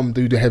watch your mum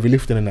do the heavy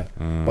lifting and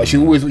that. But she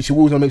always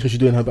want to make sure she's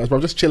doing her best.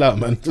 Bro, just chill out,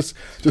 man. Just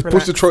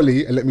push the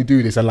trolley and let me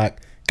do this and like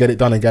get it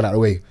done and get out of the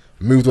way.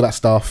 Moved all that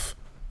stuff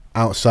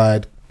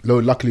outside.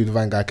 Luckily the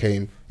van guy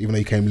came, even though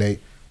he came late.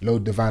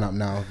 Load the van up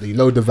now. You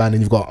load the van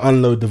and you've got to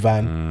unload the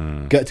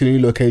van. Get to the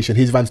new location.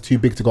 His van's too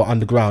big to go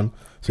underground,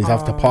 so you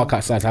have to park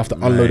outside. So I have to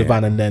unload the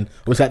van, and then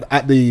it was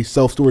at the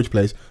self-storage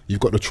place.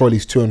 You've got the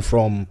trolleys to and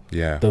from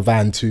the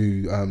van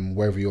to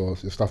wherever your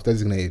stuff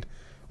designated.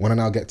 When I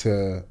now get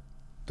to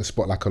the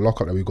spot, like a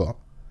lockup that we got,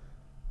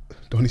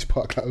 Donny's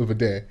parked like over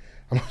there.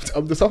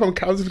 The stuff I'm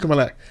counting, I'm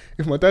like,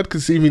 if my dad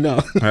could see me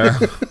now,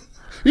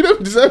 you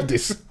don't deserve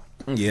this.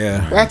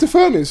 Yeah, I had to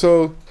film it.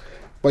 So,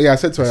 but yeah, I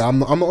said to her, I'm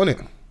not on it.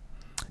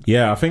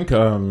 Yeah, I think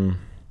I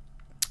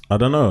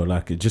don't know.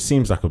 Like, it just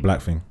seems like a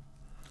black thing.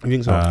 You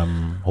think so?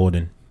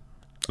 Hoarding.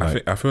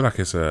 Like, I feel like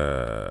it's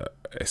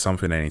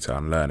something they need to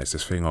unlearn. It's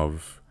this thing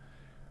of,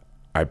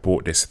 I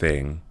bought this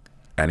thing,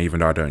 and even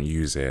though I don't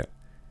use it,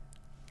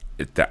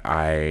 the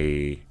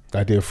idea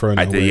of throwing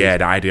it away. Yeah,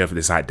 the idea of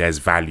this, like, there's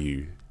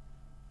value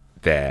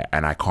there,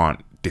 and I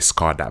can't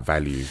discard that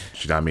value. Do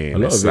you know what I mean? a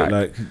lot of it,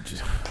 like,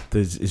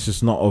 it's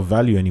just not of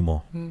value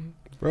anymore.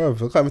 Bro, I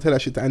can't even tell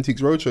that shit to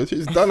Antiques Roadshow.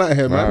 It's done out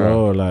here, man.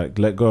 Bro, like,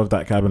 let go of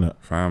that cabinet.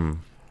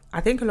 Fam. I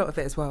think a lot of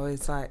it as well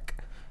is like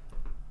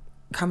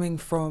coming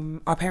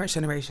from our parents'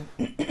 generation.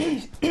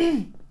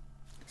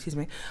 Excuse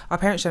me. Our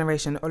parents'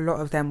 generation, a lot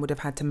of them would have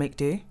had to make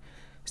do.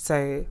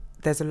 So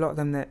there's a lot of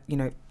them that, you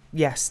know,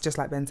 yes, just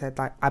like Ben said,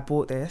 like, I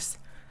bought this,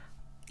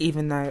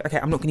 even though, okay,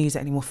 I'm not going to use it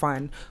anymore,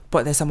 fine,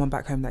 but there's someone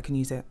back home that can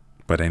use it.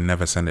 But they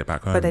never send it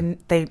back home. But then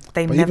they But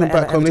never even back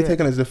ever, home, ever they're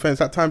taking it as defense.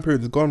 That time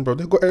period is gone, bro.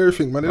 They've got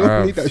everything, man. They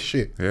don't need that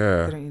shit.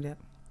 Yeah. They don't need it.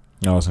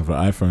 I was for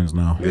iPhones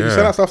now. You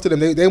send that stuff to them,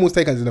 they almost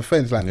take it as an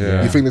offense. Like,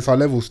 you think it's our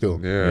level still?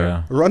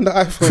 Yeah. Run the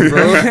iPhone,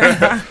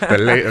 bro.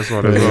 The latest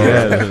one as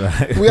well.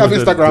 Like, We have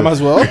Instagram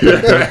as well.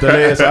 the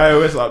latest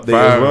iOS update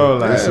as well.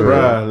 Like, Listen,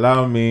 bruh,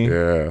 allow me.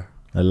 Yeah.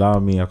 Allow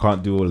me. I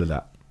can't do all of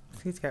that.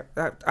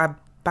 I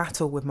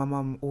battle with my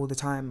mum all the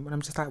time and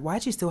I'm just like, why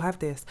do you still have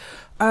this?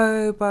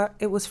 Oh, but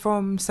it was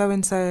from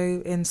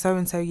so-and-so in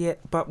so-and-so year.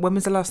 But when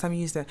was the last time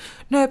you used it?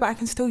 No, but I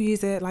can still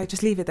use it. Like,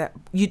 just leave it there.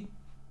 You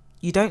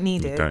don't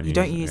need it. You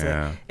don't use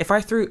it. If I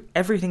threw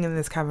everything in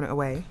this cabinet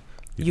away,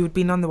 you would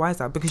be none the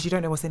wiser because you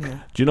don't know what's in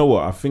here. Do you know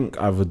what? I think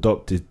I've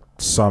adopted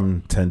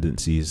some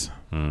tendencies.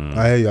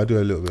 I hear you. I do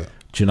a little bit.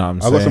 Do you know what I'm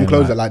I saying? got some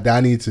clothes that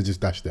I need to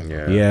just dash them.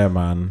 Yeah,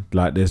 man.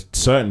 Like, there's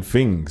certain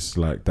things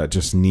like that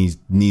just need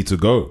to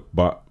go,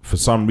 but for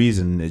some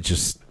reason it's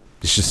just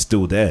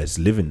still there. It's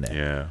living there.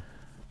 Yeah.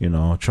 You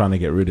know, trying to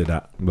get rid of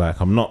that. Like,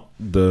 I'm not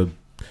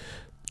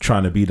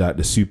trying to be like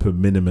the super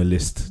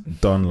minimalist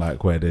done,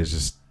 like where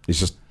it's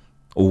just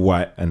all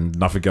white and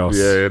nothing else.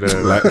 Yeah.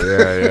 Like,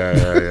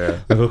 Yeah.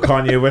 like a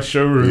Kanye West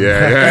showroom.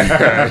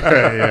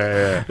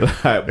 Yeah.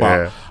 Like,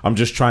 but I'm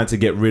just trying to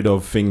get rid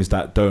of things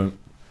that don't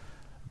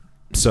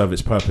serve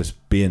its purpose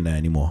being there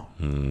anymore.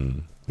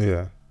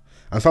 Yeah.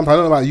 And sometimes, I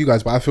don't know about you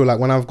guys, but I feel like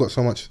when I've got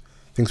so much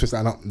things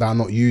that I'm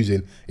not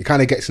using, it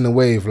kind of gets in the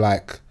way of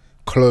like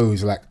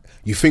clothes. Like,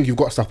 you think you've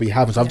got stuff, but you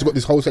haven't. So I've just got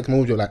this whole section of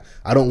wardrobe, like,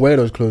 I don't wear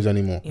those clothes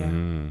anymore. Yeah.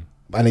 And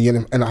then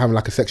you end up having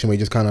like a section where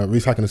you're just kind of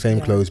recycling the same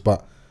clothes,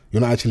 but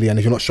you're not actually, and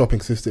if you're not shopping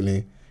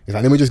consistently, it's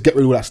like, let me just get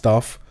rid of all that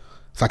stuff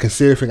so I can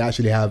see everything I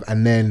actually have,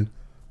 and then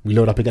we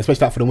load up again,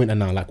 especially that for the winter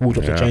now. Like,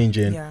 wardrobes are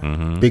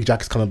changing, big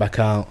jackets coming back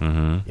out,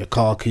 your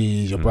car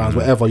keys, your browns,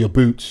 whatever, your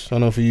boots. I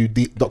know for you,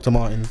 Dr.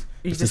 Martens,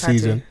 it's the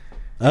season.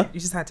 Huh? You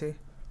just had to.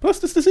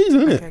 Plus, it's the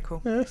season, isn't it? Okay,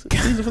 cool. Yeah, it's the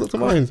season for Dr.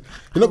 Martens.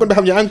 You're not going to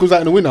have your ankles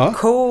out in the winter.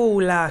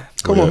 Cool.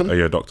 Come on. Are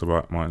you a Dr.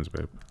 Martens,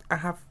 babe? I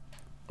have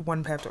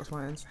one pair of Dr.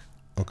 Martens.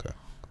 Okay.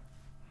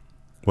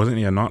 Wasn't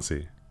he a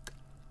Nazi?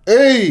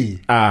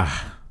 Hey,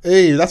 Ah,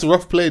 that's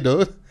rough play,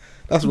 though.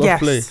 That's rough Yes.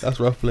 play. That's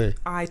rough play.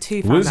 I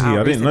too found was that he? out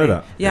I didn't know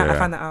recently. that. Yeah, Yeah. I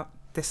found that out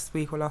this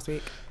week or last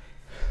week.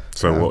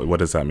 So what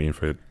does that mean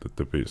for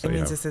the boots It that you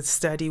means have? it's a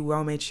sturdy,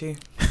 well-made shoe.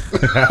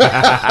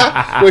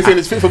 Wait, saying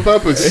it's fit for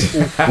purpose.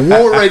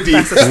 War ready.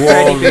 That's a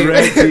sturdy boot.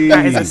 Already.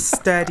 That is a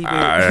sturdy boot.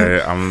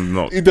 I'm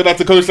not. You don't have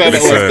to co-sign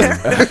it.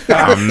 Listen,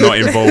 I'm not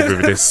involved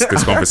with this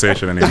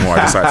conversation anymore. I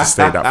just like to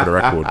state that for the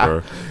record,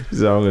 bro.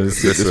 So I'm gonna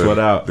sit this one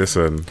out.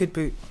 Listen. Good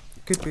boot.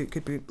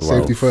 Good boot.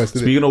 Safety first,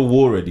 isn't it? Speaking of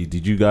war ready,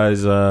 did you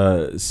guys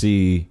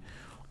see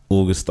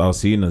August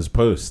Alsina's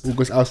post?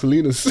 August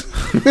Alsalinas.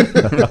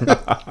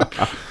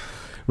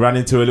 Ran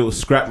into a little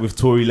scrap with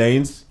Tory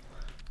Lanez,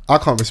 I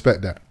can't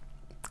respect that.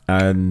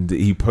 and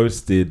he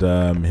posted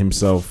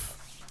himself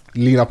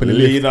Lean up in the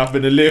leaning lift. up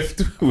in the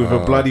lift with a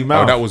bloody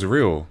mouth. Oh, that was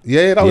real.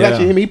 Yeah, that was Yeah.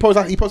 actually him. He posted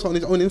on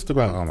his own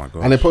Instagram. Oh my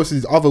gosh. And then posted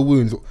his other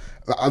wounds.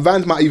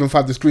 Vans might even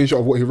have the screenshot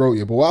of what he wrote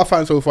here. But what I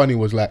found so funny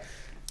was like,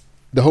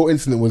 the whole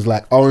incident was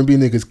like R&B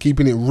niggas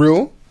keeping it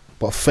real,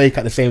 but fake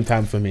at the same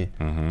time for me.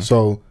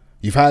 So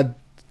you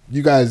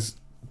guys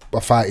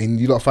are fighting.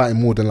 You're not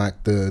fighting more than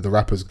like the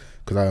rappers,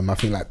 because I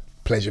think like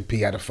Pleasure P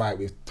had a fight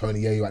with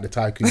Tony Ayo at the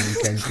Tycoon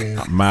Weekend thing.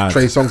 Mad.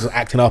 Trey Songz was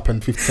acting up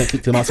and 50 Cent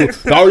kicked him out. So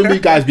the R&B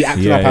guys be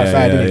acting up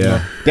outside, innit? You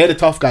know? They're the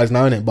tough guys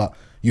now, innit? But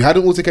you had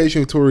an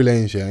altercation with Tory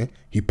Lanez, yeah?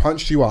 He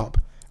punched you up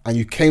and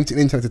you came to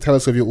the internet to tell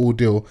us of your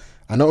ordeal.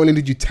 And not only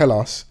did you tell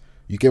us,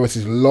 you gave us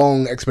this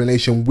long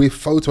explanation with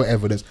photo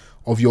evidence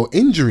of your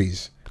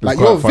injuries. Like,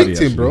 you're a victim,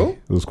 actually. bro.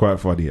 It was quite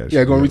funny, actually.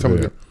 Yeah, go on, read some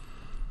of it.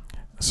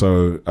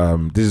 So,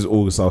 this is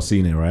August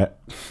Alsina, right?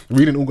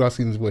 Reading August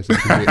Alsina's voice.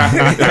 I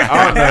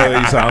don't know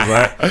what he sounds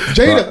like.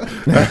 Jada.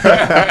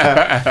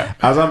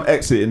 As I'm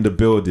exiting the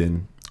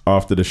building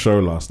after the show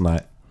last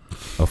night,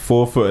 a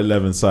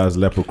 4'11" size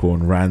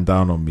leprechaun ran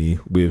down on me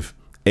with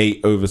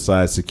 8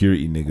 oversized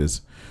security niggas,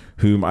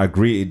 whom I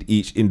greeted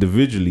each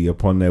individually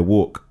upon their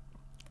walk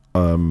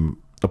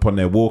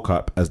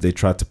up as they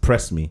tried to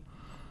press me.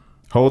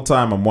 Whole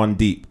time I'm one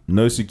deep,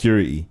 no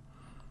security.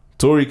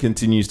 Tory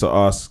continues to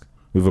ask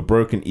with a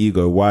broken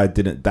ego why I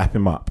didn't dap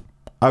him up.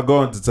 I go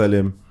on to tell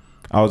him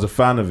I was a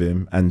fan of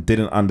him and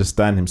didn't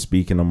understand him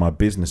speaking on my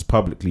business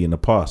publicly in the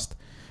past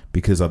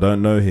because I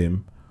don't know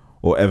him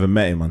or ever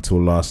met him until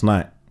last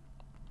night.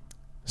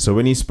 So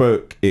when he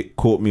spoke, it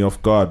caught me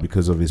off guard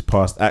because of his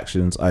past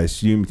actions. I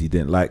assumed he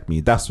didn't like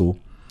me, that's all.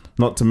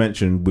 Not to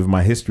mention, with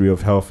my history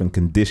of health and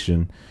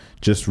condition,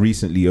 just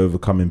recently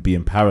overcoming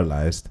being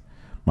paralyzed,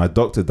 my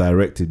doctor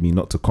directed me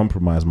not to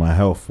compromise my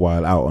health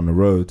while out on the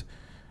road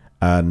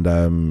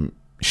and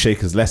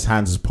shake as less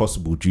hands as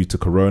possible due to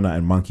corona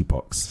and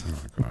monkeypox.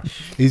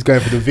 He's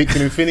going for the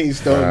victim infinity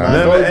stone, man.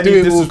 Never Don't any do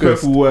it, August.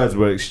 disrespectful words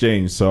were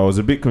exchanged, so I was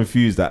a bit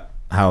confused at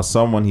how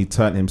someone he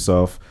turned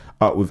himself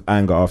up with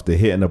anger after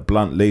hitting a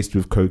blunt laced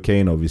with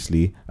cocaine,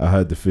 obviously. I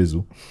heard the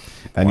fizzle.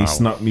 And he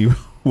snuck me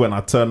when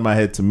I turned my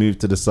head to move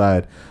to the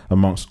side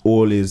amongst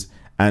all his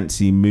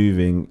antsy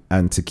moving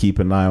and to keep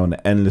an eye on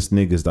the endless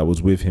niggas that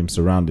was with him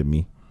surrounding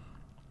me,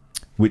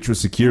 which was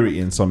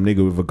security and some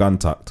nigga with a gun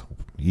tucked.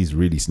 He's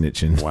really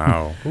snitching.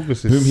 Wow.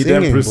 August is Whom he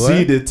singing, then boy.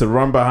 proceeded to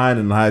run behind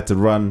and I had to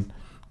run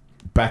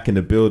back in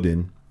the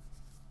building.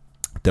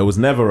 There was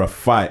never a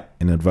fight,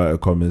 in inverted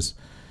commas,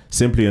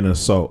 simply an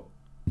assault.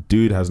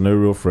 Dude has no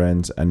real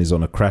friends and is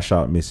on a crash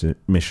out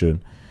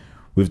mission.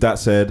 With that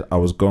said, I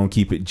was going to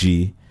keep it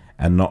G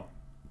and not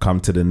come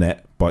to the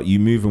net, but you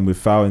moving with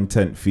foul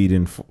intent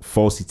feeding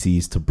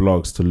falsities to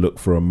blogs to look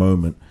for a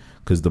moment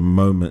because the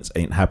moments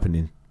ain't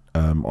happening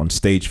on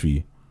stage for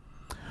you.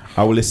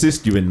 I will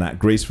assist you in that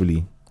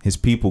gracefully. His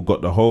people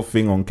got the whole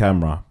thing on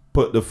camera.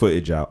 Put the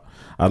footage out.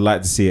 I'd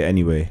like to see it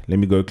anyway. Let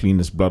me go clean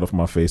this blood off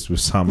my face with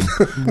some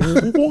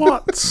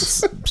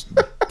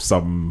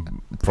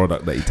some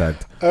product that he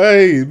tagged.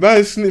 Hey,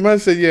 man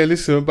said, yeah,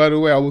 listen, by the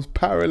way, I was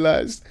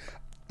paralyzed.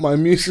 My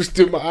immune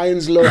system, my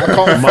iron's low. I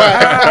can't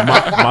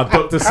fight. my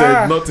doctor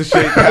said not to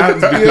shake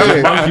hands because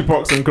of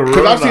monkeypox and corona.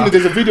 Because I've seen that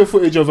there's a video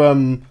footage of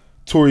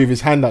Tory with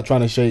his hand out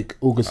trying to shake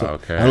August.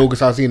 Okay. And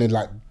August, I've seen it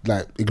like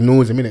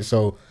ignores him in it.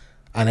 So,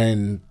 and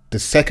then the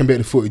second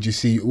bit of the footage, you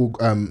see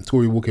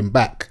Tory walking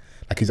back.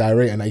 Like he's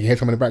irate and like you hear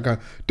someone in the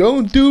background,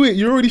 don't do it,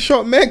 you already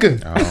shot Megan.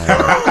 Oh my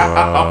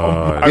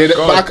God. Yeah,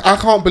 but I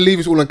can't believe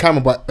it's all on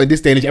camera, but in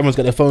this day and age, everyone's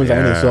got their phones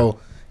out, innit? So,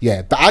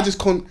 yeah, I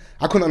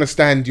couldn't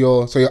understand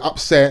you're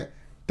upset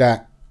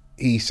that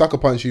he sucker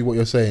punched you, what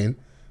you're saying.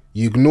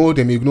 You ignored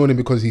him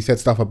because he said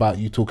stuff about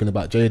you talking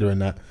about Jada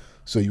and that.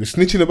 So you were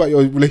snitching about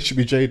your relationship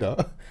with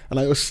Jada, and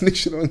like you're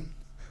snitching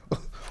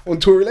on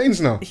Tory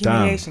Lanez now.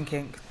 Humiliation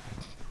kink.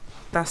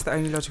 That's the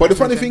only logical. But the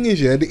funny explanation. thing is,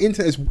 yeah, the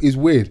internet is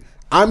weird.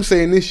 I'm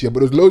saying this, yeah, but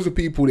there's loads of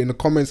people in the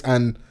comments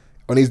and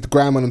on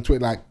Instagram and on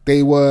Twitter, like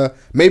they were,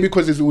 maybe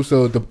because there's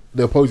also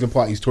the opposing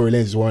party's Tory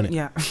Lanez, weren't it?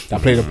 Yeah.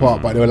 That played a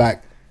part, but they were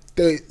like,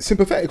 they're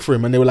sympathetic for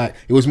him, and they were like,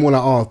 it was more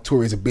like, oh,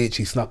 Tory's a bitch,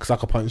 he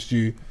sucker punched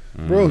you.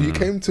 Bro, you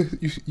came to,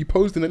 you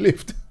posed in a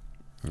lift.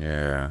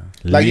 Yeah.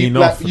 Like,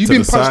 you've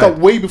been punched up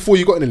way before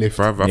you got in the lift.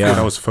 Bruv, I think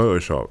that was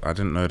Photoshop. I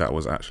didn't know that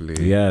was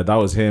actually... Yeah, that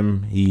was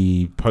him.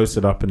 He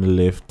posted up in the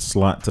lift,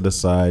 slant to the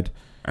side,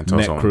 and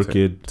told neck someone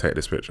crooked. take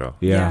this picture.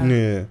 Yeah.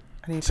 Yeah.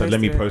 And he So let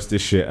me posted it. post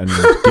this shit and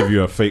give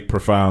you a fake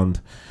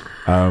profound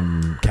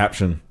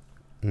caption.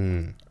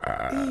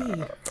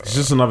 It's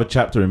just another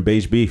chapter in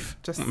Beige Beef.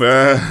 Just He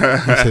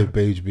said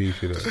beige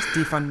beef, you know.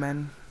 defund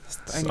men.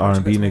 That's the only R&B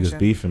logical niggas explanation.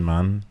 beefing,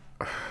 man.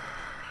 There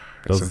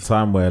was a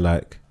time where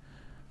like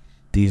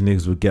these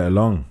niggas would get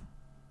along.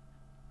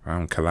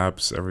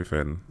 Collabs,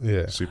 everything.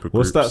 Yeah. Super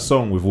What's groups. that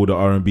song with all the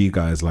R&B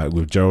guys, like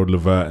with Gerald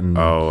Levert and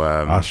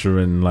Usher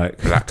and like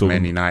Black talking-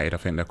 Men United, I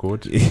think they're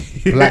called.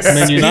 Black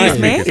Men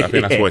United. me? I think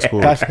that's what it's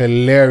called. That's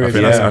hilarious.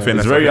 I think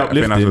it's very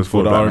uplifting what's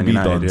for called, the Black Men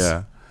R&B United,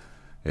 dons.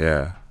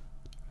 Yeah.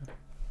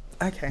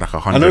 Okay.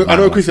 Like I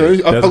know, Chris. I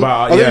was There's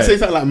about- going yeah. to say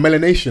something like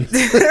melanation.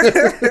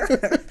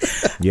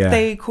 Yeah.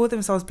 They call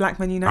themselves Black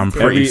Men United. I'm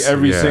pretty-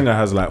 Every yeah. singer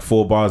has like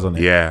 4 bars on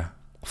it. Yeah.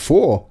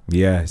 4.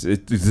 Yeah,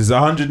 there's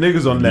 100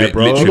 niggas on there,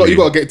 bro. Literally. You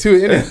got to get to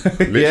it, innit?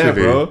 Literally. Yeah,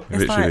 bro. It's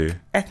Literally. like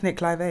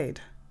ethnic live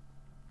aid.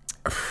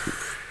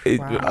 It-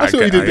 Wow. I see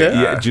what you did there.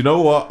 Yeah, do you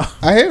know what?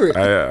 I hear it.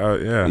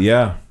 Yeah.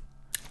 Yeah.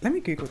 Let me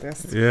Google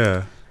this.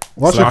 Yeah.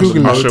 Whilst you're Slash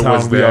Googling Usher it, Motown,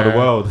 was We Are the there.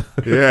 World.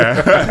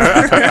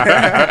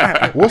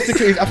 Yeah. what's the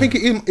case? I think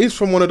it is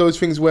from one of those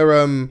things where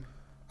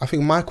I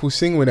think Michael's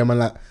singing with them and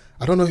like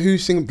I don't know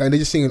who's singing, and they're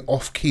just singing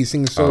off key,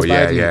 singing so Oh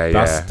yeah, badly. yeah, yeah.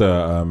 That's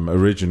the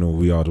original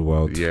We Are the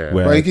World. Yeah.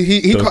 where But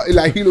he the- can't,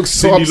 like he looks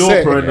so Cyndi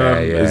upset. Lauper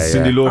and Yeah,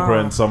 Cyndi Lauper Oh.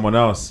 and someone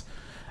else,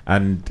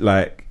 and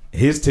like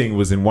his thing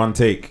was in one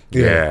take.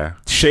 Yeah.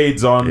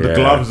 Shades on, the Yeah,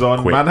 gloves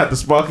on. quick. Man had the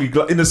sparkly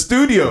in the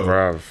studio.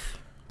 Bruv.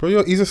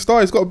 Bro, he's a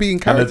star. He's got to be in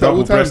And the character all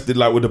double the time breasted,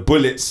 like with the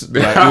bullets,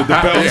 like with the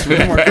belts, with,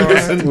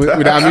 this and with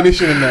the that.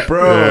 ammunition and that.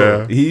 Bro,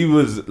 Yeah. he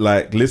was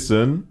like,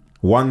 listen,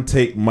 one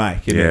take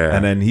mic, innit? Yeah.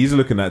 And then he's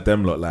looking at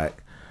them lot like,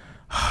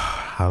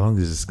 how long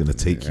is this gonna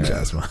take you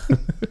guys, man?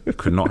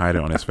 Could not hide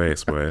it on his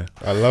face, boy.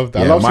 I love that.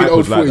 I Yeah, love seeing Mike old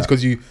was like footage that.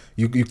 because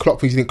you clock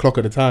things you didn't clock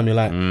at the time. You're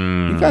like,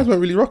 you guys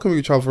weren't really rocking with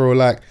each other. Or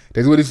like,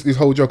 there's all this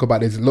whole joke about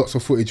there's lots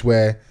of footage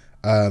where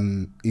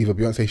either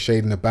Beyonce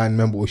shading a band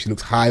member or she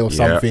looks high or Yeah.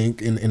 something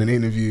in an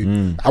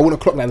interview. I wouldn't have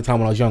clocked that at the time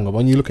when I was younger. But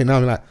when you look at it now,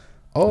 I'm like,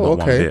 oh, Not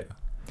one okay. bit.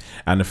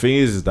 And the thing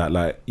is that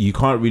like you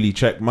can't really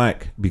check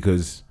Mike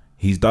because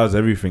he does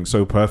everything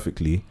so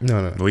perfectly.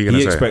 No. What are you gonna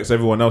He say? expects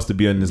everyone else to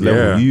be on his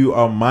level. Yeah. You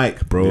are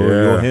Mike, bro. Yeah.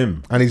 You're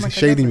him. And he's Like a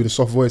shading devil. with a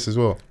soft voice as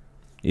well.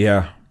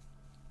 Yeah.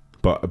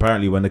 But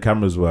apparently when the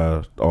cameras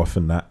were off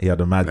and that, he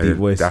had a mad deep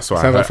voice. That's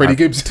what Sounds I like Freddie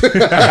Gibbs.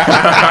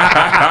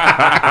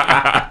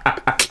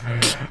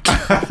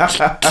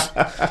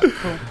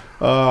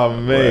 oh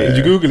man. Did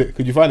you Google it?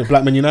 Could you find it?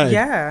 Black Man United.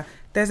 Yeah,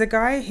 there's a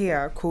guy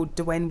here called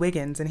Dwayne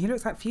Wiggins, and he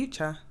looks like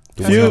Future.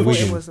 That's Dwayne what I thought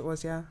Wiggins. it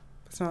was, yeah.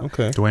 It's not.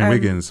 Okay. Dwayne Um,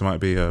 Wiggins might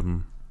be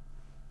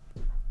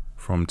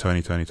from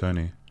Tony.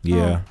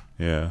 Yeah.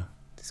 Yeah.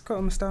 He's got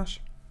a moustache.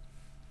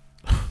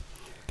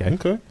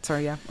 Okay.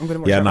 Sorry, yeah, I'm gonna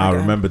watch. Yeah, that no, when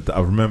I get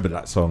home. remember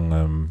that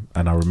song,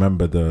 and I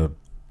remember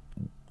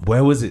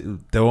where was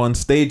it? They were on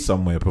stage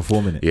somewhere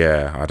performing it.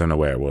 Yeah. I don't know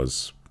where it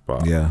was,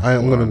 but Yeah.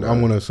 I'm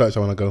gonna search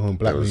that when I go home.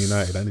 Black It Man was-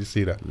 United. I need to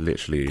see that.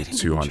 literally didn't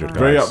 200 try. guys.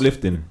 Very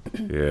uplifting.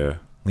 Yeah.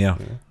 Yeah.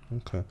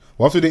 Okay.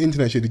 Well, after the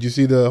internet shit, did you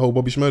see the whole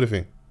Bobby Schmurder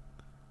thing?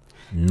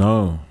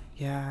 No.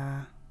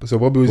 Yeah, So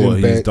Bobby was Well,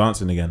 in he's bed.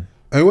 dancing again.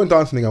 And he wasn't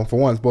dancing again for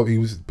once. Bobby he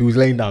was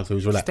laying down, so he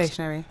was relaxed.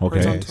 stationary. Okay.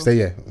 Horizontal. Stay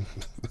yeah.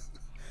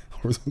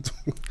 Horizontal.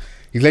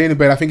 He's laying in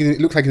bed. I think it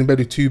looks like he's in bed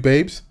with two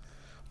babes,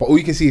 but all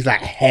you can see is like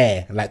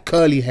hair, like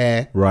curly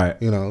hair. Right.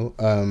 You know.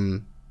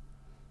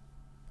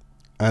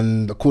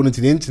 And according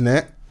to the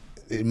internet,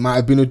 it might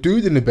have been a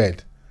dude in the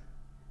bed.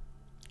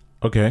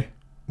 Okay.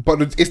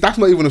 But that's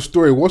not even a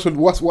story. What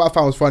I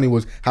found was funny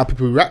was how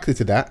people reacted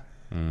to that.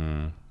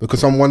 Because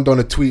someone done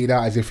a tweeted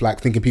out as if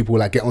like thinking people would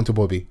like get onto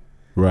Bobby,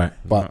 Right.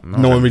 but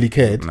no one really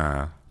cared.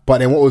 Nah. But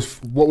then what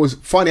was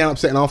funny and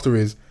upsetting after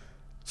is,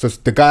 so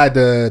the guy,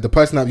 the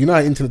person that, you know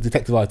how internet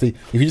detectives are,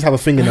 if you just have a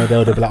fingernail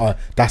there, they'll be like, oh,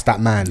 that's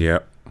that man.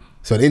 Yep.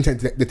 So the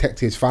internet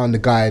detectives found the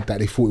guy that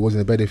they thought was in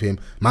the bed with him.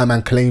 My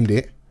man claimed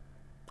it,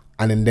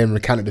 and then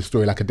recanted the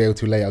story like a day or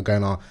two later,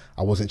 going, oh,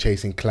 I wasn't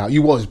chasing clout.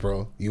 You was,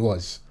 bro. You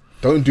was.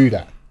 Don't do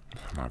that.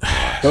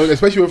 Don't,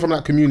 especially when you're from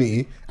that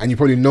community, and you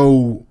probably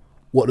know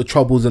what the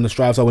troubles and the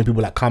strives are when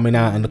people like coming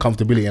out and the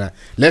comfortability. And that.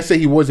 Let's say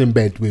he was in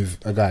bed with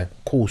a guy.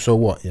 Cool. So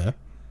what? Yeah.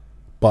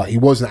 But he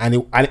wasn't,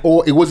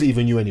 or it wasn't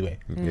even you anyway.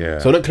 Yeah.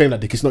 So don't claim that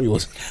dick. It's not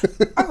yours.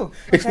 Oh,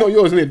 It's okay. not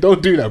yours, innit?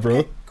 Don't do that, bro.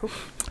 Okay, cool.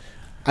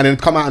 And then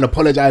come out and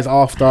apologize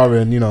after,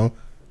 and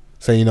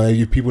say,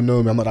 if people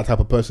know me, I'm not that type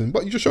of person.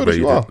 But you just showed us But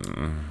you you are.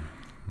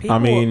 People, I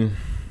mean,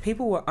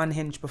 people were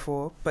unhinged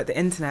before, but the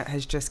internet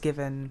has just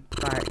given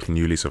like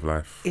New lease of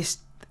life. it's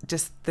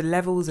just the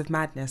levels of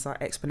madness are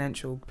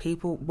exponential.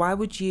 People, why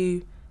would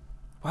you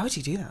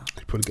do that?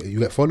 You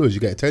get followers,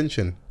 you get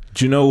attention.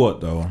 do you know what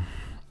though?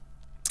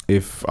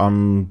 If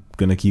I'm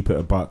gonna keep it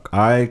a buck,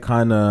 I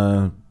kind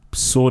of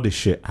saw this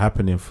shit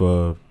happening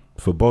for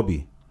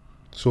Bobby.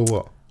 So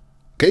what?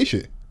 Gay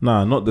shit.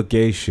 Nah, not the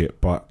gay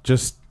shit, but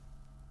just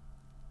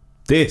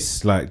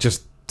this, like,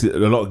 just a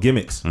lot of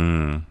gimmicks.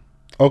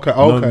 Okay.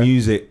 No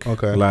music.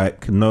 Okay.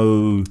 Like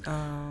no.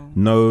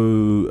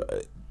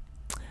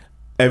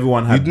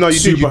 Everyone had You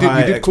super did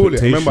high call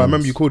it. I remember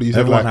expectations. you called it. You said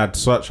Everyone like, had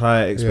such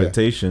high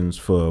expectations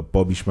for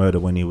Bobby Schmurder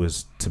when he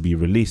was to be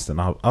released, and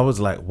I was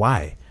like,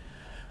 why?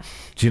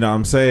 Do you know what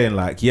I'm saying?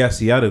 Like, yes,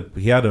 he had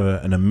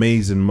an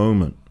amazing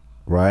moment,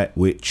 right,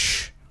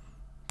 which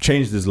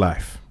changed his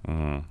life.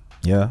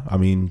 Yeah, I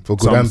mean, For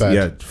good and bad.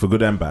 Yeah, for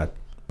good and bad,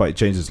 but it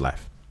changed his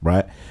life,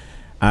 right?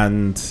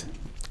 And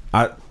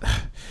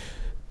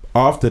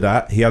after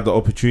that, he had the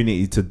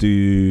opportunity to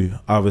do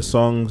other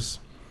songs.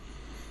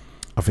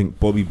 I think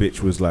Bobby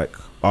Bitch was like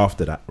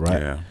after that,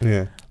 right? Yeah.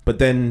 yeah. But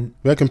then,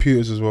 We had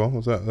computers as well.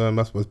 Was that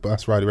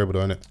that's Riley Rebel,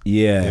 isn't it?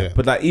 yeah. Yeah.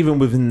 But like even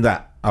within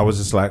that, I was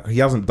just like, he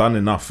hasn't done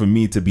enough for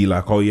me to be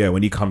like, oh yeah,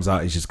 when he comes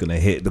out, he's just gonna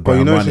hit the But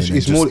ground running.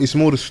 it's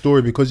more the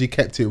story because he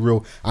kept it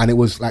real, and it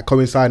was like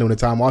coinciding with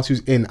the time whilst he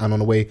was in and on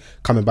the way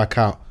coming back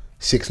out.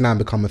 6ix9ine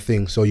become a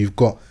thing. So you've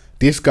got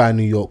this guy in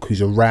New York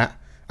who's a rat,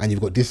 and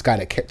you've got this guy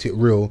that kept it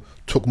real,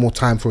 took more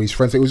time for his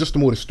friends. It was just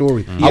more the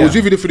story. I was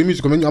with you for the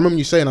music. I remember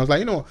you saying, I was like,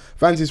 you know what,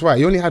 Vans is right.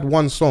 He only had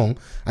one song,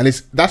 and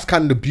that's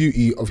kind of the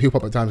beauty of hip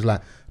hop at times.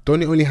 Like,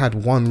 Donny only had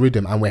one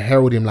rhythm, and we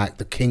herald him like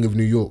the king of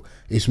New York.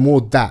 It's more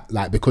that,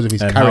 like, because of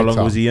his And character. how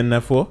long was he in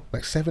there for?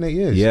 Like 7-8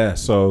 years. Yeah,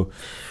 so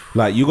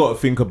like you got to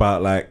think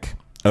about, like,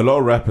 a lot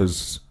of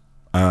rappers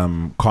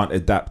can't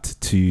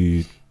adapt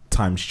to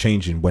times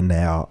changing when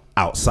they are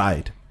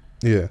outside.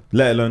 Yeah.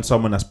 Let alone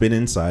someone that's been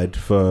inside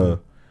for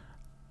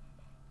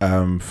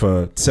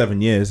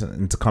 7 years,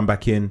 and to come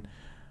back in,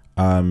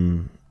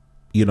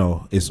 you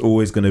know, it's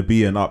always going to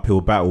be an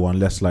uphill battle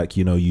unless, like,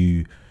 you know,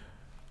 you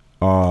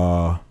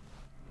are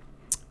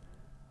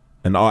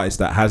an artist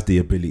that has the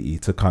ability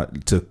to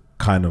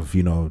kind of,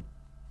 you know,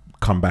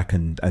 come back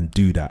and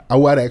do that. I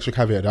will add an extra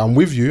caveat. I'm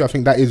with you. I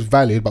think that is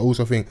valid, but I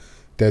also think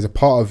there's a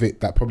part of it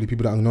that probably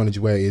people don't acknowledge,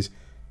 where it is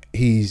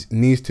he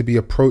needs to be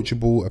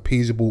approachable,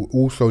 appeasable,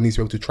 also needs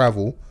to be able to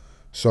travel.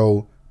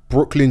 So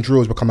Brooklyn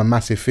drill has become a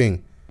massive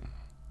thing.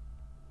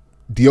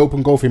 The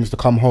open goal for him is to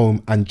come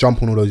home and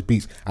jump on all those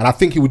beats, and I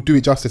think he would do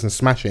it justice and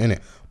smash it,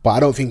 innit? But I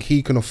don't think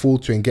he can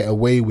afford to and get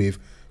away with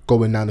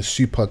going down the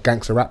super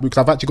gangster rap route, because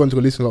I've actually gone to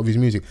go listen to a lot of his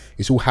music.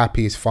 It's all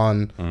happy, it's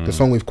fun. The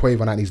song with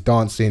Quavo and he's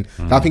dancing.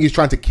 I think he's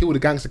trying to kill the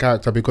gangster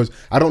character, because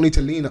I don't need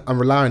to lean and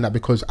rely on that,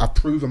 because I've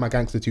proven my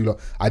gangster to you lot.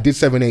 I did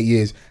 7-8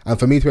 years, and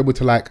for me to be able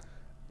to, like,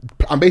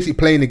 I'm basically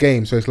playing the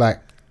game. So it's like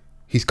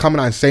he's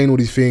coming out and saying all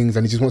these things,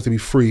 and he just wants to be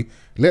free.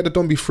 Let the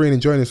Don be free and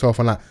enjoying himself.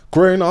 And like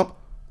growing up,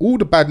 all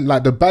the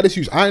baddest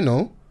youths I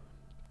know,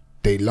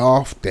 they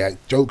laugh, they're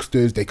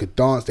jokesters, they could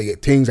dance, they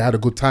get things, they had a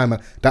good time.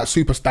 And that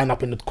super stand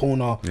up in the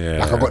corner,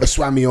 like I got the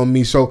swammy on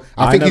me. So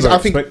I think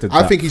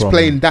he's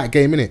playing that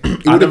game, innit?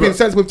 It would have been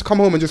sensible to come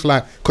home and just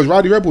like, because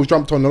Rowdy Rebels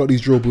jumped on a lot of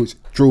these drill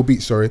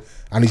beats, and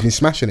he's been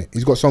smashing it.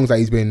 He's got songs that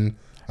he's been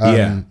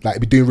like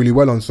be doing really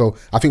well on. So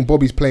I think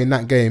Bobby's playing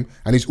that game,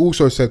 and he's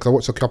also said, because I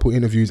watched a couple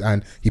interviews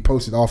and he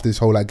posted after this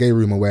whole like gay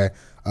rumor where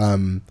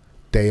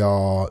they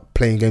are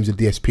playing games with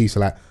DSP, so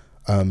like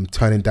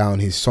turning down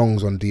his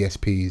songs on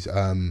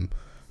DSPs,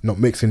 not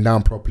mixing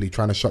down properly,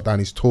 trying to shut down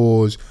his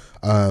tours.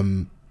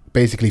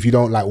 Basically, if you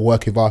don't like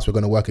work with us, we're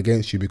going to work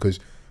against you. Because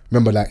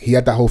remember, like, he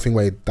had that whole thing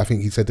where I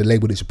think he said the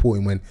label didn't support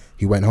him when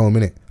he went home,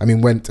 innit? I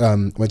mean, went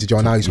to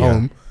jail. Now he's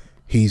home.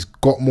 He's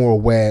got more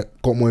aware,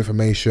 got more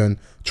information,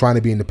 trying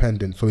to be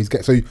independent. So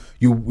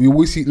you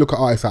always look at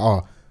artists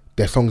that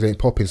their songs ain't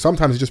popping.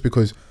 Sometimes it's just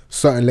because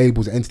certain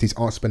labels and entities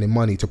aren't spending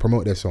money to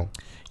promote their song.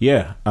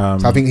 Yeah. So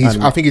I think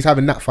he's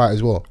having that fight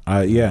as well.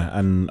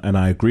 And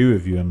I agree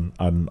with you,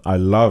 and I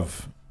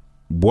love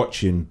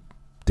watching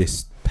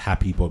this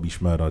happy Bobby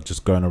Shmurda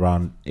just going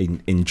around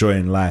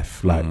enjoying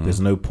life. Like there's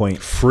no point.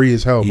 Free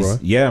as hell, bro.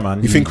 Yeah,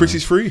 man. You think Chris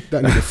is free?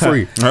 That nigga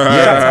free.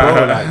 Yeah,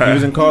 bro. Like, he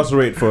was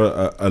incarcerated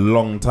for a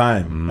long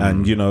time,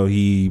 and you know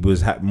he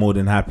was more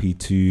than happy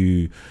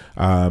to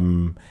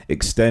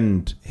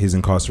extend his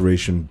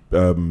incarceration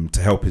to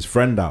help his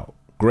friend out.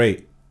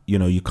 Great. You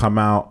know, you come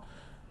out.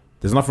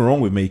 There's nothing wrong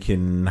with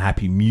making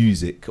happy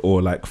music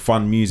or like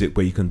fun music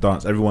where you can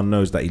dance. Everyone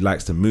knows that he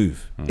likes to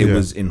move. It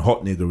was in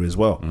Hot Nigga as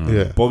well.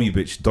 Bobby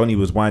Bitch, Donny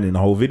was whining the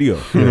whole video.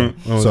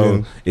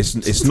 So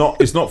it's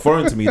not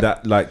foreign to me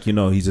that, like, you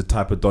know, he's a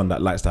type of Don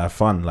that likes to have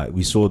fun. Like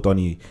we saw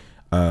Donny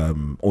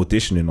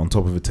auditioning on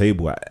top of a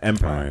table at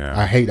Empire.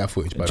 I hate that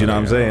footage. Do you know what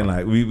I'm saying?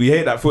 Like we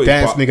hate that footage.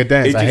 Dance, nigga,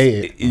 dance. I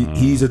hate it.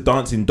 He's a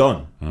dancing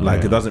Don.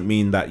 Like it doesn't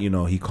mean that, you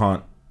know, he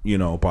can't. You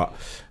know, but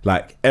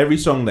like every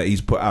song that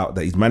he's put out,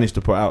 that he's managed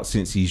to put out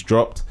since he's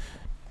dropped,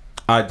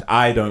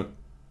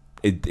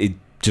 it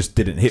just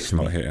didn't hit. It's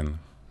not hitting.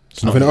 I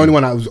think the only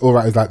one that was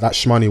alright is like that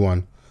Shmoney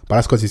one, but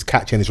that's because it's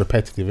catchy and it's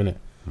repetitive, innit?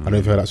 I don't know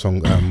if you heard that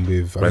song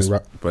with.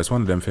 But it's one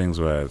of them things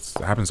where it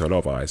happens to a lot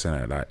of artists,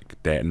 innit? Like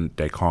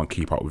they can't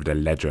keep up with the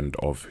legend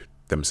of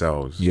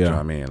themselves. Yeah, do you know what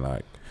I mean?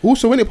 Like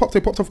also when it popped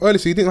off early,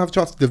 so you didn't have a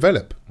chance to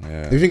develop.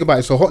 Yeah. If you think about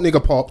it, so Hot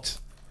Nigga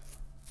popped.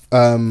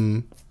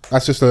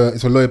 That's just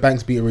it's a Lloyd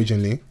Banks beat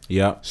originally.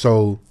 Yeah.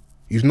 So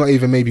he's not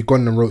even maybe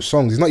gone and wrote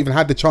songs. He's not even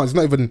had the chance. He's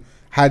not even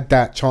had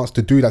that chance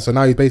to do that. So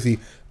now he's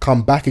basically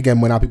come back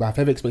again when now people have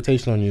heavy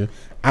expectation on you,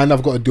 and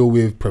I've got to deal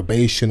with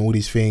probation, all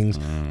these things.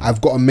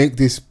 I've got to make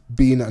this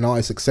being an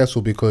artist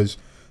successful, because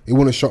it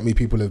wouldn't shock me.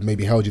 People have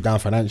maybe held you down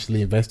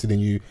financially, invested in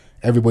you.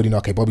 Everybody know,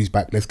 okay, Bobby's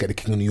back. Let's get the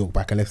King of New York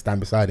back and let's stand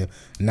beside him.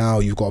 Now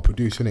you've got to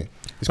produce, innit?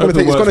 It's going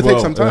to take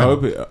some time.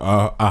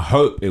 I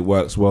hope it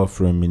works well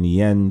for him in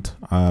the end.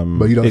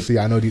 But you don't see it.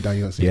 I know deep down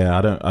you don't see it. Yeah,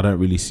 I don't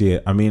really see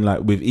it. I mean, like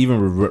with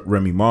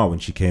Remy Ma, when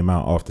she came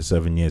out after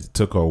 7 years, it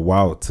took her a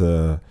while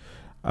to,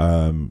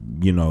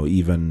 you know,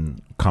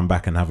 even come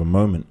back and have a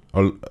moment.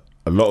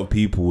 A lot of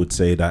people would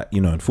say that, you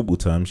know, in football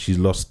terms, she's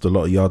lost a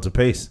lot of yards of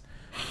pace.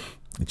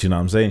 Do you know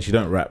what I'm saying? She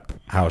don't rap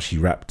how she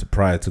rapped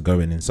prior to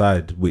going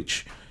inside,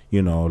 which,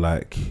 you know,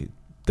 like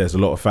there's a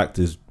lot of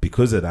factors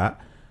because of that.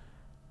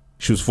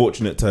 She was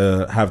fortunate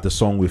to have the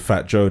song with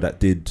Fat Joe that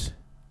did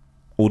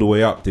all the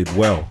way up, did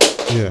well.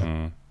 Yeah.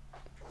 Do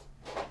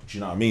you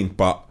know what I mean?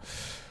 But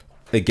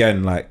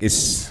again, like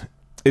it's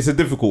a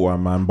difficult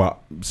one, man. But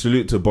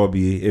salute to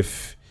Bobby.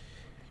 If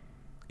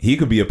he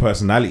could be a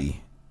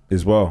personality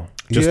as well,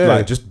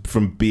 just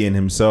from being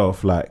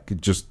himself, like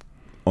just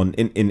in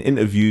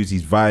interviews,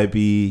 he's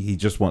vibey. He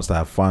just wants to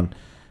have fun,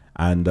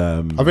 And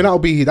I think that'll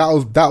be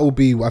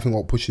I think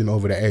what pushes him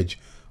over the edge.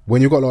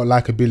 When you've got a lot of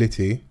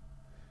likability,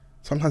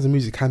 sometimes the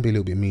music can be a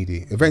little bit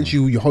meaty.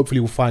 Eventually, you hopefully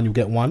will find you'll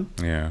get one.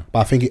 Yeah. But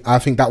I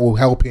think that will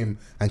help him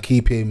and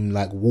keep him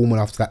like warm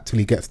enough to that till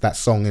he gets that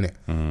song in it.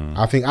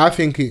 I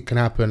think it can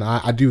happen.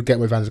 I do get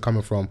where fans are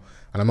coming from,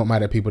 and I'm not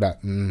mad at people that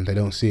they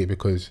don't see it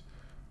because,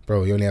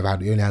 bro, you only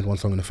had one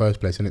song in the first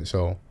place, innit?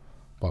 So,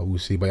 but we'll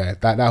see. But yeah,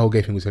 that whole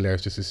gay thing was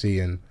hilarious just to see.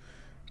 And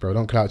bro,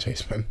 don't clout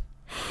chase, man,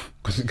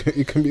 because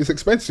it's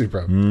expensive,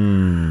 bro. You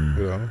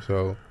know.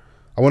 So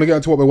I want to get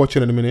into what we're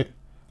watching in a minute.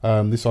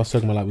 This is our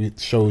segment, like we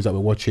shows that we're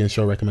watching,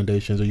 show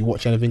recommendations. Are you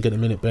watch anything at the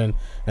minute, Ben?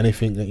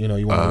 Anything that you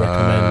want to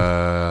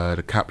recommend?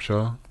 The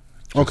Capture.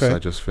 Okay. I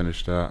just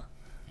finished that,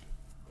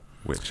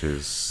 which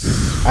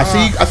is I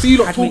see you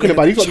lot Had me talking in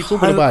about it. You lot be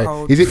talking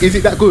about it. Is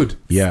it that good?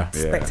 yeah,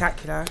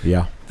 Spectacular.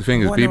 yeah. the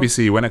thing is Why not?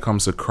 BBC when it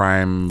comes to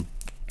crime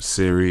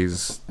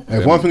series.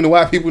 If one thing the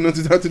white people know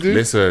to do,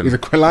 Listen, is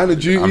a line of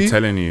duty. I'm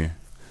telling you,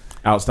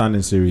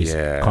 Outstanding series.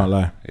 Yeah. Can't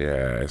lie.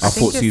 yeah, it's I think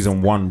thought it's-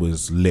 season 1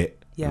 was lit.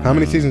 Yeah. How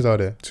many seasons are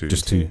there?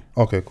 Just 2.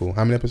 Okay, cool.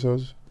 How many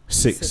episodes?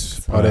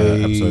 6. Are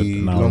they episode,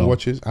 an hour long long.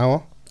 watches?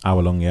 Hour?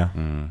 Hour long, yeah.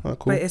 Oh,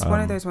 cool. But it's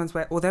one of those ones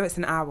where, although it's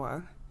an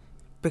hour,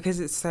 because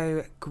it's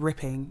so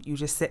gripping, you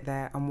just sit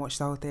there and watch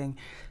the whole thing.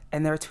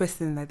 And there are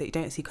twists in there that you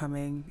don't see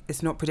coming.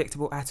 It's not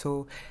predictable at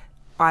all.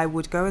 I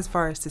would go as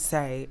far as to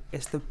say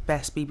it's the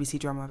best BBC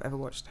drama I've ever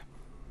watched.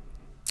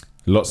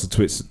 Lots of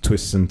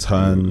twists and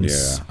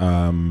turns.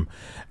 And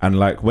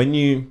like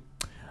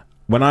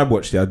when I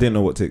watched it, I didn't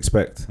know what to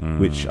expect,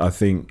 which I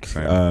think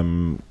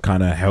Same.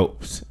 kind of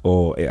helped,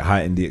 or it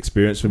heightened the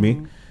experience for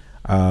me.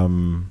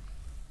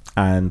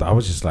 And I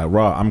was just like,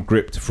 right, I'm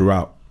gripped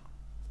throughout.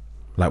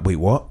 Like, wait,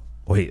 what?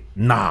 Wait,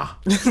 nah.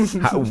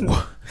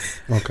 What?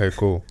 Okay,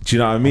 cool. Do you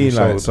know what I mean?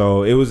 I'm Like, sold.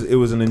 so it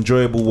was an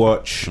enjoyable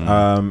watch,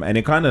 and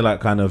it kind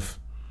of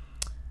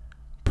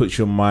puts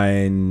your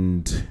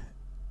mind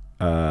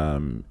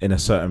in a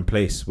certain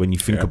place when you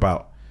think Yeah.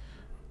 about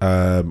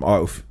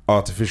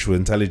artificial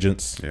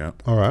intelligence yeah,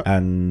 All right.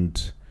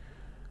 and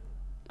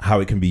how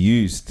it can be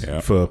used Yeah.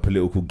 for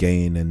political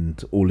gain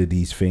and all of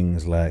these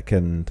things. Like,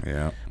 and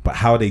yeah, but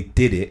how they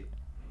did it,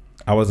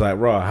 I was like,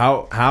 right,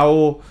 how?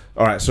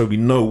 All right, so we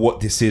know what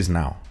this is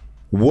now.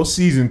 What's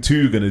season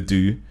 2 gonna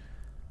do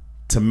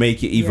to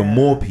make it even Yeah.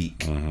 more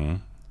peak?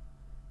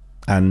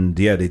 And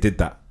yeah, they did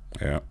that.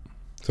 yeah.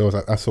 So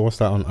what's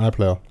that on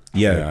iPlayer?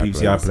 Yeah, Yeah,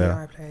 BBC I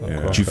iPlayer.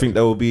 Yeah. Do you think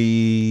there will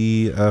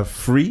be a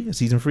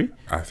season 3?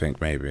 I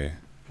think maybe.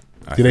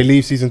 Did they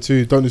leave season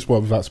 2? Don't do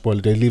spoil without spoiler.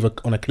 Did they leave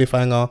on a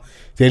cliffhanger?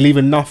 Did they leave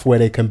enough where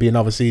there can be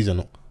another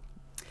season?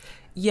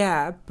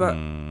 Yeah, but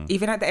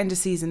even at the end of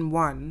season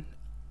 1,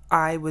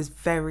 I was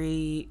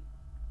very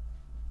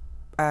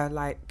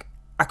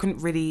I couldn't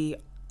really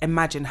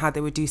imagine how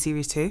they would do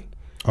series 2.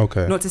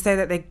 Okay. Not to say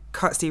that they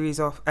cut series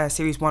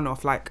 1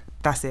 off, like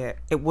that's it.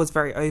 It was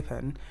very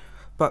open,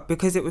 but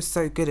because it was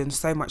so good and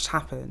so much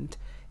happened,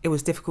 it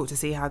was difficult to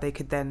see how they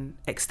could then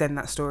extend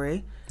that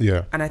story.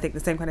 Yeah. And I think the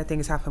same kind of thing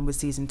has happened with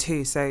season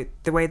 2. So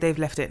the way they've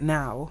left it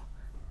now,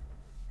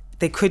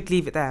 they could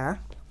leave it there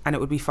and it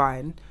would be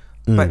fine,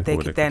 but they Or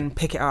they could then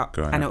pick it up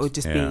go and it next. would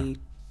just Yeah. be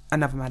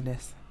another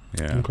madness.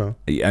 Yeah.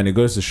 Okay. And it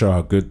goes to show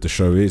how good the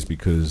show is,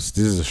 because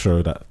this is a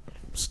show that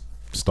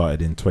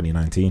started in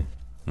 2019.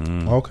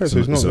 Okay, so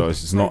it's not.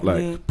 it's not Yeah.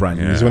 like brand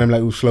new. Yeah. It's one of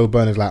them like slow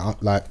burners, like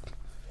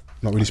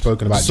not really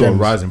spoken about. Sort of gems.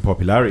 rise in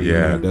popularity. Yeah.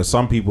 You know? There's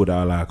some people that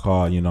are like,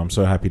 I'm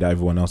so happy that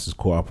everyone else is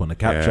caught up on the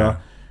Capture,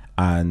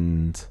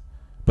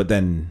 but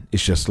then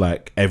it's just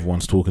like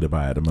everyone's talking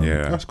about it at the moment.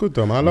 Yeah. That's good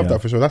though, man. I love Yeah.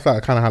 that for sure. That's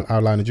like kind of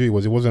how Line of Duty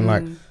was. It wasn't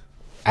like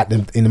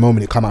in the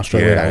moment it come out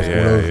straight away. That was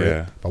all over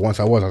it. But once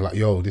I was like,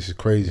 yo, this is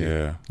crazy.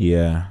 Yeah.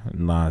 Yeah,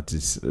 nah. Do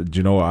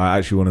you know what? I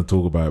actually want to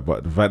talk about it,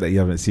 but the fact that you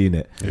haven't seen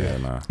it, Yeah.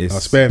 Nah. it's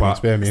spare me,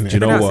 but innit? Do you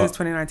know That what? says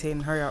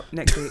 2019. Hurry up,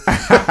 next week. He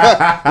said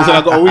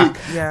I got a week.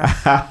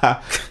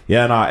 Yeah.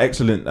 Yeah, no,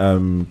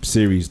 excellent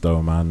series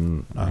though,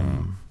 man.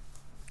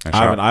 And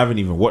I haven't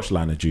even watched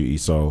Line of Duty,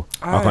 so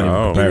I can't even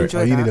Oh. compare You it.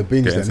 enjoy You need that? a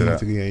binge Get then. into You need that.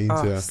 to get into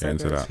Oh, that. so Get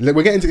into good. that. Look,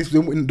 we're getting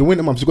into the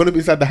winter months. We're going to be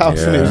inside the house,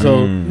 Yeah. innit?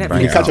 So Netflix,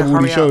 we can catch up all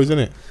hurry these shows,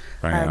 innit?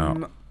 Bang it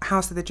out.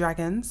 House of the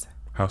Dragons.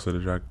 House of the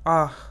Dragon.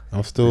 Oh,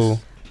 I'm still.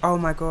 oh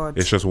my god.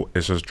 It's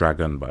just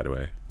dragon, by the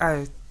way.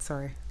 Oh,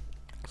 sorry.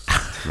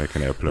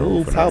 Making it a plural.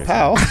 Oh, for no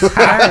pow reason.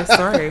 pow. Oh,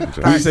 sorry.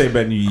 What do you say,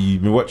 Ben?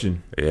 You've been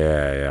watching?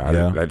 Yeah. I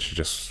Yeah. literally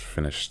just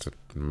finished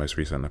the most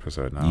recent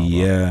episode now. but-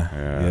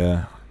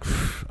 Yeah.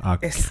 I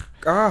It's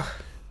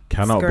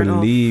cannot going off.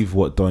 believe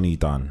what Donnie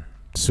done.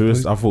 I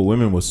thought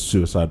women were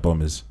suicide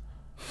bombers.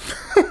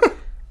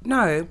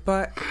 no,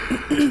 but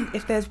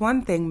if there's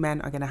one thing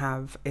men are gonna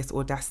have, it's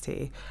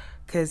audacity.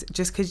 Because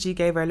just because you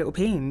gave her a little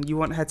peen, you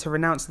want her to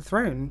renounce the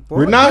throne. What?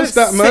 Renounce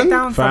that, man. Sit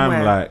down Fam,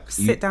 somewhere. like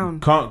Sit you down.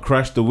 can't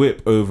crash the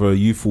whip over a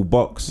youthful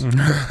box.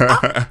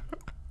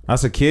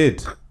 That's a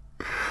kid.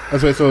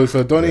 That's right.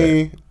 So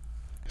Donnie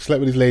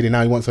slept with his lady.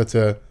 Now he wants her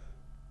to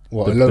The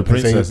elope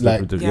and say, princess.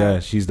 like, Yeah,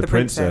 she's the The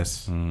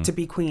princess. to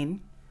be queen.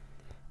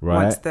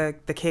 right? Once the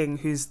king,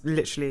 who's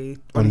literally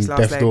On on his last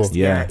death's legs, door.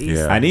 Yeah. he's,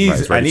 Yeah. and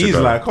Like, ready to he's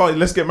go. like, oh,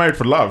 let's get married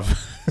for love.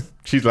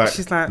 She's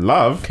like,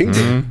 love,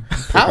 Kingdom,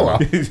 power.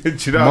 Do you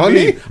know what I Money?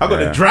 mean? I got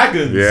Yeah. the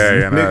dragons,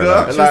 Yeah, no, nigga.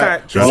 no. She was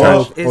like, She was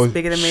love like- is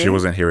bigger than me. She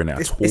wasn't hearing it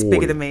at all. It's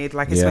bigger than me.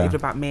 Like it's Yeah. not even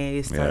about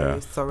me. So Yeah.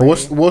 sorry.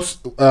 But what's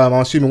I'm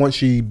assuming once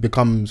she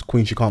becomes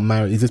queen, she can't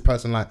marry. Is this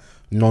person like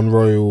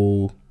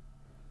non-royal?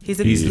 He's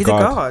a He's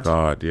god.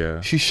 God, yeah.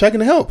 She's shagging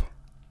the help.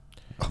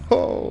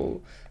 Oh,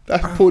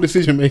 that's poor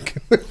decision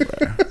making.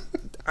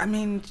 I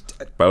mean,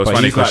 But it was But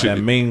funny he's like because their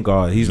main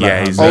guard. He's Yeah,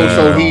 like, he's, Oh,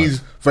 so Yeah. he's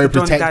very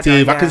Don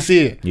protective. Dada, I can see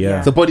it. Yeah.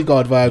 It's the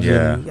bodyguard vibes.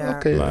 Yeah. and- Yeah.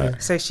 Okay.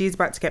 Like- so she's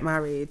about to get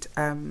married,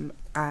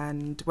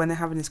 and when they're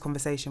having this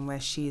conversation where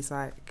she's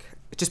like,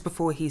 just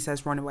before he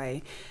says run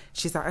away,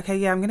 she's like, okay,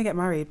 yeah, I'm gonna get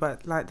married,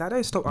 but like that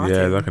don't stop our Yeah,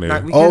 thing. that can-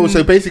 Like, we Oh, can-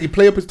 so basically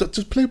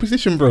just play a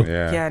position, bro.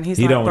 yeah. yeah, and he's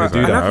He like, don't wanna but do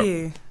I that. love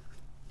you.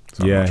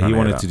 So I'm yeah, not trying he to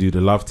wanted hear to that. do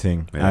the love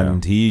thing, Yeah.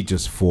 and he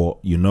just thought,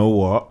 you know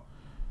what?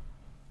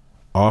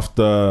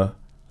 After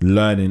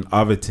learning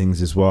other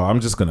things as well, I'm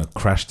just gonna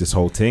crash this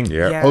whole thing.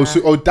 Yeah. Yeah.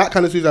 Oh, that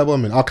kind of suicide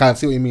bombing. Okay, I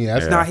see what you mean.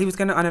 Yes. Yeah. No, he was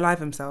gonna unalive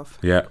himself.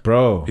 Yeah.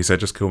 Bro. He said,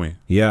 just kill me.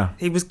 Yeah,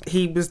 He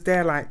was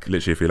there like,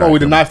 Literally, if you like. Oh, with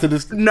the him. knife to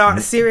this. no,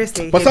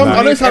 seriously. But he some, I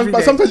know believed sometimes, but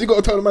everything. sometimes you got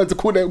to tell the man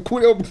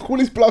to call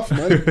his bluff,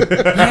 man. Yeah,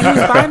 he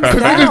was by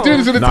Because niggas do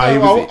this himself. all the Nah, time. he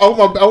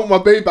was- I want my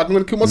baby back. I'm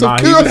gonna kill myself. Nah,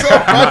 Kill he-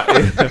 yourself,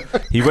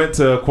 man. he went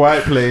to a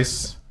quiet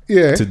place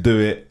Yeah. to do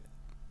it.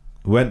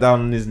 Went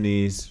down on his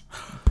knees,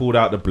 pulled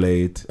out the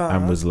blade,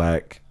 and was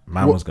like,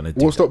 "Man was gonna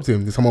do." What stopped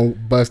him? Did someone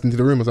burst into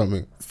the room or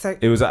something? So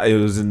It was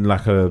in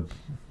like a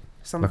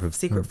some like a-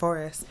 secret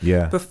forest.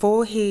 yeah.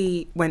 Before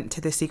he went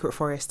to the secret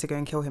forest to go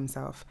and kill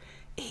himself,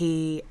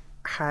 he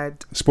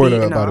had Spoiler alert,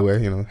 beaten by the up-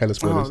 way. You know, hella Oh,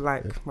 spoilers.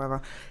 like Yeah.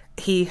 whatever.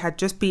 He had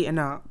just beaten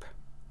up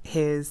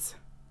his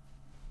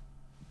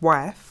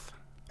wife.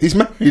 He's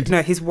married.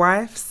 No, his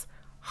wife's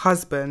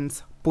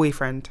husband's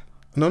boyfriend.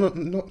 No.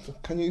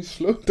 Can you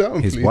slow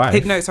down, His please?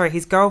 wife.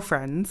 His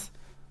girlfriend's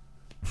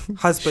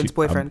husband's She-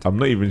 boyfriend. I'm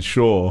not even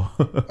sure.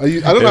 Are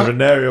you, I don't if know.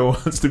 Venerio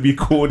wants to be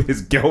called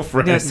his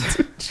girlfriend.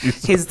 Yes.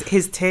 Jesus.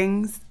 his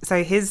tings.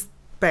 So his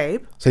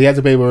babe, So he has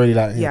a baby already,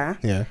 like Yeah.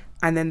 yeah,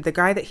 and then the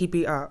guy that he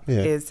beat up Yeah.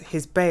 is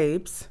his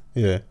babe's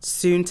yeah.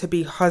 soon to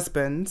be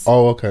husband's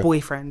Oh, okay.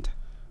 boyfriend.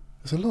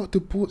 There's a lot of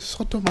divorce,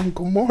 Sodom and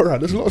Gomorrah.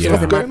 There's a lot of Yeah.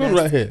 stuff The going on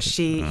madness. right here.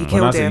 He When I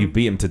killed said you him,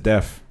 beat him to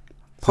death,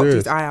 popped Serious?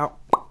 his eye out.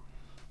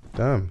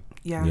 Damn.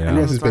 Yeah, Yeah. and He I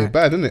wants was his baby like,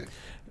 bad, isn't it?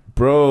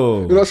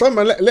 bro. You know, some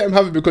man let him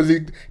have it because he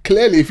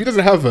clearly, if he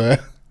doesn't have her,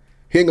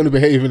 he ain't gonna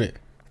behave, innit?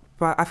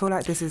 but I feel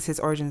like this is his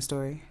origin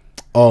story.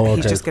 Oh, okay.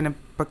 He's just gonna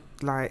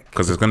like,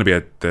 Because there's going to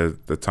be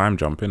the time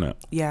jump in it.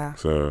 yeah.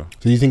 So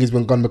So you think he's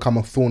gonna become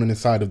a thorn in the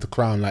side of the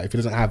crown? Like if he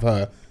doesn't have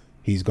her,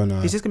 he's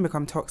gonna. He's just gonna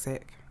become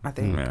toxic. I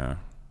think. yeah, on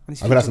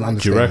his I think that's future an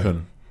life. Do you understatement.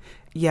 reckon?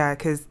 Yeah,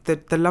 because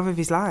the love of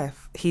his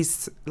life,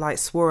 he's like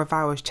swore a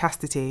vow of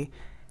chastity,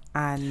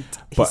 and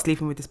he's But-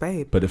 sleeping with this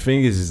babe. But the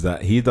thing is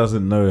that he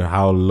doesn't know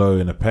how low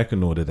in a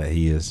pecking order that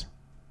he is,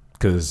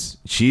 because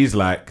she's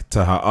like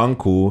to her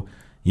uncle,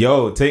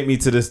 "Yo, take me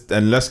to this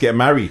and let's get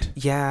married."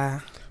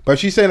 Yeah, But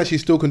she's saying that she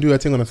still can do her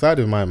thing on the side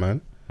of my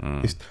man.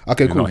 It's,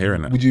 okay, You're cool. not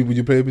hearing it. Would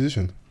you play a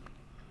position?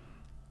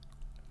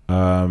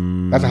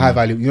 Um, That's a high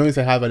value. You know, when you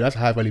say high value. That's a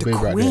high value The baby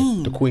right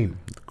queen. there. The queen.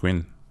 the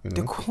Queen. You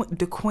know?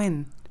 the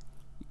queen.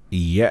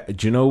 Yeah.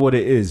 Do you know what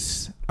it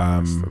is?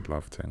 It's the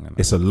love thing. Innit?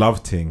 It's a love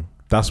thing.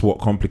 That's what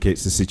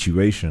complicates the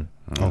situation.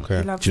 Okay.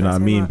 He loves Do you know her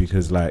what I so mean? much.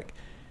 Because like,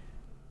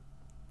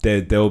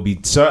 there'll be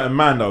certain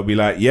man that will be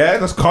like, "Yeah,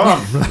 that's calm.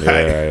 Like,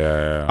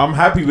 yeah. I'm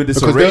happy with this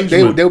Because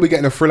arrangement." they'll be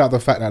getting a thrill out of the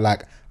fact that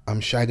like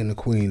I'm shagging the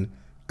queen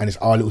and it's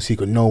our little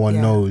secret. No one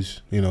Yeah.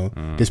 knows. You know,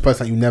 this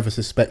person that you never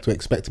suspect or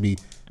expect to be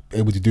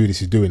able to do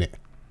this is doing it.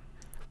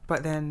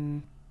 But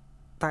then,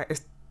 like,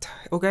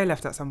 it'll go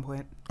left at some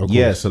point. Of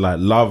Yeah, course. so like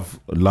love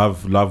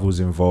was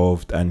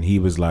involved, and he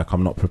was like,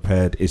 "I'm not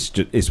prepared.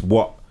 It's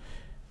what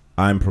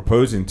I'm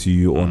proposing to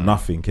you or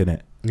nothing,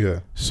 innit?" Yeah.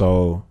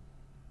 So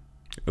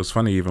It was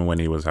funny even when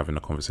he was having a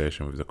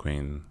conversation with the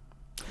Queen,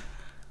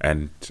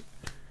 and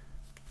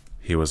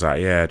he was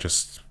like, "Yeah,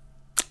 just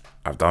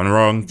I've done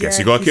wrong. Guess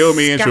you gotta he kill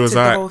me." And she was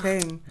scattered like, the whole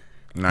thing.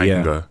 "Nah, you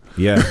can go."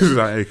 yeah. She was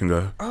like, "You can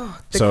go." Oh,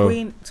 the So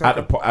queen.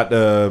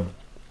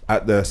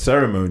 at the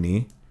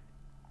ceremony,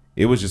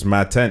 it was just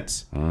mad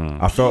tense.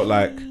 I felt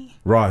like,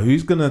 right,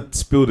 who's gonna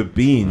spill the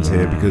beans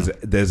here? Because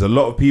there's a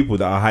lot of people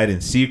that are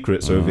hiding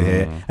secrets over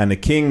here, and the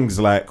king's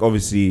like,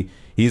 obviously,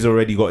 he's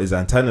already got his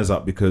antennas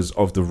up because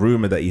of the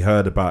rumor that he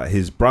heard about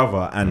his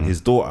brother and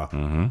his daughter,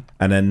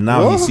 and then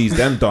now he What? sees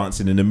them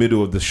dancing in the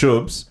middle of the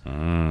shubs,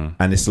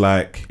 and it's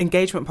like,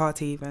 Engagement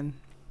party, even.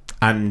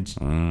 and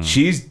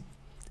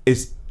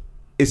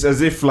it's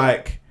as if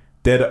like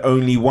they're the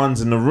only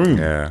ones in the room.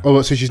 Yeah.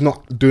 Oh, so she's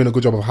not doing a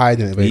good job of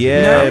hiding it, basically.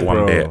 Yeah, No. One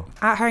bro. bit.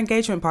 At her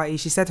engagement party,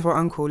 she said to her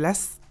uncle,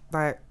 let's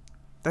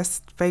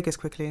Vegas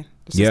quickly.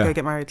 Let's Yeah. just go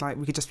get married. Like,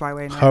 we could just fly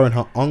away now. Her and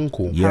her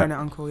uncle. Yeah. Her and her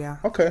uncle, yeah.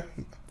 Okay.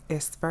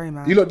 It's very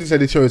mad. You lot did say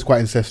the show is quite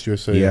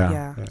incestuous, so yeah.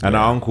 Yeah. Yeah. And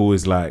our uncle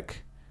is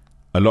like,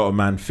 a lot of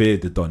man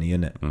feared the Donny,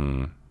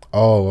 innit?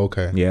 Oh,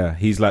 okay. Yeah,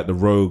 he's like the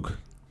rogue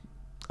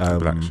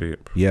Black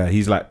Sheep. Yeah,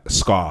 he's like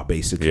Scar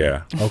basically.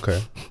 Yeah,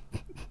 Okay.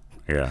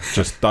 yeah.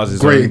 Just does his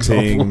Great own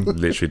example. thing.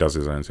 Literally does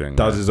his own thing.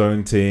 Does his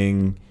own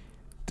thing.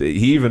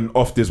 He even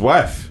offed his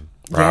wife.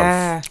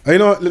 Yeah. You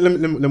know what? Let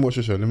me watch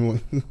the show. Let me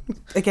watch.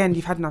 Again,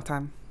 you've had enough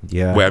time.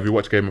 Yeah. Wait, have you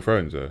watched Game of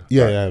Thrones? Or?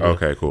 Yeah.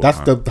 Okay, cool. That's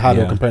how Yeah.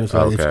 they're comparing. So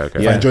Okay, if, okay.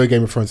 if Yeah. I enjoy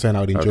Game of Thrones, then I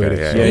would enjoy Okay,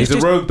 this. yeah. Yeah, he's a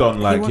just- rogue don,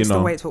 he like, wants you know.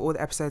 to wait till all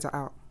the episodes are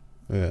out.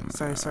 Yeah.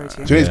 So sorry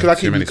to you. Do you know, because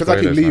Too many I keep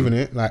spoilers, leaving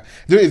man. it. Like,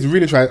 do you know, it's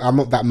really trying. I'm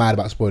not that mad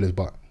about spoilers,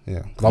 but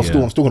yeah, 'cause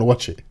I'm still gonna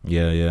watch it.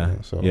 Yeah.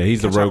 so- Yeah,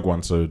 he's the Catch rogue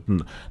one, so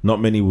not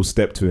many will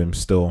step to him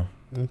still.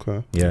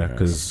 Okay. Yeah, Yeah,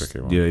 because it's a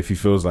tricky one. if he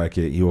feels like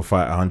it, he will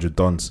fight 100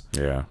 dons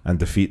Yeah, and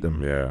defeat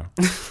them. yeah.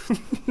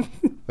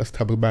 That's the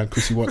type of man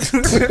Chrissy wants. The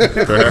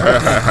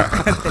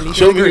leader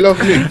Show of the me you group. love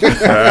me.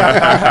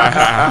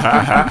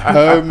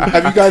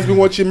 Have you guys been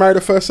watching Married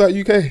at First Sight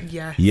UK?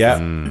 Yeah. Yeah,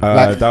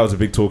 Like- that was a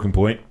big talking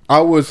point. I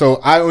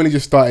only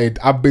just started.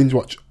 I binge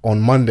watched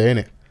on Monday,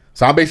 innit?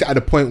 So I'm basically at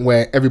the point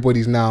where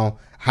everybody's now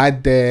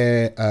had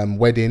their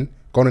wedding,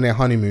 gone on their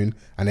honeymoon,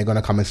 and they're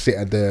gonna come and sit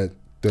at the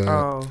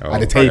Oh. at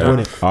the table, yeah.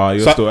 innit? Oh,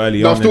 you're So- still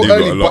early no, on. still and you've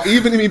early, got a lot. but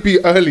even if it be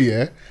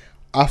earlier,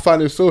 I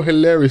find it so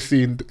hilarious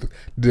seeing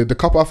the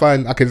couple I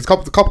find. Okay, there's a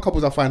couple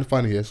couples I find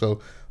funny here. So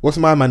what's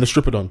my man, the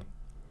stripper don?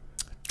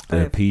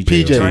 PJ.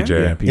 PJ.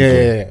 Yeah,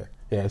 PJ.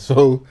 Yeah.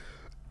 So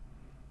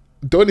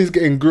Donnie's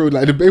getting grilled.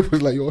 Like the babe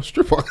was like, "You're a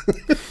stripper."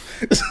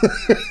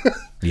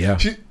 Yeah.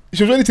 she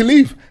was ready to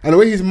leave, and the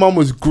way his mum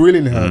was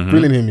grilling Mm-hmm.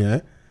 him,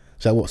 yeah.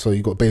 She's like, "What? So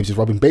you got babes just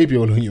rubbing baby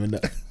oil on you and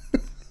that?"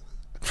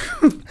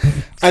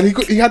 And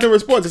he had a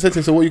response. I said to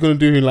him, "So what are you gonna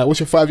do? Like, what's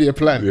your 5-year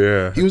plan?"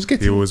 Yeah. He was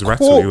getting He was caught,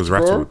 rattled. He was bro.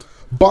 rattled.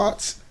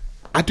 But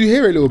I do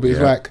hear it a little bit. It's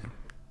Yeah. like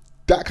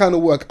that kind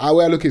of work.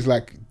 Where I look is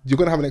like you're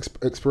gonna have an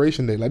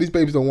expiration date. Like these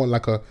babies don't want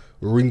like a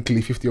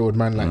wrinkly 50-year-old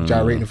man like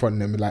gyrating in front of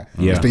them. Like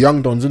Yeah. it's the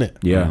young dons, isn't it?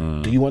 Yeah.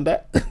 Do you want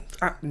that?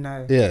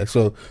 No. Yeah.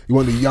 So you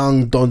want the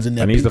young dons in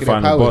there. And he's the pinking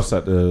their final powers. boss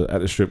at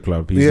the strip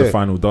club. He's Yeah. the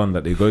final don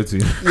that they go to.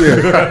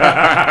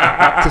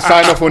 to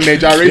sign off on their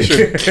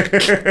gyration.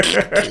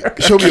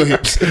 Show me your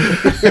hips.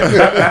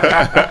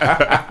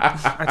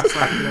 I just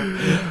like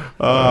that.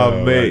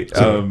 Oh, mate.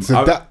 so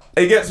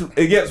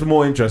it gets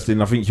more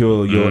interesting. I think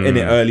you're in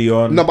it early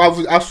on. No,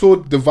 but I saw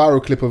the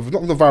viral clip of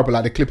not the viral, but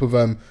like the clip of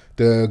the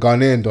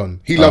Ghanaian don.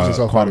 He loves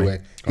himself, by the Kwame. way.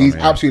 He's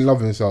Kwame, absolutely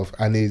loving himself,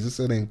 and he's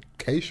her name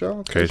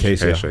Keisha.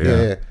 Keisha,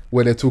 Yeah.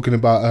 Where they're talking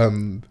about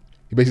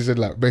he basically said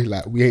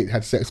like we ain't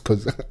had sex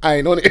because I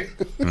ain't on it.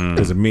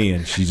 Because of me,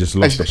 and she just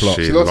lost the plot.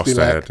 She She lost lost it,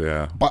 her like- head,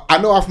 yeah. But I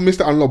know I've missed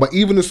it a lot. But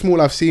even the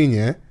small I've seen,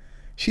 yeah,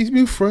 she's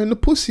been throwing the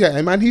pussy at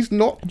him, and he's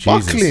not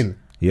Jesus. buckling.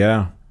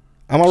 Yeah.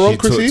 Am I wrong, She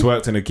Chrissy?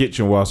 twerked in the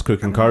kitchen whilst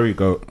cooking curry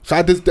goat. So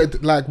I just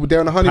like they're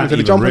on the honeymoon, so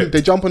Panty they even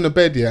ripped. jump on the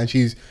bed, yeah, and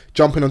she's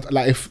jumping on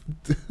like if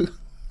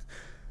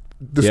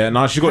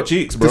Yeah, she got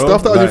cheeks, the bro.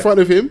 stuff that was in Like, front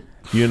of him.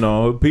 you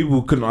know,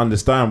 people couldn't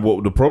understand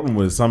what the problem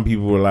was. Some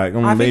people were like,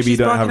 I think maybe you she's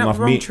don't have barking up enough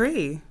the wrong meat.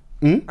 tree.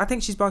 Hmm? I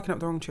think she's barking up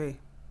the wrong tree.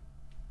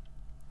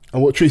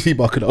 And what tree's he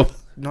barking up?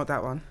 Not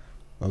that one.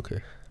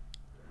 Okay.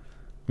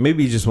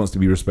 Maybe he just wants to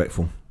be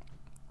respectful.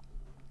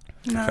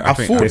 No. I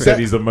thought They that- said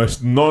he's the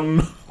most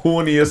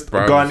non-horniest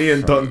Bro,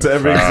 Ghanaian don to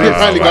ever exist.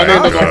 Apparently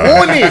Ghanaian does are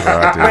horny.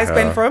 Where's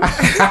Ben from?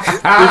 He's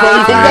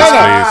from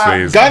Ghana.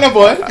 Please. Ghana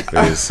boy.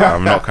 Please.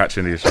 I'm not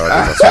catching these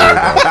charges at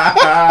all,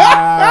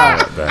 bro.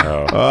 What the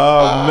hell?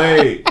 Oh,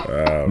 mate.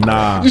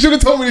 Nah. You should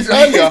have told me this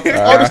earlier.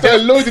 I would have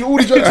started loading all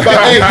the jokes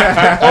about him.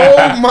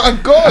 Oh my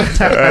god.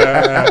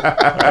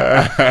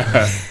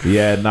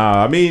 Yeah,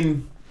 nah. I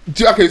mean,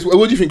 Okay, so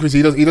what do you think, Chris?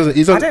 He doesn't.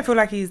 I don't feel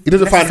like he's He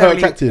doesn't find her necessarily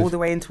attractive. all the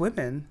way into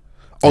women.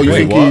 Oh, you Wait,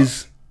 think what?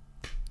 he's?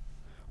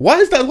 Why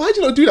is that? Why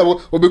do you not do that?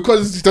 Well,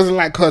 because he doesn't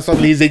like her.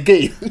 Suddenly he's a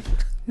gay.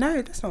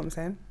 No, that's not what I'm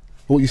saying.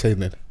 What are you saying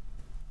then?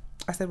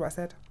 I said what I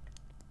said.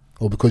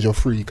 Or because you're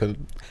free, you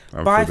can.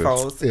 I'm for this.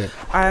 Bifolds.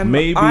 Yeah.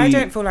 Maybe- I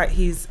don't feel like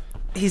he's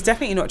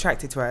definitely not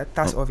attracted to her.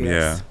 That's obvious.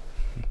 yeah.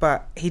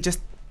 But he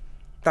just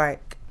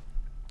like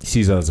he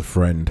sees her as a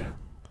friend.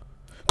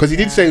 Because he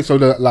did say so.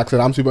 Like I said,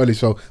 I'm super early,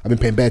 so I've been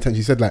paying bare attention.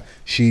 He said like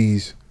he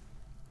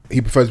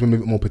prefers women a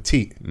bit more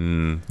petite.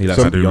 He likes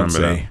So- so, I do remember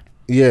Beyonce.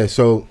 Yeah.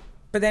 So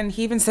But then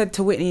he even said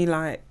to Whitney,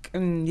 like,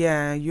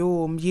 yeah,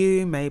 you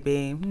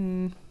maybe.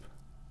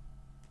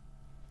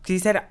 He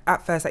said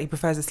at first that he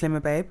prefers a slimmer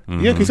babe.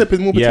 yeah, 'cause he said he's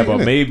more petite. Yeah, but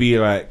innit? maybe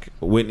like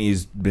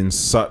Whitney's been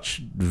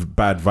such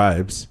bad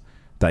vibes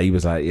that he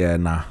was like, yeah,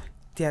 nah.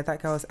 Yeah,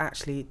 that girl's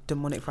actually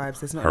demonic vibes.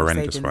 There's not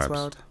Horrendous enough sage in this vibes.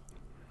 world.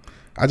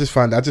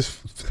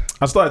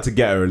 I started to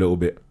get her a little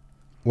bit.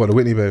 What, the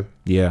Whitney babe?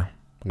 Yeah,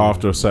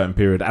 after a certain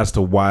period, as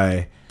to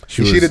why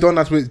she Is was. she the don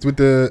that's with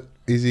the?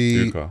 Is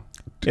he? Luca.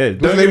 Yeah, don't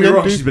Doesn't get me he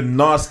wrong. do- She's been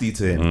nasty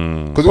to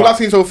him. Because all I've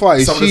seen so far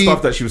is some of the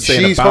stuff that she was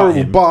saying she's about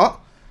horrible, him. but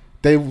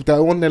they're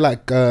on their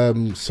like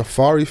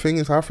safari thing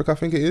in South Africa, I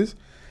think it is.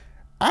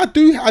 I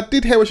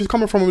did hear where she's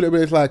coming from a little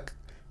bit. It's like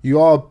you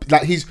are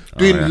like he's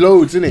doing yeah.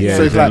 loads, isn't it? Yeah,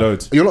 So it's doing like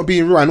loads. you're not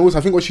being real. And also,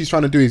 I think what she's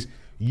trying to do is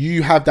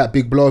you have that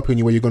big blow up in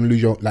you where you're gonna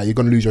lose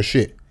your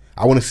shit.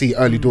 I want to see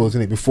early doors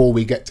in it before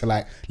we get to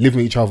like living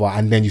with each other,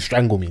 and then you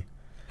strangle me.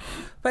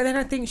 But then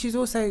I think she's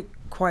also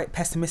quite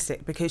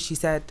pessimistic because she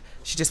said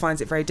she just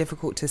finds it very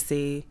difficult to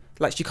see,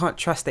 like she can't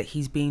trust that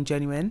he's being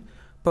genuine.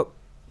 But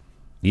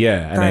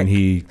Yeah, and then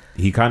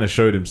he kind of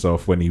showed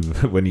himself when he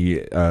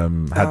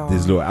had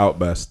his little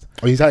outburst.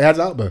 Oh, he had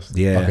an outburst?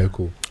 Yeah. Okay,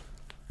 cool.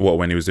 What,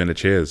 when he was doing the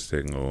cheers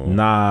thing? Or?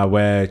 Nah,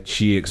 where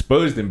she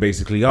exposed him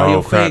basically. Oh, Oh,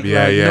 you're crap. fake.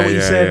 Yeah, like, you know yeah, what he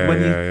yeah, said yeah,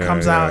 when yeah, he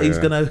comes yeah, out, he's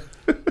yeah. gonna.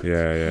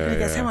 Yeah, you're gonna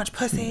get so yeah. much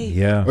pussy.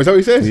 Yeah. Was that what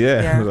he says?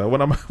 Yeah. Yeah. Like,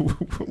 when I'm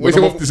Wait,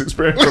 so off this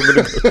experience,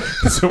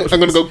 I'm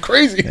gonna go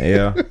crazy.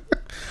 Yeah.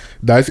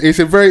 No, it's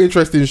a very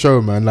interesting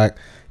show, man. Like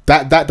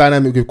that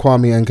dynamic with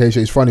Kwame and Keisha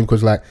is funny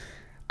because, like,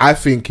 I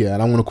think, yeah,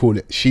 and I'm gonna call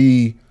it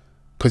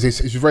because it's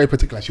very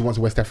particular. She wants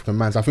a West African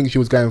man, so I think she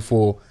was going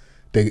for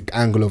the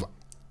angle of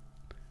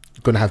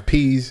gonna have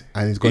peas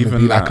and it's gonna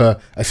Even be that. like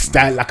a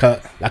stand,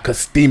 like a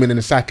steaming in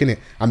the sack, innit?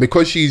 And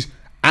because she's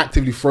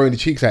actively throwing the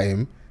cheeks at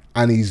him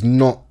and he's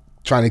not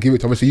trying to give it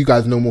to her, obviously you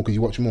guys know more because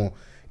you watch more.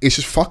 It's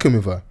just fucking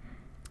with her.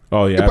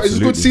 Oh yeah. But it's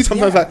good to see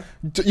sometimes like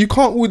you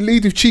can't always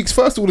lead with cheeks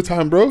first all the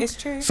time, bro. It's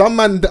true. Some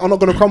men are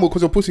not gonna crumble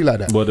because of pussy like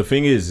that. Well, the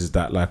thing is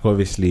that like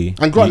obviously,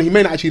 And granted, he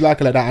may not actually like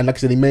her like that, and like I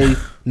said, he may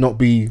not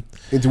be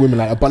into women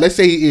like that. But let's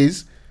say he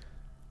is,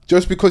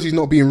 just because he's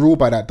not being ruled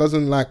by that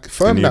doesn't like The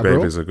firm new that, babe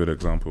bro. is a good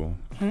example.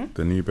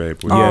 The new babe.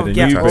 yeah, the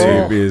yeah. new Oh.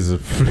 babe is.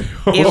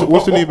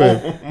 What's the new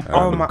babe?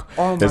 Oh my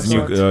There's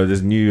god.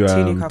 there's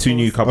two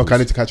new couples. Okay, I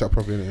need to catch up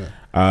properly.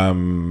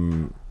 Yeah.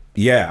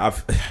 Yeah,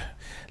 I've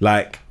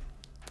like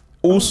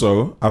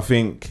also I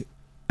think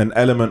an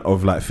element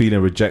of like feeling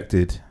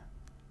rejected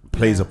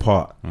plays a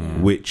part,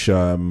 which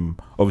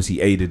obviously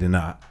aided in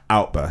that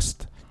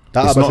outburst.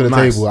 That It's up to not the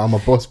nice. table. I'm a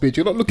boss, bitch.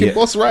 You're not looking Yeah.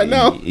 boss right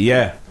now.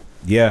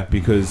 Yeah,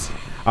 because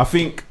I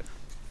think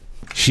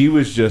she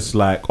was just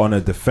like on a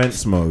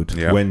defense mode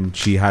Yeah. when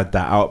she had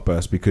that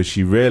outburst because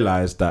she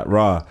realized that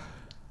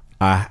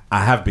I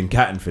have been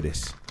catting for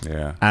this,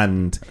 Yeah.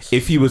 and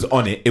if he was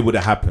on it, it would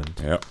have happened.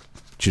 Yep.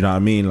 Do you know what I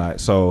mean? Like,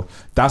 so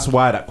that's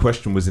why that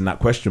question was in that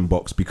question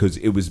box, because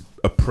it was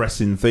a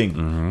pressing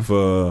thing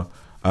for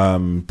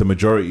the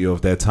majority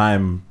of their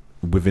time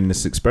within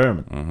this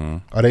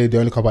experiment. Are they the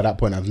only couple at that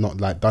point that have not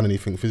like done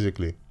anything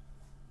physically?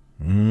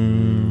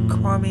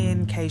 Kwame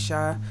and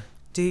Keisha,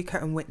 Duke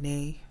and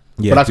Whitney.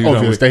 Yeah, But that's Duke and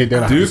obvious. Whit- They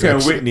don't have Duke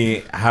and sex.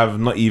 Whitney have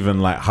not even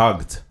like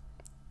hugged.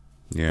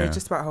 Yeah. They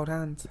just about hold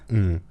hands.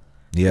 I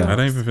Yeah,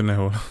 don't even think they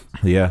were.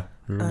 yeah.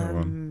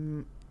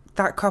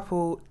 That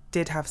couple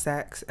did have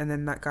sex, and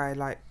then that guy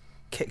like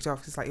kicked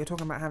off. It's like, you're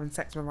talking about having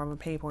sex with other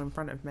people in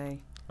front of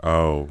me.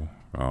 Oh,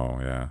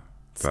 yeah.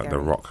 That the Scary.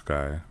 rock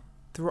guy.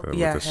 With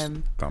Yeah, this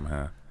him. dumb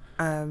hair.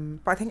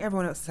 But I think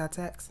everyone else has had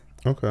sex.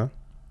 Okay.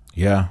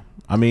 Yeah,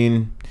 I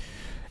mean,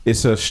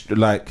 it's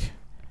like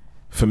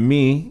for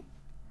me,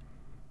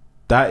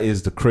 that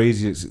is the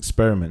craziest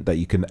experiment that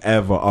you can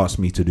ever ask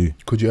me to do.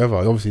 Could you ever?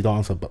 Obviously, don't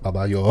answer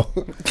about your.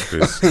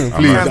 Please. Please,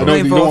 I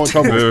don't want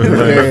trouble.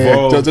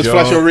 involved, Just yo.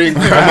 flash your ring.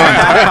 Come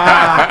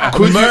on.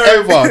 Could you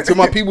ever? To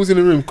my people's in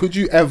the room, could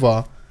you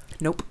ever?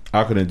 Nope.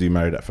 I couldn't do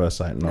Married at First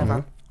Sight. No,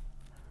 Never.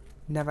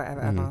 Never,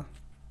 ever, ever.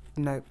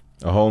 Nope.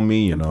 a whole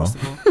me, you know,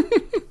 Impossible.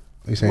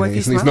 You're saying What if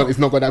it's you not. smell? It's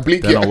not got that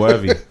bleak they're yet. not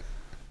worthy.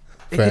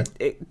 Fair.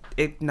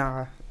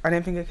 Nah. I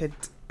don't think I could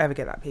ever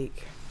get that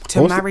peak.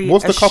 To What's marry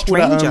what's a the couple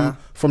stranger. that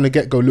from the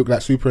get go looked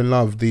like super in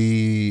love?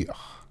 The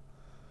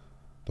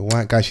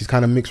white guy. She's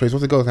kind of mixed race.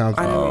 What's the girl's name?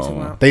 I know what you're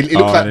talking about. It looks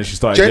And like then she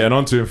started Jen- getting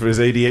onto him for his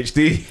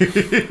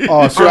ADHD.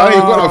 Oh, sorry, I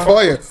didn't got that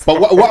far yet. But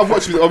what I've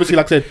watched is obviously,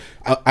 like I said,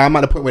 I'm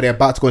at the point where they're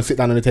about to go and sit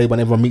down on the table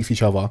and everyone meets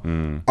each other. Up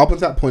until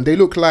that point, they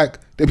look like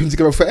they've been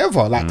together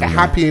forever, like they're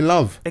happy in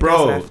love. It goes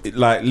Bro, left.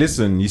 like,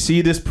 listen, you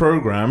see this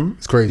program?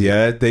 It's crazy.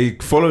 Yeah, they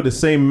follow the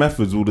same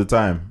methods all the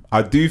time.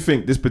 I do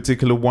think this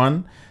particular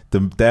one,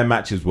 their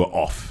matches were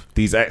off.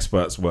 These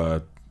experts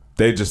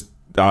they just.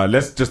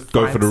 Let's just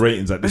go for the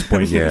ratings at this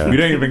point. Yeah. We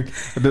don't even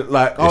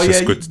like. Oh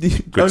just yeah,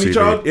 good only TV.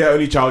 child. Yeah,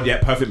 only child. Yeah,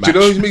 perfect Do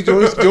match. you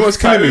know what's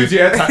killing me? Tattoos,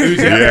 yeah, tattoos,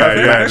 yeah,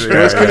 perfect match. You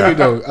know what's killing me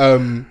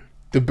though?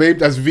 The babe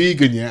that's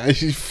vegan, yeah, and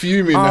she's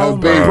fuming that her Oh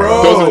babe my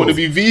doesn't God. want to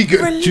be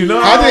vegan. Do you know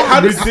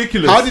How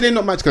ridiculous? How did they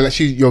not match? Because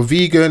like, you're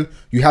vegan,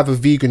 you have a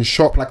vegan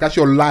shop, like that's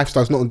your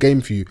lifestyle. It's not a game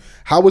for you.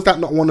 How was that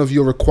not one of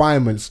your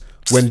requirements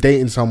when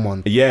dating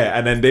someone? Yeah,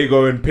 and then they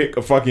go and pick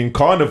a fucking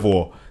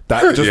carnivore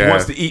that just Yeah.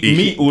 wants to eat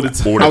meat all the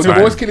time. All the The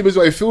time. what's killing me is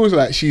what it feels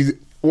like. She's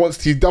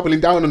doubling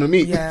down on the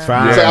meat. Yeah.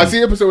 Fam. So I see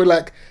an episode where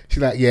like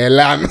she's like, yeah,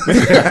 lamb.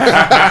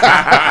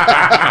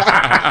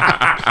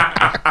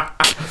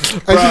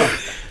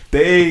 Bruh,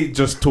 they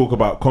just talk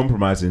about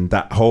compromising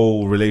that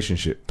whole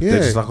relationship. Yeah. They're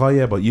just like, oh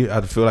yeah, but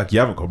I feel like you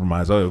haven't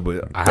compromised. Oh,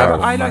 but I Yeah, have.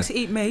 but I like to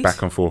eat meat.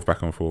 Back and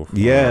forth.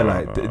 Yeah,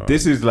 like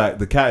this is like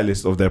the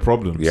catalyst of their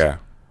problems. Yeah.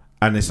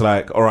 And it's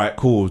like, all right,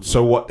 cool.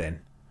 So what then?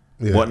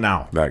 Yeah. What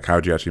now? Like, how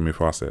do you actually move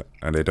past it?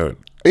 And they don't.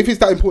 If it's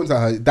that important to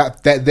her,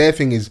 that their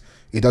thing is,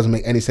 it doesn't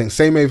make any sense.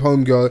 Same way with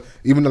homegirl,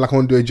 even though like I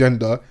want to do a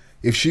gender,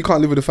 if she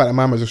can't live with the fact that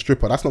mama's a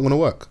stripper, that's not going to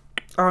work.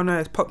 Oh no,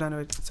 it's pop down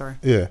already. Sorry.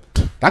 Yeah,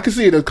 I can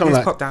see it coming It's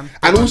like, pop down.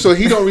 and also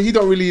he don't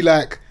really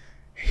like.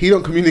 he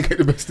don't communicate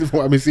the best of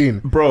what I've been seeing.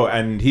 Bro,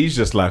 and he's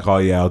just like, oh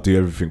yeah, I'll do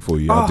everything for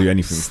you. I'll do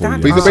anything for you.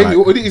 stand But he's, up. basically,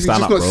 what it is, he's stand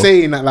just up, not bro.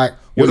 saying that like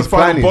You're what the his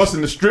plan final boss is.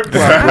 in the strip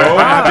club, bro.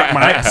 Magic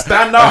Mike,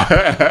 stand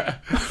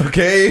up.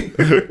 Okay?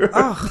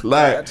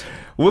 Like,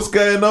 what's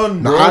going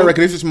on, bro? Now, I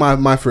reckon this is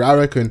my theory. I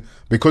reckon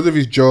because of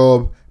his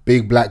job,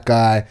 big black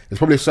guy, there's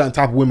probably a certain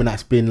type of women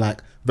that's been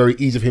like very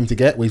easy for him to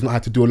get, where he's not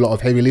had to do a lot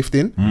of heavy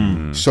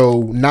lifting.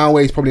 So now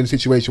he's probably in a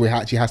situation where he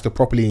actually has to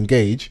properly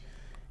engage.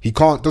 He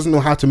doesn't know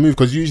how to move,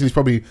 because usually it's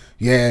probably,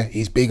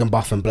 he's big and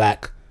buff and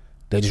black.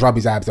 They just rub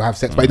his abs, they'll have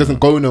sex, but he doesn't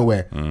go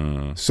nowhere.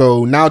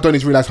 So now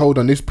Donny's realised, hold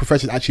on, this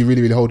profession's actually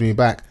really, really holding me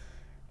back.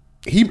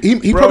 He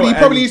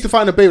probably needs to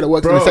find a babe that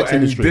works in the sex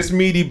and industry. this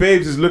meaty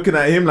babes is looking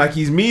at him like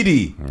he's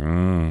meaty.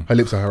 Her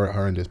lips are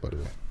horrendous, by the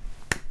way.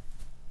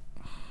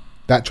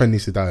 That trend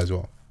needs to die as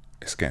well.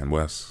 It's getting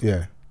worse.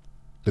 Yeah.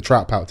 The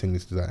trout pout thing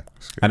needs to die.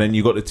 And then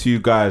you got the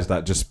two guys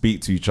that just speak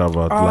to each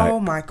other. Oh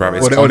like, my Bruv, god.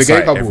 it's the on gay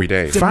site couple. every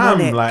day. fam,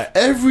 Demonic. like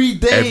every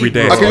day. Every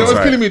day. bro. Okay, you know what's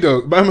Right. killing me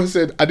though? Mama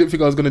said I didn't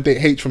think I was gonna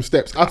date H from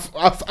Steps. Yeah.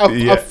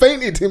 I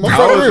fainted him.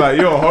 I was like,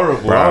 you're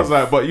horrible. I Bruv. was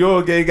like, but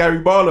you're gay Gary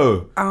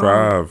Barlow.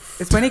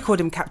 Bruv. It's when he called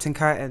him Captain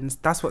Curtains.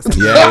 That's what's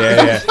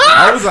Yeah.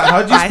 I was like,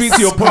 how do you I speak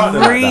to your partner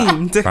like that?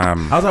 screamed.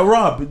 Fam. I was like,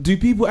 Rob, do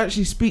people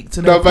actually speak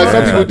to their No, but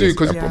some partner people like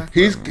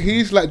do, this? because Yeah.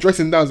 he's like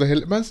dressing down. So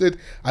man said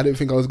I didn't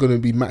think I was gonna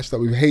be matched up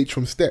with H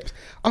from Steps.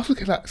 I was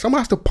looking like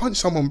someone has to punch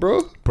someone,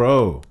 bro.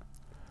 Bro.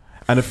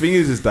 And the thing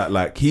is that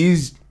like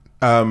he's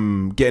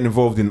getting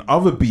involved in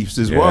other beefs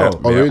as Yeah.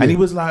 well. Oh, really? And he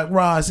was like,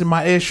 rah, it's in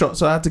my earshot,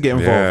 so I had to get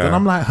involved. Yeah. And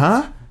I'm like,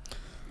 huh?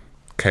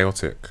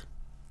 Chaotic.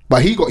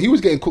 But he was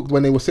getting cooked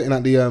when they were sitting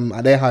at the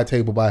at their high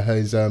table by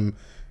his fiance,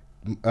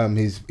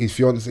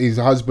 his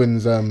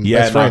husband's Yeah,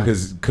 best no, friend.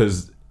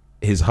 because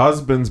his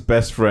husband's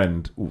best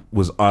friend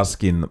was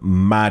asking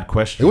mad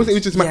questions. It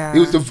was just Yeah. it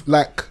was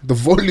the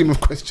volume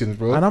of questions,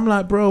 bro. And I'm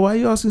like, bro, why are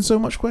you asking so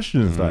much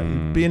questions? Like,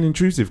 you're being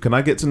intrusive. Can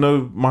I get to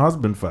know my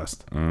husband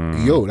first?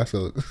 Yo, that's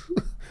a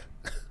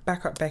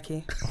Back up,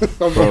 Becky.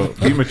 Bro,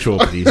 be mature,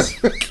 please.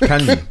 Can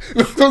you? I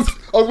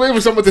was waiting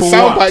for someone to For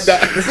sound what? like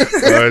that.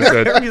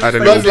 I had a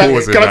I was little like,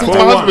 pause in can I talk to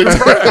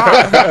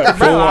that.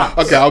 my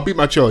husband? Okay, I'll beat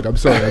my child. I'm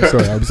sorry. No,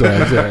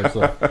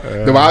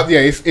 but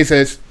it's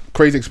a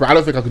crazy experience. I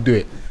don't think I could do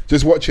it.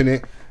 Just watching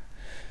it.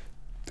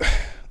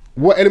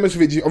 What elements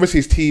of it? Obviously,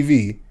 it's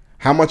TV.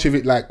 How much of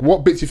it? Like,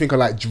 what bits do you think are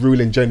like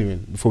real and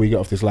genuine? Before we get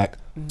off this, like,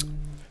 do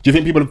you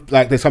think people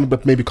like there's some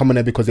people maybe coming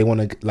there because they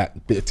want to like a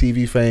bit of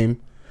TV fame?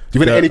 Do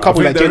you think any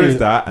couple I like think there is genuine?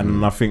 that,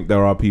 and I think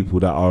there are people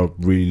that are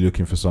really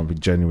looking for something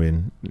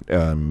genuine.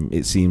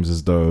 It seems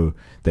as though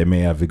they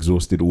may have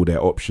exhausted all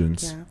their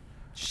options. Yeah.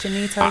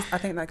 Shanita, I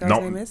think that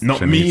girl's name is.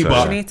 Not me, Shanita.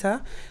 but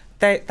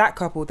Shanita. That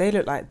couple, they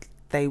look like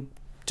they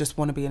just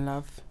want to be in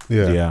love.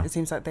 yeah. It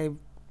seems like they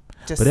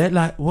just. But they're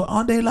like, what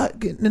aren't they like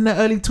getting in their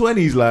early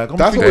 20s? Like, I'm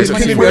That's what thinking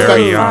was killing 24. me. I was like,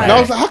 Very young. and I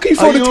was like, how can you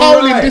throw Are the you towel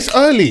alright? in this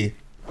early?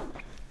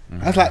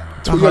 I was like,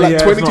 Oh, you're like yeah,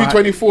 it's 22, not-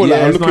 24. Yeah,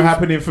 like, I'm it's not looking.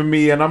 happening for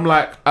me, and I'm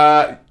like,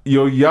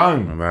 you're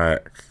young.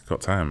 Like, got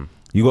time.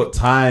 You got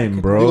time,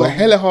 You bro. got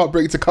hella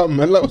heartbreak to come,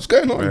 man. Like, what's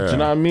going on? Do you know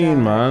what I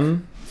mean,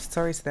 man?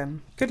 Sorry to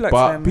them. Good luck to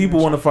But them.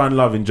 people want to find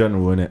love in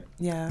general, innit?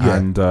 Yeah.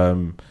 And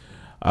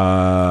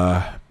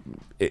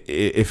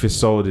if it's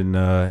sold in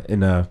a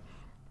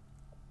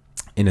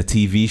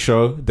TV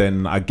show,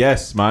 then I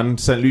guess, man,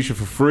 St. Lucia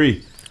for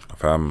free.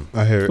 Fam.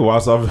 I hear it.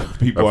 Whilst other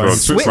people are in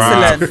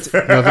Switzerland.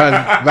 Switzerland. No,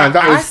 Van, that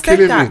I was said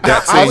killing that. me.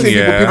 That I was thing,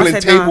 seeing yeah. people I in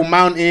said Table nah.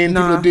 Mountain,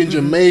 Nah. people doing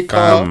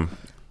Jamaica.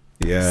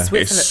 Yeah.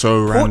 Switzerland. It's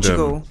so random.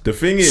 Portugal. The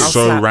thing is, I'll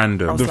So slap.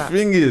 random. I'll the slap.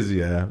 thing is,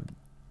 yeah,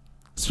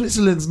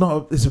 Switzerland's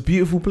it's a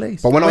beautiful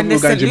place. But when When I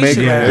was going there's Jamaica,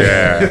 St. Lucia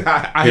man,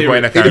 Yeah. I hear People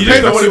in it. the You just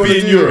Caribbean. don't want to be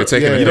in Europe. You're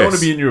taking Yeah, a you don't want piss.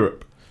 to be in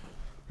Europe.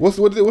 what's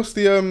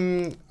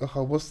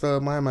the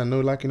my man?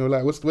 No like, you know,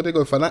 like where they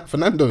go? Fernando.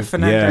 Fernando.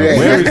 Yeah, Yeah.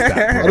 where is I that,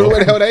 don't know bro? where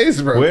the hell that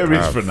is, bro. Where is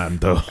Bruv.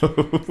 Fernando?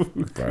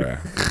 Bruh.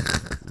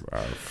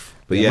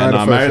 But Yeah, yeah, Married no,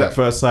 at Married First at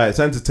First Sight. It's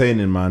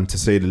entertaining, man, to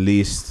say the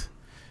least.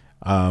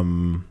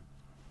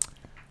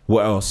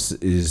 What else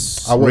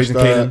is I watched, Raising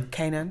Kanan?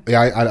 Kanan.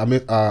 Yeah,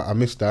 I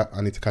missed that.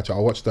 I need to catch up. I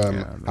watched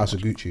House of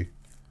Gucci.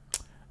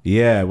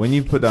 Yeah, when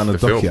you put down the The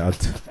film.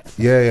 docket,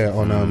 Yeah,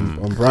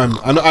 on Prime.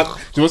 I know.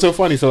 It was so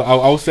funny. So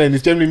I was saying,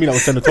 it's generally me that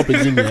was sending the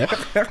topics in there.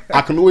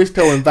 I can always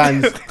tell when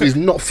Vans is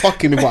not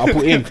fucking with what I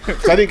put in.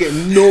 So I didn't get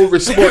no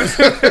response.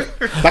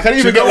 Like I didn't even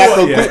Do you get know like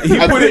what?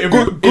 Yeah, he put it in-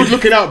 good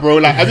looking out, bro.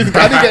 Like I didn't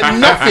get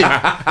nothing.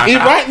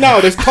 Right now,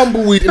 there's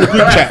tumbleweed in the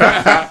group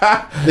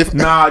chat.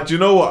 nah, do you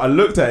know what? I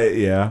looked at it,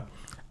 yeah,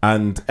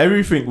 and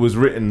everything was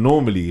written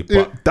normally,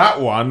 but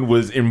that one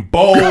was in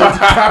bold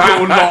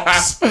capital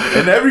knocks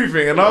and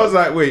everything, and I was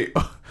like, wait.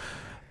 I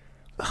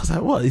was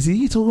like, what is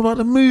he talking about?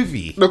 The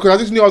movie? No, because I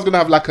just knew I was gonna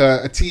have like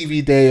a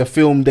TV day, a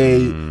film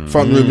day,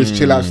 front room, just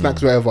chill out,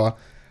 snacks, whatever.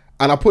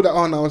 And I put that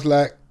on. I was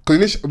like,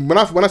 because when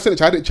I sent it,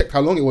 to you, I didn't check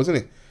how long it was,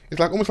 innit? It's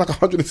like almost like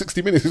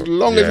 160 minutes. It's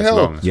long as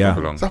hell. Yeah.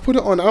 Long. So I put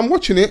it on. And I'm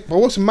watching it, but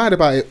what's mad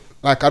about it?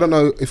 Like I don't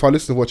know if I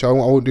listen to watch it. I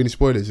won't do any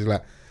spoilers. It's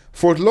like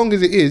for as long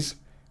as it is,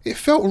 it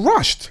felt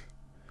rushed.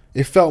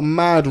 It felt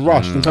mad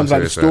rushed in terms of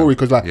like the that's what story you're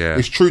because like saying. Yeah.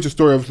 it's true to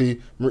story. Obviously,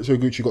 Maurizio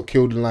Gucci got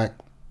killed in like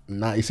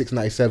 96,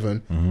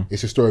 97.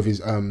 It's a story of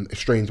his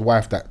estranged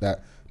wife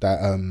that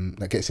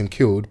gets him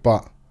killed.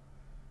 But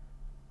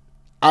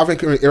I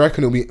reckon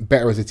it'll be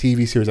better as a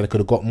TV series that I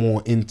could have got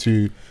more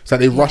into. So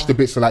they rushed a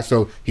bit.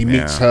 So he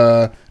meets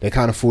her, they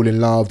kind of fall in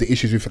love. The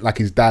issues with like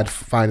his dad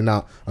finding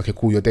out, okay,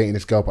 cool, you're dating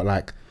this girl, but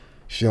like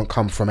she don't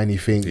come from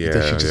anything. She's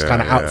just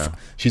kind of out.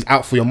 She's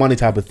out for your money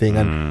type of thing,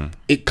 and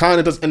it kind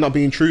of does end up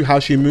being true how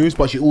she moves,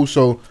 but she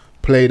also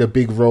played a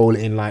big role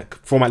in like,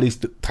 from at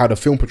least how the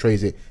film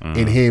portrays it,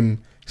 in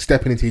him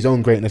stepping into his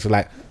own greatness.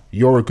 Like,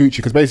 you're a Gucci,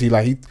 because basically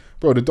like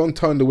the Don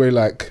turned away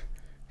like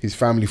his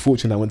family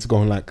fortune that went to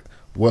go and like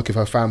work with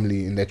her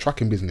family in their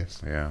trucking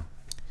business. Yeah.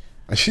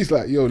 And she's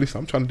like, yo, listen,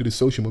 I'm trying to do the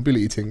social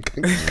mobility thing.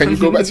 Can you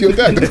go back to your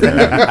dad?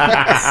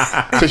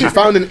 So she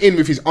found an in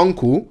with his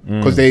uncle,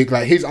 because they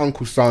like his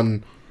uncle's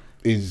son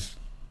is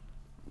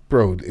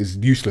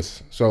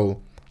useless.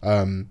 So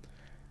the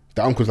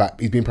uncle's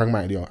like, he's being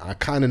pragmatic. Yo, I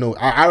kind of know.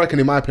 I reckon,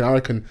 in my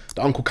opinion,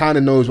 the uncle kind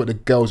of knows what the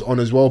girl's on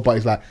as well. But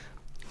he's like,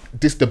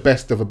 this the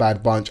best of a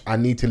bad bunch. I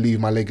need to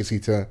leave my legacy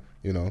to,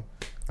 you know.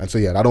 And so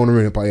yeah, I don't want to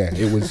ruin it, but yeah,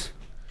 it was.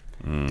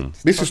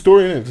 This is a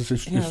story, isn't it?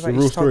 It's a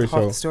real story.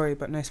 Half the story,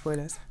 but no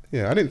spoilers.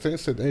 Yeah, I didn't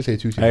say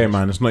too. Hey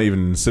man, it's not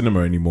even in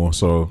cinema anymore,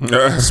 so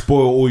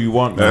spoil all you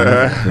want,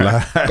 man.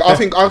 Like, I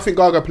think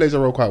Gaga plays a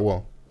role quite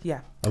well. Yeah.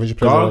 I think she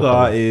plays a role quite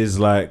well. Gaga is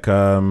like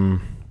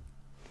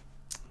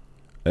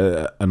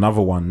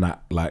another one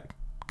that like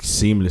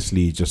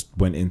seamlessly just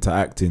went into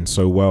acting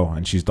so well,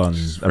 and she's done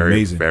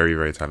amazing. Very,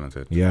 very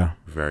talented. Yeah,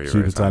 very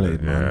super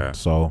talented, man. Yeah.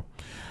 So,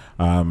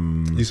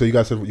 so you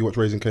guys said you watch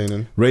Raising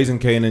Kanan? Raising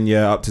Kanan,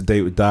 yeah, up to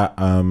date with that.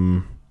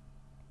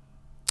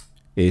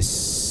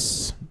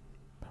 It's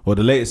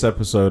the latest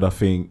episode. I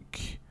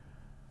think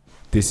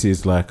this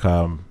is like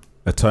a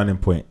turning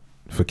point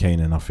for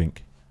Kanan. I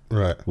think,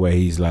 right, where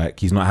he's like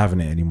he's not having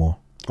it anymore.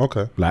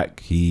 Okay, like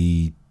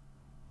he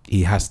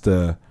has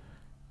to,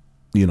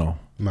 you know,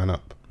 man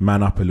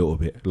up a little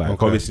bit. Like,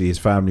 okay, obviously his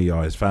family,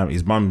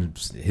 his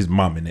mum's his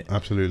mum in it,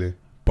 absolutely,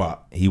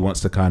 but he wants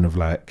to kind of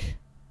like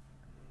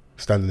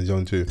stand on his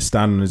own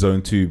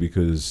too,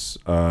 because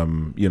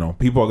you know,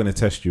 people are going to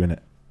test you in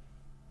it.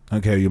 I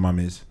don't care who your mum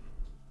is.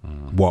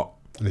 What?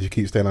 And if you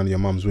keep staying under your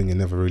mum's wing, you're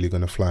never really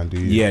going to fly, do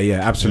you? Yeah,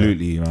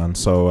 absolutely, man.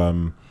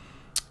 So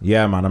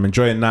yeah, man, I'm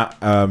enjoying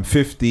that.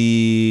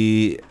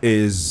 50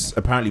 is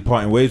apparently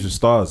parting ways with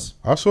Stars.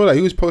 I saw that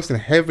he was posting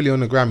heavily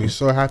on the gram. He's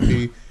so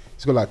happy.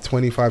 He's got like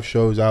 25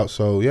 shows out.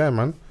 So yeah,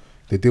 man,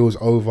 the deal's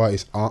over.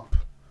 It's up.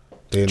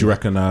 Do you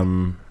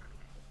reckon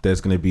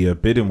there's going to be a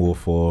bidding war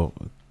for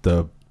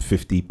the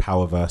 50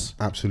 Powerverse?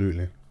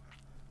 Absolutely.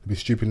 It'd be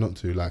stupid not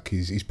to. Like,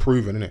 he's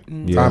proven,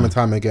 innit? Yeah. Time and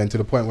time again, to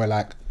the point where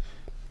like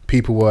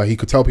he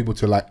could tell people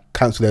to like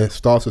cancel their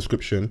Star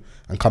subscription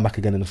and come back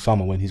again in the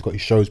summer when he's got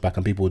his shows back,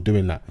 and people were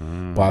doing that.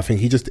 But I think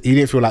he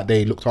didn't feel like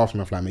they looked after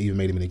him, like even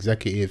made him an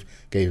executive,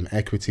 gave him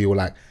equity, or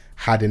like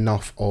had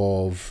enough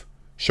of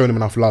showing him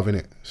enough love in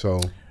it. So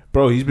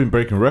bro, he's been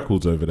breaking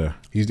records over there.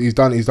 He's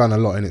done a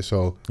lot in it.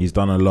 So he's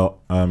done a lot.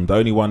 The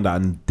only one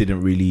that I didn't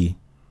really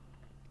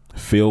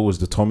feel was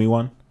the Tommy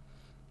one.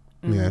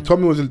 Yeah,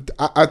 Tommy was.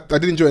 I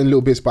did enjoy it in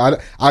little bits,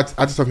 but I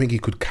just don't think he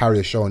could carry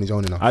a show on his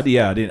own enough. I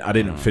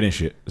didn't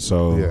finish it.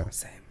 So yeah,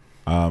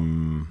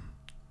 same.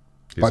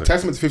 But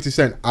testament to 50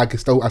 Cent, I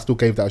still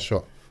gave that a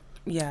shot.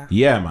 Yeah,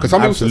 man. Because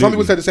some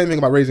people said the same thing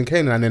about Raising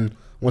Kanan, and then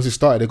once it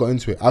started, they got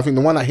into it. I think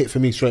the one that hit for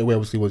me straight away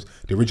obviously was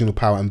the original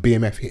Power, and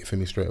BMF hit for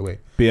me straight away.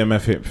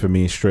 BMF hit for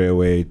me straight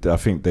away. I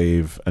think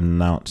they've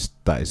announced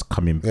that it's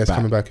coming back. Yeah, it's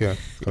coming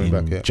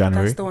back. Yeah,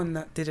 January. That's the one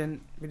that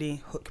didn't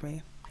really hook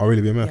me. Oh,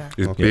 really, BMF? Yeah.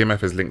 Is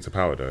BMF is linked to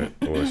Power though,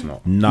 or it's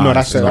not? No,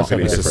 that's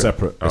it's a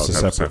separate. It's a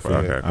separate thing.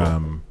 Okay,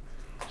 cool.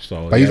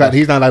 So, but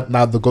he's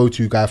now the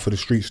go-to guy for the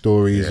street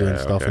stories and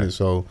stuff. Okay. And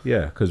so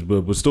yeah, because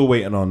we're still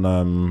waiting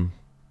on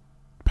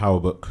Power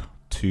Book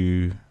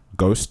 2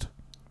 Ghost,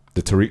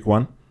 the Tariq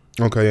one.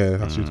 Okay, yeah,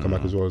 that's due to come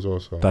back as well. So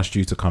that's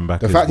due to come back.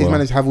 The fact he's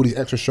managed to have all these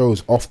extra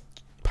shows off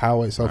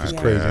Power itself is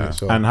crazy. Isn't it?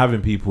 So, and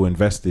having people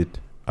invested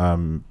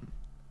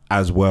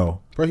as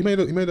well. Bro, he made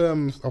I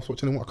was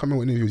watching him. I can't remember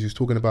what interviews he was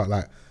talking about.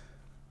 Like,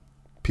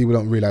 people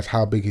don't realize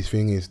how big his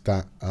thing is.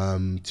 That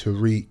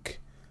Tariq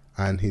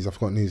and I've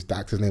forgotten the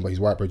actor's name, but he's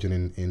White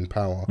Bridgen in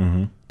Power.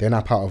 Mm-hmm. They're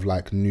now part of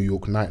like New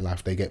York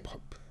nightlife. They get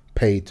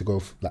paid to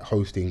go like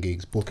hosting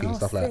gigs, booking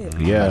stuff like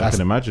that. Yeah, I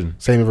can imagine.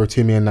 Same with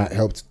Rotimi, and that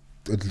helped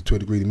to a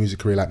degree the music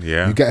career. Like,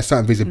 you get a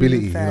certain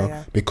visibility,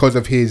 because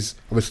of his.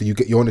 Obviously,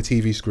 you're on the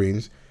TV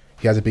screens.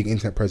 He has a big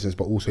internet presence,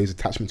 but also his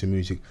attachment to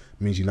music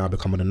means you now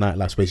become in the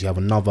nightlife space. You have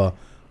another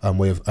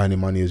way of earning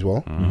money as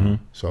well. Mm-hmm.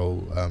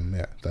 So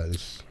that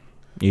is.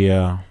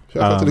 Yeah.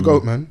 Shout out to the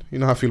GOAT, man. You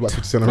know how I feel about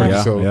 50 Cent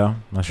already. Yeah,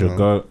 that's your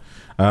GOAT.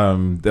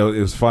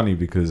 It was funny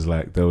because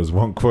like there was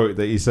one quote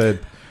that he said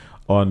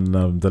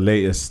on the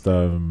latest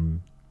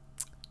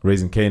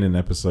Raising Kanan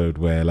episode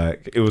where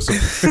like it was.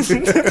 What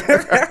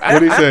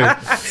did he say?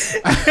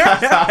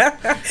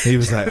 He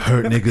was like,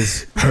 hurt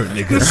niggas. But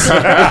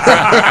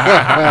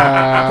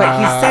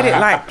he said it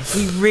like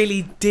he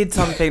really did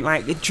something.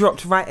 Like it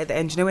dropped right at the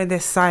end. You know when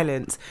there's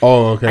silence?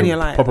 Oh, okay. And you're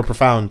like- proper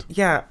profound.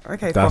 Yeah.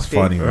 Okay. That's fuck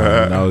you. funny,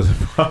 man. That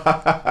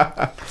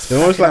was They're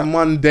almost like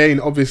mundane,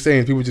 obvious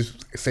sayings. People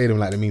just say them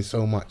like they mean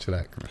so much.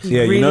 Like, He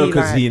yeah, you know, really,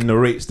 because he like-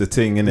 narrates the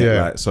thing in it.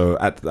 Yeah. Like, so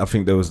I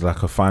think there was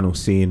like a final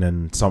scene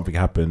and something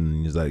happened.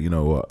 And he's like, you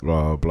know what,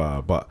 blah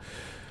blah. But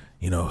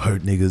you know,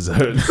 hurt niggas.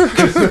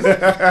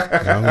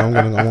 yeah,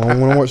 I'm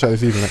gonna watch that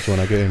this evening. Actually, when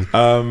I get in.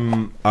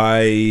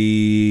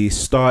 I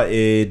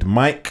started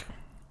Mike,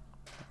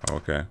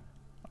 Okay.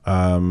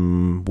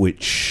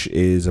 which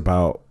is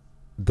about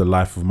the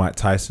life of Mike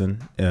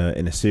Tyson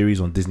in a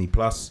series on Disney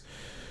Plus,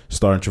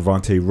 starring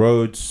Trevante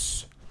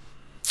Rhodes.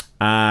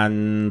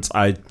 And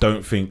I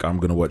don't think I'm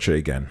gonna watch it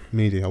again.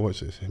 Media, I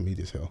watched this.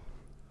 Media as hell.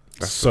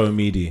 That's so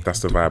meaty. That's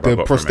the vibe I The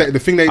got from it. the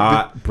thing they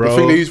Bro. the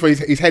thing they use for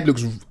his head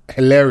looks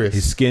hilarious.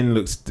 His skin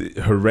looks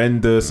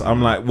horrendous.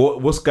 I'm like,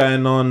 what's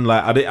going on?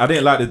 Like, I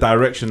didn't like the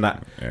direction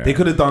that Yeah. they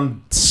could have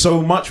done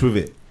so much with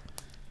it.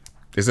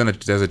 There's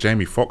a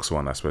Jamie Foxx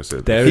one that's supposed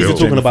to. There He's is a been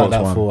talking Jamie about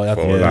Foxx that for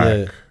for yeah.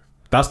 like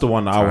That's the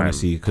one that I want time. to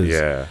see because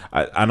Yeah.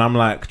 and I'm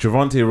like,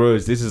 Trevante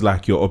Rhodes, this is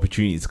like your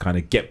opportunity to kind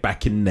of get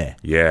back in there.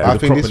 Yeah. I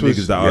With the think proper this was-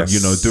 niggas that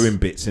yes. are, doing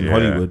bits in Yeah.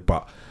 Hollywood,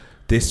 but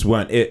this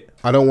weren't it.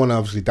 I don't want to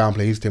obviously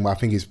downplay his thing, but I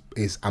think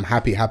it's I'm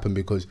happy it happened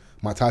because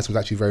Mike Tyson was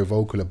actually very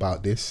vocal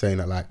about this, saying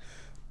that like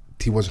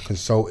he wasn't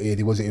consulted,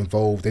 he wasn't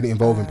involved, they didn't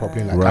involve him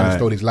properly, and like kind Right. of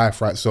stole his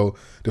life, right? So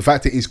the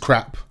fact that he's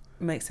crap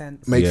Makes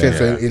sense. makes Yeah. sense.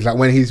 So it's like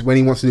when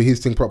he wants to do his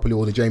thing properly,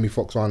 or the Jamie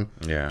Foxx one,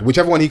 Yeah.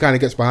 whichever one he kind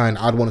of gets behind,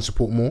 I'd want to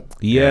support more.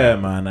 Yeah,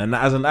 man. And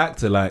as an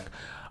actor, like,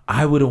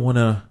 I wouldn't want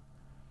to,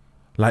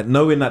 like,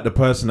 knowing that the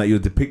person that you're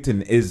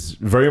depicting is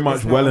very much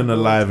It's not well and on board.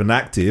 alive and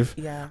active.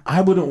 Yeah.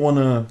 I wouldn't want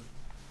to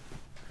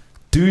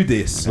do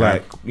this, Yeah.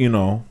 like,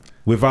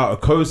 without a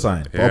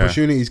cosign. But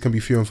opportunities can be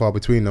few and far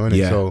between, though, innit?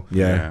 Yeah, So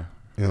yeah.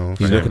 you know,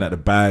 He's looking at the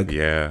bag,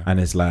 Yeah. and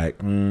it's like,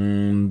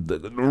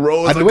 the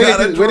roles and are the way kinda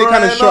they kind of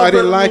drying shot, I up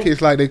didn't a like it. little.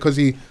 It's like because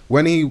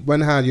when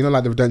had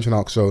like the redemption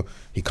arc, so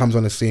he comes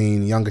on the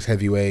scene, youngest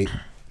heavyweight,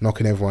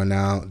 knocking everyone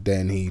out.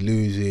 Then he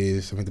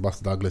loses, I think, to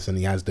Buster Douglas, and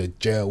he has the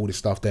jail, all this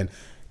stuff.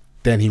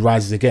 Then he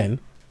rises again.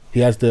 He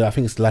has I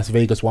think it's the Las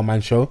Vegas one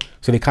man show.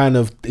 So it's kind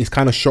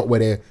of shot where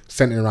they're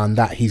centering around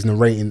that. He's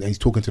narrating and he's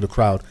talking to the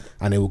crowd,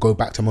 and they will go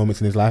back to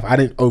moments in his life. I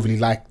didn't overly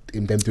like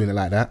them doing it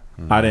like that.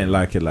 I didn't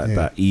like it like Yeah.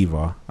 that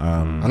either.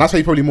 And that's why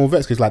he probably more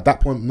vexed, because like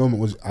that moment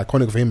was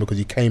iconic for him because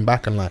he came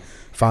back and like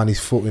found his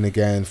footing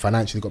again,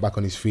 financially got back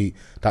on his feet.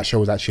 That show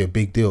was actually a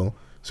big deal.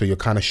 So you're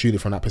kind of shooting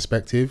from that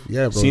perspective.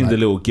 Yeah, bro. Seemed like, a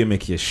little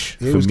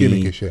gimmickish it for was me.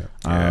 gimmickish,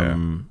 yeah.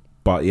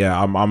 But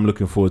yeah, I'm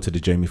looking forward to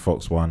the Jamie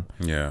Foxx one.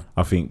 Yeah.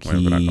 I think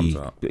Whenever that comes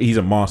out. he's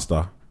a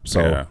master.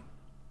 So yeah.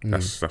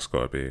 That's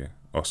got to be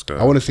Oscar.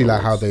 I want to see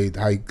like how awards.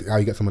 how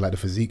you get someone like the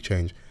physique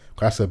change.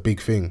 'Cause that's a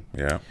big thing.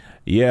 Yeah.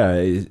 yeah,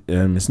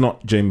 it's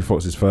not Jamie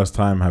Foxx's first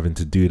time having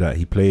to do that.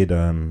 He played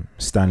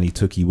Stanley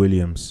Tookie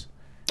Williams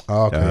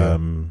Oh, okay.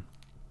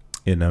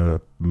 in a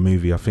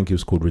movie. I think it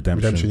was called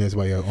Redemption. Redemption, yes,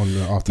 well, yeah, on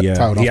the after Yeah,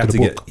 titled he after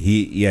had the to book. get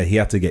he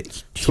had to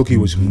get Tookie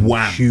was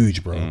wham.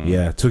 huge, bro.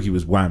 Yeah, Tookie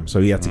was wham. So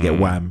he had to get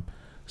wham.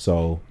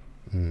 So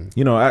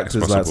actors,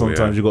 like possible,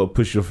 sometimes yeah. you got to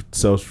push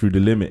yourself through the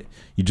limit.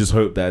 You just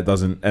hope that it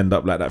doesn't end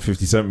up like that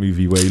 50 Cent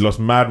movie where he lost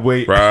mad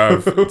weight.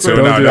 Bruv, till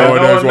Don't now do no that.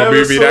 one knows what never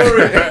movie saw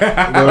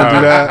that. Don't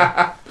do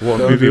that. What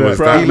Don't movie do was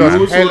that. that? He Bro, lost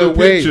who saw hella the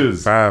weight.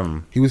 pictures?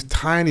 Fam. He was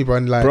tiny, bro.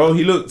 And like, Bro,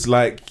 he looked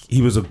like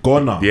he was a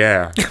goner.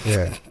 Yeah.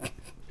 yeah.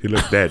 He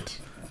looked dead.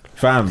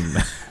 Fam,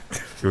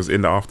 He was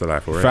in the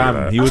afterlife already. fam,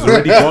 like. he was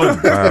already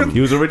gone.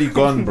 He was already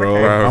gone, bro.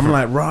 Bro. I'm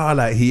like, rah,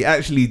 like he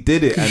actually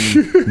did it,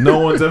 and no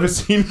one's ever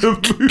seen the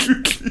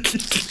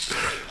movie.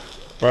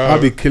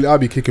 I'd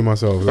be kicking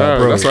myself. Like, Bro,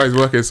 bro, that's why he's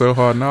working so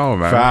hard now,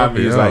 man. Fam,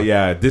 Bloody he's hell. like,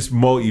 yeah, this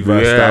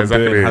multiverse Yeah, that I'm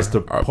exactly. doing has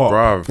to pop.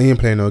 Bruv. he ain't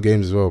playing no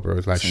games as well, bro.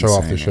 It's like It's show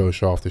after insane,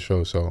 show after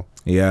show. So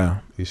Yeah.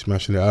 he's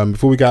smashing it.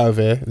 Before we get out of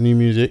here, new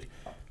music.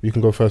 You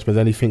can go first, but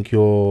anything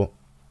you're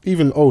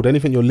even old,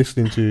 anything you're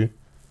listening to.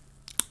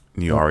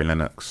 New Ari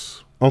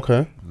Lennox.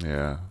 Okay,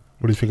 Yeah.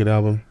 what do you think of the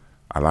album?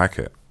 I like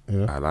it.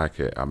 Yeah. I like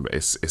it.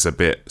 It's a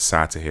bit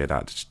sad to hear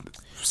that.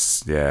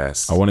 Yeah.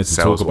 I wanted to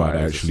talk about it,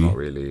 sales-wise, actually. It's not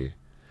really.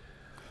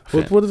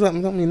 What does that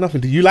mean?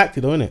 Nothing. You liked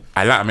it, though, innit?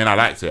 I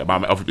liked it,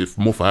 but it's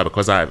more for her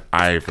because I've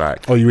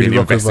like Oh, you really been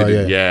rock with her,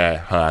 invested in yeah.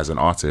 her as an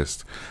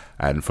artist,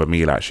 and for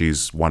me, like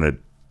she's one of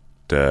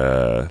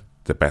the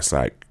best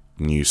like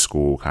new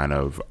school kind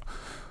of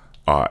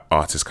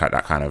artists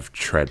that kind of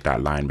tread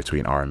that line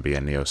between R&B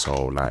and neo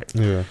soul. Like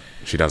Yeah.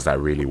 she does that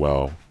really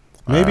well.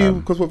 Maybe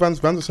because what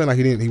Vans was saying, like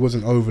he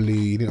didn't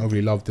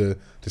overly love the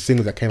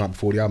singles that came out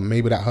before the album.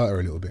 Maybe that hurt her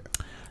a little bit.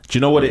 Do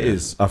you know what it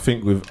is? I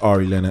think with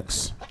Ari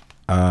Lennox,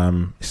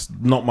 it's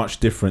not much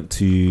different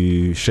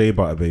to Shea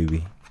Butter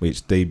Baby,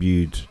 which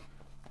debuted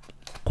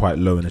quite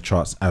low in the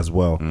charts as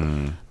well.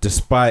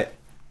 Despite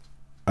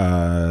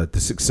the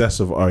success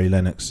of Ari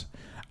Lennox,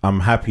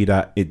 I'm happy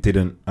that it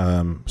didn't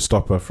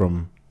stop her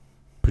from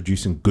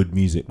producing good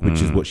music,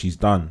 which is what she's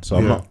done. So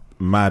I'm Yeah. not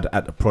mad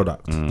at the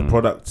product. The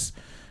product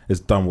has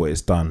done what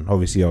it's done.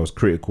 Obviously, I was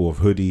critical of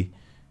Hoodie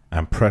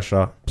and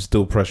Pressure.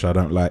 Still Pressure, I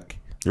don't like.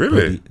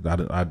 Really?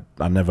 Hoodie.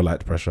 I never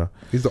liked Pressure.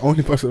 He's the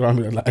only person around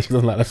me that actually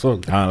doesn't like that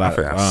song. I don't like,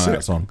 think I that's don't like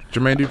that song.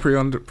 Jermaine Dupri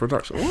on the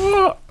production.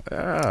 What?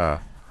 Yeah.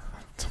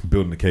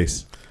 Building the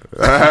case.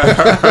 But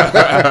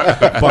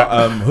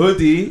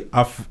Hoodie,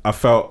 I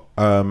felt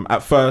at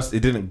first it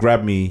didn't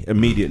grab me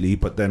immediately,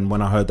 but then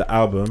when I heard the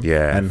album,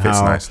 and fits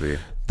how nicely.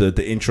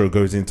 the intro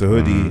goes into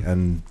Hoodie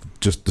and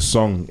just the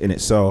song in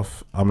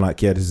itself, I'm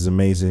like, yeah, this is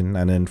amazing.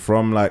 And then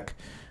from like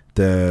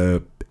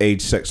the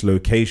age, sex,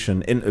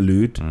 location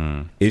interlude,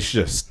 it's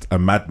just a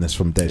madness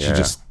from there. She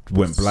just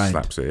went blind.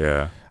 Slaps it,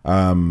 yeah.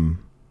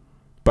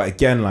 But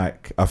again,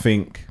 like, I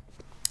think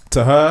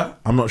to her,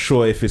 I'm not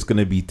sure if it's going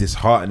to be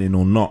disheartening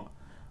or not.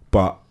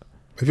 But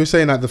if you're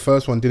saying that the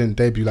first one didn't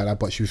debut like that,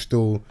 but she was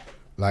still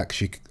like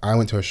I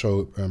went to her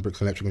show,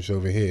 Bricks Electric, which is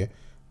over here,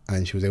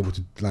 and she was able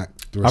to like.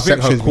 The I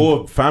think her reception's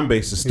core fan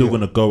base is still going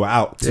to go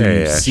out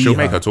to see She'll her.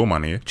 make her tour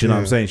money. Do you know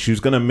what I'm saying? She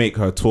was going to make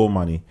her tour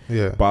money.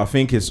 Yeah. But I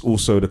think it's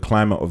also the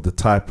climate of the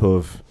type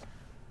of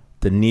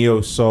the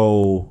neo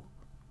soul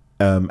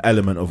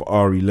element of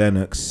Ari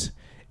Lennox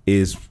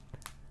is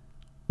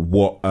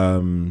what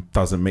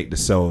doesn't make the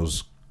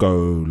sales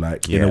go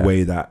like in a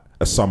way that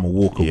a Summer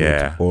Walker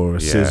would or a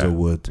SZA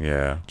would.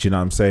 Yeah. Do you know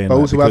what I'm saying? But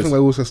Like, also, I because- think we're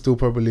also still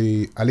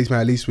probably at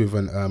least with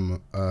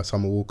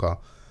Summer Walker,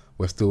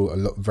 we're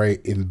still very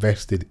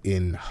invested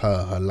in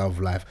her love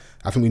life.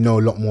 I think we know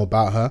a lot more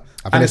about her.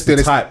 I think And it's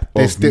the type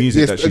of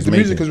music that she's the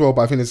music making. as well.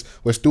 But I think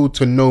we're still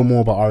to know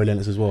more about Ari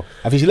Lennox as well.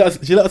 I think she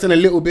let us in a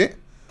little bit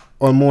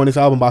on more on this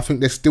album, but I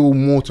think there's still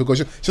more to go.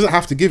 She doesn't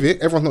have to give it.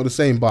 Everyone's not the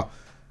same, but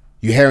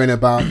you're hearing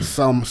about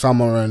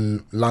Summer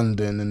and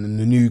London and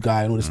the new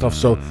guy and all this stuff.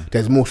 So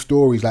there's more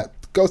stories. Like,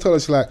 girls tell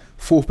us like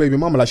fourth baby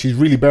mama, like she's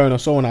really bearing her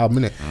soul on the album,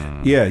 innit?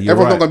 Yeah, you're Everyone's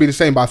right. not gonna be the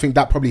same, but I think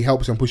that probably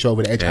helps them push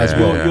over the edge as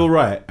well. You're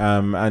right.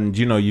 And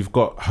you know, you've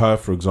got her,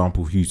 for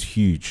example, who's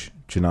huge.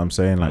 Do you know what I'm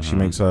saying? Like, she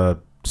makes her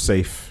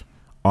safe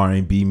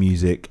R&B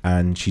music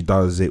and she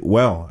does it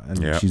well.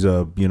 And she's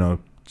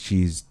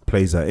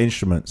plays her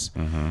instruments.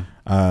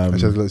 And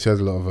she has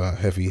a lot of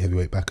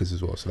heavyweight backers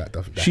as well, so that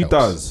She helps.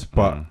 does,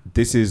 but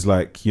this is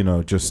like, you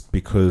know, just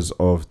because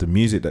of the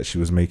music that she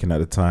was making at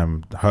the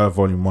time, her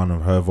volume 1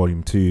 and her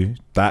volume 2,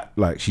 that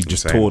like she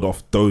just Insane. toured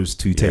off those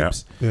 2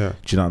 tapes. Yeah.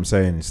 Do you know what I'm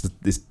saying?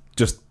 It's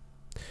just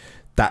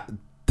that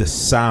the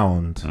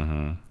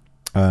sound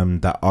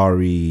that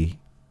Ari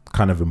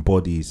kind of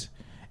embodies.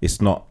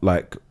 It's not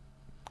like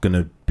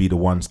gonna be the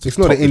ones to It's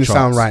not top the in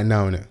sound charts. right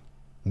now, innit?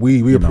 We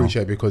You know.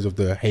 appreciate it because of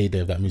the heyday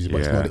of that music,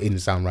 but it's not the in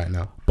sound right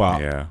now.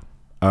 But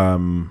I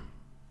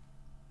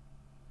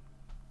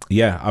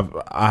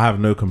have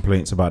no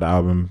complaints about the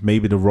album.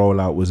 Maybe the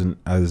rollout wasn't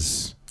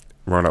as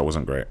Rollout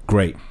wasn't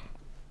great,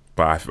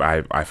 but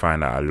I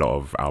find that a lot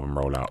of album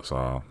rollouts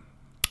are.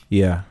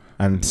 Yeah,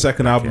 and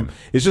second album,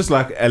 it's just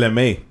like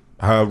LMA.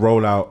 Her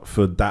rollout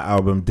for that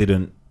album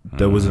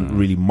there wasn't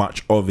really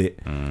much of it.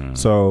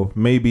 So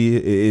maybe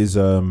it is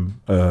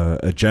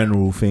a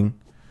general thing.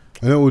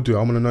 I know what we'll do.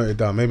 I'm gonna note it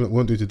down. Maybe we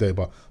won't do it today,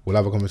 but we'll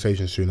have a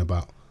conversation soon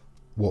about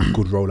what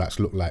good rollouts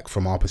look like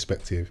from our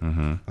perspective,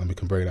 and we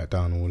can break that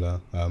down. And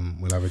we'll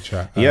have a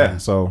chat.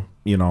 So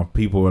you know,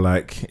 people were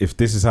like, if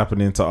this is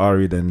happening to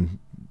Ari, then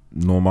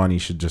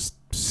Normani should just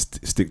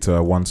stick to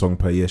a 1 song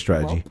per year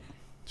strategy.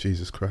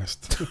 Jesus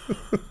Christ.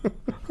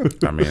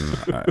 I mean,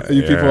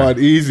 You people aren't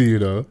easy, you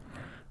know.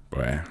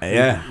 But,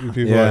 You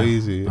people aren't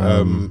easy.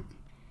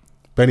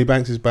 Benny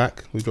Banks is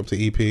back. We dropped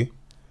the EP,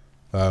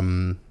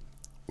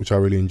 which I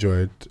really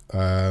enjoyed.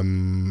 I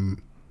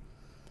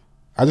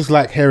just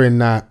like hearing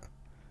that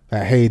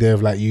heyday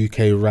of like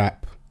UK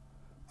rap,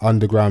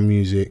 underground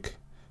music,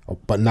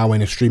 but now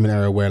in a streaming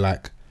era where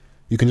like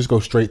you can just go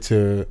straight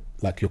to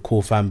like your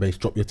core fan base,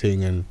 drop your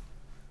thing, and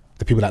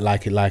the people that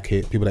like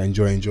it, people that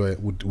enjoy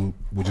it will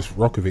just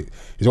rock with it.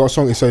 He's got a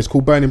song, so it's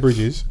called Burning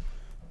Bridges.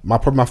 My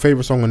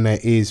favourite song on there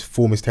is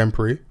Form is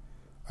Temporary.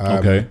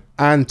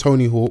 And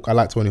Tony Hawk. I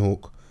like Tony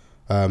Hawk.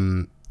 I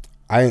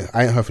ain't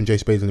heard from Jay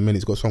Spades in a minute.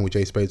 He's got a song with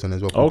Jay Spades on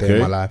as well called Day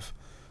in My Life,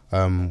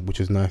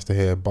 which is nice to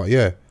hear. But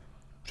yeah,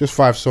 just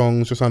 5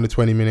 songs, just under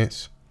 20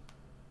 minutes.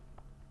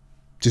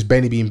 Just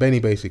Benny being Benny,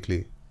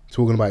 basically.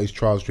 Talking about his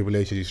trials,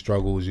 tribulations, his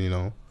struggles, you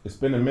know. It's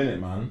been a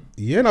minute, man.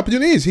 Yeah, no, but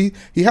it is. He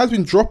has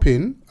been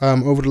dropping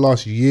over the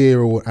last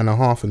year and a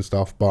half and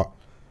stuff, but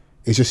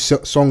it's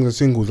just songs and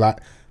singles like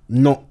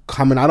not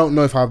coming. I don't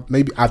know if I've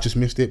just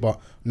missed it,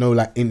 but no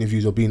like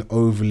interviews or being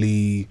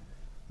overly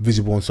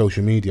visible on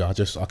social media. I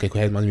just, okay,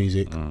 here's my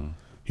music.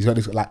 He's got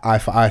this like Eye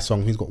for Eye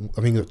song. I think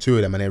he's got 2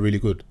 of them and they're really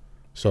good.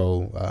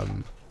 So I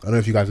don't know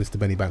if you guys listened to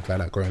Benny Banks like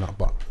that growing up,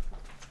 but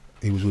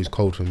he was always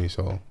cold for me.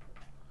 So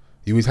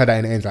he always had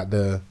that in the end, like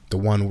the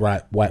one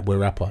white boy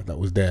rapper that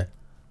was there.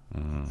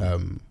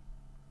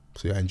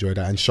 So yeah, I enjoyed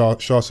that. And Shah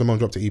Simone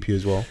dropped an EP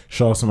as well.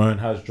 Shah Simone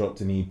has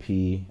dropped an EP,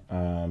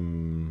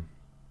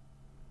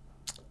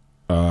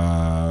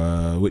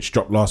 which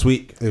dropped last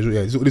week.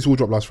 This all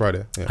dropped last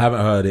Friday. Yeah.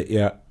 Haven't heard it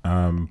yet,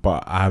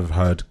 but I have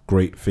heard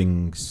great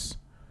things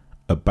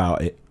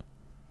about it.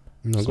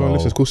 No, go on,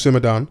 listen. It's called Simmer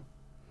Down.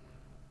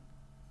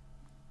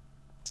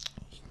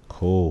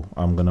 Cool.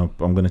 I'm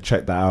gonna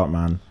check that out,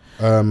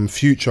 man.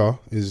 Future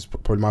is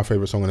probably my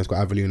favorite song, and it's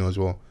got Avelino as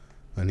well,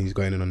 and he's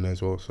going in on there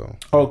as well. So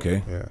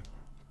Okay. yeah,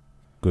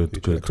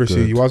 Good. Chrissy,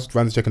 good. you was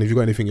Van's checking if you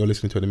got anything you're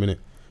listening to in a minute,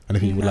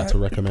 anything you would like to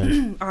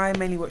recommend. I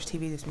mainly watch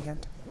TV this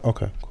weekend.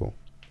 Okay, cool,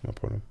 no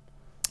problem.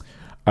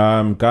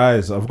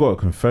 Guys, I've got a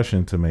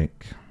confession to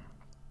make.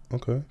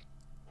 Okay,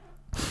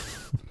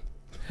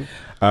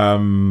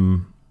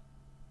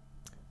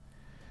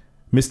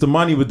 Mr.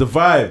 Money with the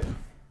vibe,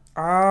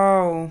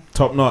 Oh,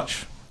 top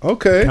notch.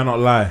 okay. Cannot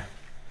lie.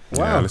 Yeah,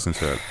 Wow. listen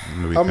to it.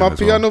 on the I'm weekend my as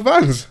well. piano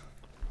Vans.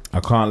 I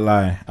can't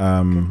lie.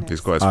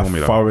 He's got his I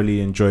formula.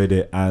 thoroughly enjoyed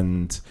it,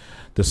 and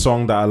the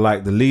song that I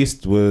liked the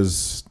least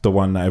was the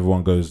one that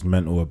everyone goes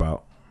mental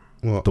about.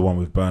 What? The one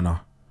with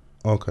Burner.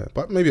 Okay,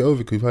 but maybe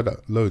Overkill. We've heard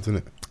that loads, isn't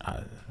it?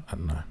 I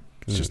don't know.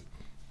 It's just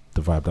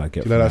the vibe that I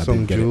get. Do you like that from it. I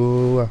song, didn't get it.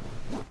 Joe?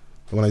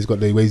 The one he's got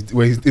the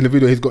where he's in the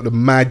video. He's got the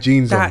mad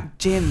jeans on. that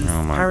jeans,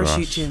 Oh my parachute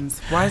gosh. jeans.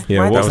 Why? Yeah,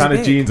 why what those kind of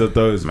big? jeans are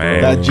those, bro?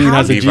 Mate, That jean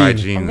has a Levi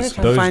jean. I'm gonna jeans.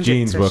 try and Those find it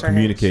jeans to were show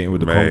communicating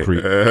with the Mate.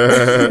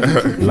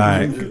 concrete.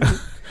 Like,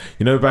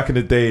 you know, back in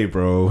the day,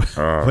 bro,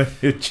 Oh, when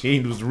your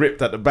jean was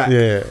ripped at the back.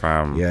 Yeah,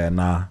 fam. Yeah,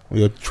 nah.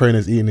 your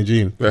trainer's eating the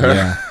jean.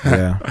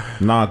 Yeah.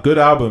 Nah, good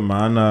album,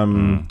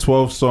 man.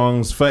 12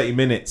 songs, 30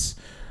 minutes.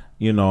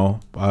 You know,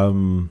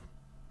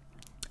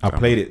 I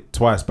played it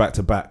twice back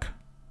to back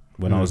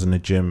when I was in the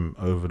gym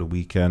over the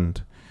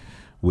weekend.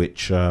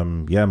 Which,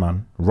 yeah,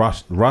 man.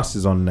 Russ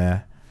is on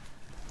there,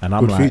 and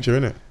I'm Good like, feature,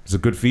 innit? it's a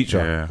good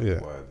feature. Yeah. Yeah.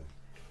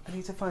 I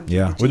need to find.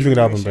 Yeah. the What do you think of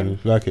the album, G Benny?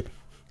 You like it?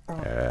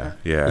 Yeah,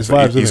 yeah. It's So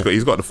vibes, he's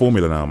innit? got the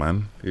formula now,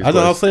 man. He's I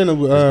got was saying, got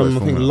his I think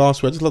formula.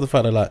 last week, I just love the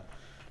fact that like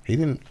he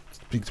didn't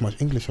speak too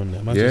much English on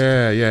there, man.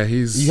 Yeah.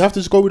 He's. You have to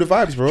just go with the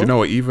vibes, bro. Do you know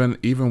what?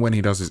 Even when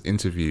he does his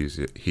interviews,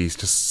 he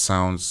just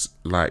sounds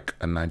like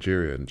a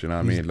Nigerian. Do you know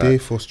what I He's mean? there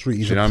Like, for street. do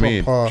He's you know a what I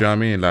mean? Do proper. you know what I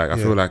mean? Like, I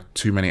Yeah. feel like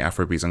too many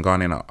Afrobeats and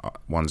Ghanaian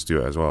ones do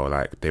it as well.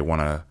 Like, they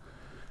want to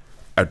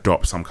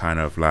adopt some kind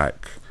of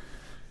like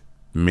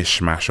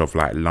mishmash of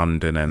like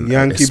London and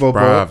Yankee it's, Bobo.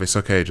 bruv, it's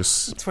okay,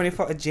 just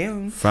 24th of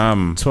June.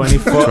 fam.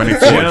 24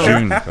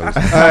 June.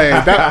 Hey,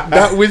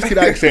 that Wizkid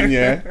accent,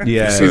 yeah.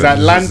 Yeah. Is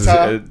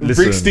Atlanta,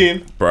 Listen.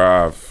 Brixton,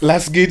 Bruv.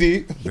 Las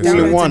Giddy, all in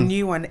Downloads a one.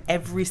 new one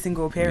every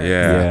single appearance.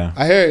 Yeah. Yeah.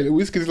 I hear it.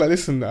 Wizkid's like,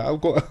 listen, I've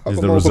got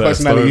He's the multiple Rosetta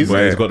Stone, personalities.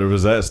 bro. He's got the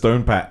Rosetta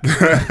Stone pack.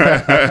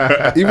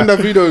 Even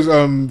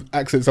Davido's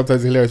accent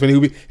sometimes is hilarious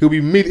when he'll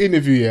be mid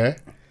interview. Yeah,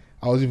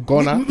 I was with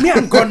Ghana. Yeah,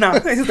 I'm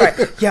Ghana. It's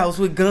like, yeah, I was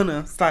with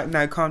Ghana. It's like,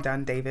 no, calm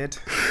down, David.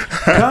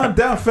 Calm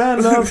down,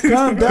 fan love.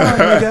 Calm down,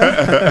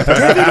 nigga.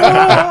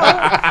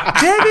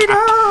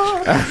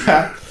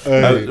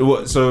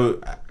 Davido.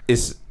 So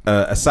it's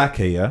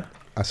Asake, yeah?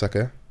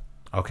 Asake.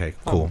 Okay,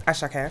 cool.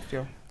 Ashake, if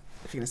you're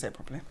gonna say it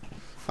properly.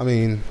 I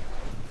mean,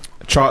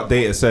 Chart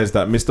data says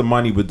that Mr.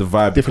 Money with the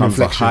Vibe Different becomes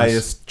the inflections.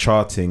 highest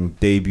charting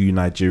debut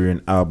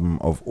Nigerian album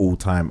of all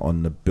time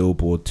on the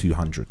Billboard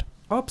 200.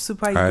 Oh,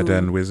 super. Higher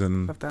than Wiz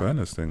and Love that.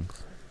 Burner's things.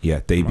 Yeah,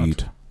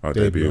 debuted. Oh,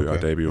 Debut, debut.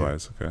 okay. Debut Yeah.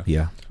 wise. Okay.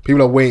 Yeah,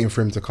 people are waiting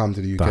for him to come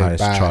to the UK. the highest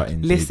Bad.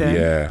 charting. Listen.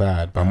 debut. Yeah.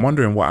 Bad. I'm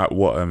wondering what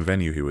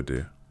venue he would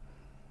do.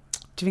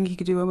 Do you think he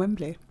could do a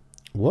Wembley?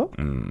 What?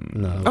 Mm,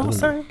 No. Oh,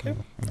 sorry. Okay.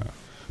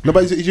 No,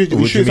 but you Would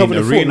you shoot mean something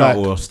in the foot, arena like,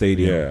 or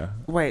stadium? yeah.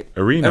 Wait.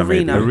 Arena,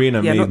 maybe.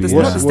 Arena, Yeah, not maybe. the,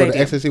 Yeah. not the What's the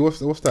stadium.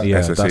 SSC? What's that? Yeah,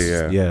 SSC, that's,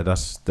 yeah. yeah,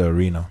 that's the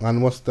arena.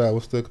 And what's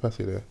the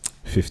capacity there?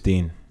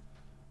 15.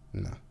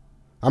 No.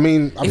 I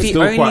mean, If he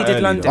still only quite did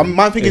early, London. though.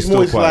 my thing is It's more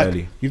still it's quite like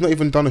early. you've not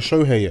even done a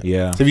show here yet.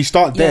 Yeah. So if you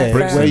start there, Yeah,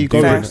 Brixton, where you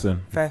do going?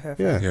 Brixton. Fair.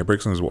 Yeah. Yeah,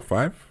 Brixton is what,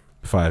 5?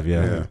 5,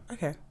 yeah. Yeah.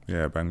 Okay.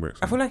 Yeah, bang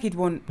Brixton. I feel like he'd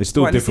want. It's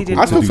still what, unless he difficult did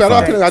I to still do feel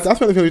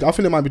five. I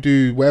think they might be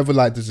do wherever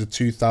like there's a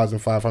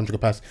 2,500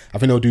 capacity. I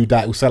think they'll do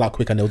that. It'll sell out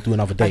quick and they'll do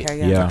another date. Okay,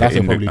 Yeah. yeah. That's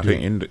what probably I do.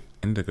 think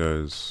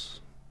Indigo's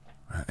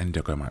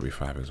Indigo might be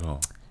 5 as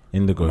well.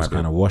 Indigo's Might be.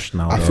 kind of washed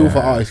now. I though. feel for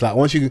artists like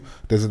once you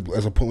there's a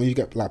point when you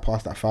get like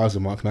past that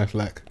 1,000 mark, and I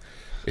feel like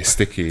It's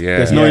sticky, yeah.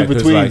 There's no in 'cause,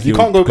 between. You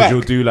can't go back.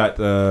 You'll do like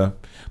the.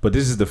 But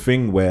this is the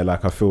thing where,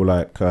 like, I feel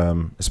like,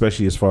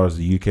 especially as far as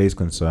the UK is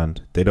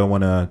concerned, they don't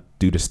want to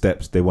do the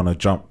steps. They want to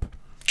jump.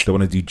 They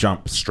want to do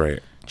jumps.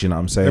 Straight. Do you know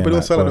what I'm saying? everybody will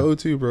Like, sell at bro, the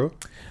O2, bro.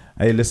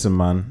 hey, listen,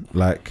 man.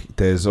 Like,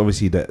 there's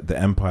obviously the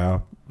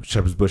Empire,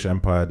 Shepherd's Bush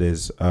Empire.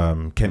 There's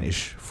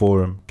Kentish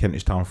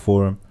Town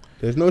Forum.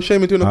 There's no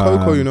shame in doing a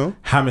Coco, you know.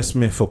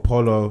 Hammersmith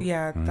Apollo.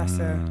 Yeah, that's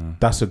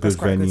That's a good that's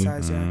quite a good venue.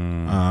 size.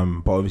 Yeah.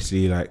 But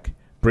obviously, like,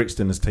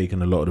 Brixton has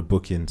taken a lot of the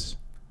bookings.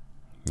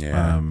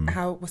 Yeah.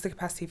 What's the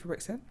capacity for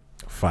Brixton?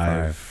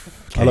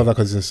 5. I love that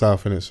because it's in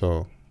South, innit?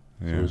 So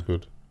yeah. it was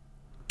good.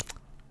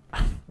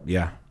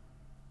 Yeah.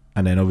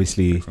 And then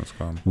obviously Brixton's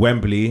calm.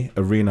 Wembley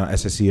Arena,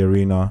 SSE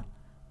Arena.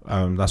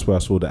 That's where I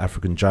saw the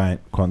African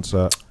Giant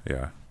concert,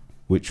 Yeah.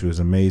 which was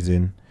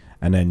amazing.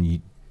 And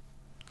then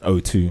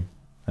O2.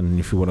 And then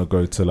if you want to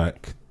go to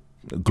like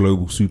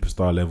global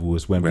superstar level,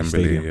 is Wembley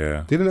Stadium.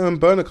 yeah. Didn't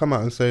Burner come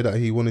out and say that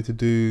he wanted to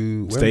do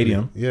Wembley?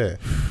 Stadium? Yeah.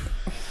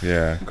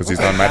 Yeah, because he's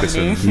done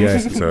Madison. Yeah,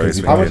 so it's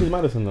How much thinking- is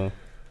Madison though?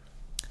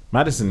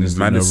 Madison is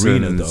an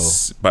arena though.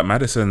 But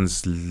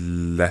Madison's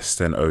less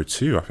than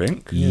O2, I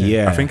think.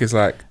 Yeah. I think it's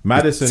like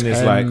Madison is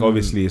 10, like,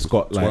 obviously it's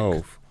got like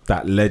 12.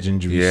 that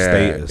legendary Yeah,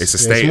 status. it's a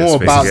It's status. more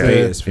thing, about yeah. the.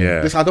 Status thing.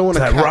 Yeah. This, I don't want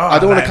to. It's like, I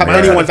don't want to cap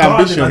like, anyone's the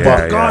garden, ambition, like,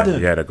 but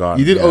garden. Yeah, the garden.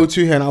 you did yeah.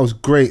 O2 here, and that was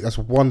great. That's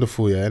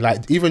wonderful. Yeah,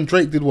 like even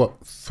Drake did what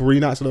 3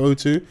 nights at the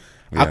O2.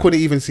 I Yeah. couldn't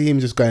even see him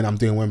just going, "I'm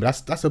doing Wembley."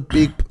 That's a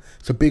big.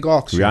 It's a big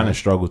ask. Rihanna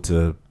struggled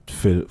to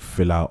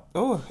fill out.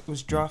 Oh, it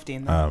was drafty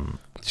in that.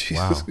 Jesus,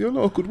 Wow. you're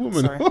not a good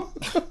woman. Sorry.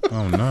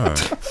 Oh no!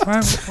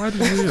 Why did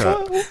you do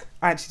that?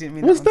 I actually didn't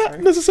mean Was that.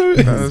 that necessary?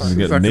 You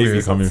get the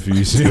Navy coming for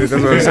you soon. That's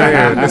what I'm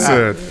saying.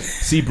 Listen.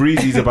 See,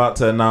 Breezy's about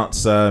to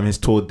announce his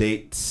tour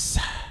dates.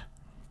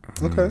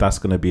 Okay. That's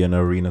going to be an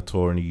arena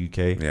tour in the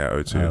UK. Yeah,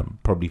 O2.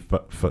 Probably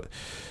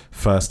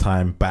first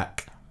time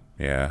back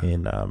Yeah.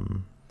 in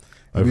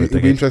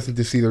It'd be interesting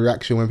to see the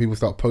reaction when people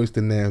start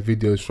posting their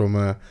videos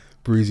from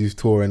Breezy's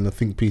tour and the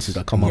think pieces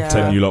that come Yeah. up.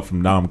 telling you lot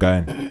from now I'm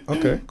going.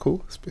 Okay,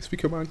 cool.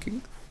 Speak your mind,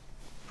 King.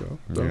 Go.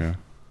 Yeah.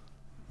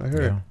 I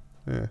hear it.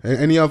 Yeah.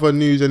 Any other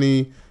news?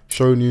 Any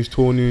show news,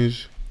 tour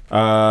news?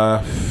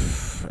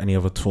 Any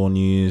other tour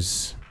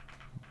news?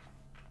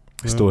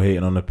 Still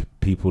hating on the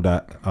people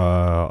that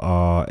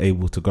are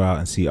able to go out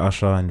and see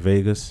Usher in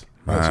Vegas.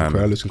 That's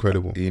incredible. Looks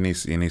incredible. He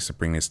needs to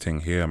bring this thing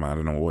here, man. I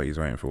don't know what he's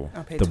waiting for.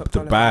 I paid The top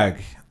dollar.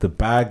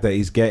 bag that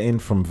he's getting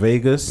from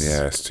Vegas.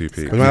 Yeah, it's too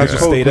peak. Man, Yeah. that's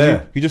Just cold, stay 'cause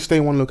there. You just stay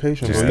in one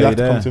location. Just Bro. stay You have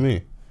to there. come to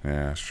me.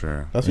 Yeah, that's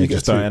true. That's what You you get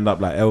just don't to. end up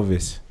like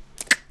Elvis.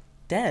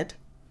 Dead.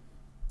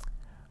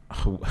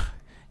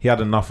 He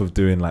had enough of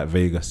doing like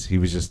Vegas. He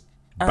was just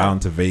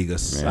bound to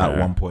Vegas Yeah. at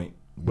one point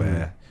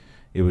where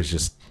it was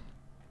just.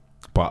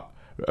 But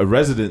a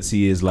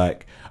residency is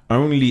like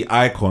only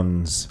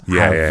icons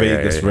have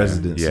Vegas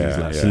residencies,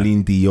 like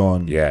Celine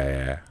Dion.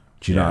 Yeah.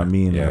 Do you know what I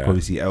mean? Yeah. Like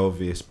obviously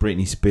Elvis,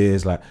 Britney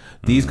Spears, like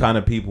these kind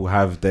of people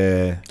have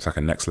their It's like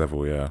a next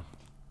level, yeah.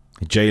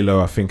 J-Lo,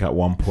 I think at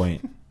one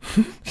point.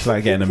 It's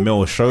like getting a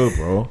mill show,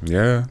 bro.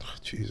 Yeah.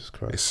 Jesus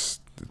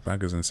Christ. The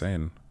bag is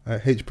insane.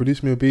 H,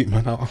 produce me a beat,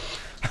 man.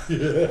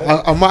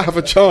 I might have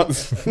a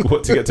chance.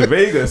 What, to get to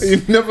Vegas?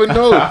 You never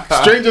know.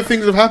 Stranger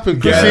things have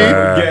happened. Chrissy.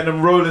 Getting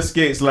them roller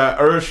skates like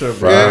Ursha,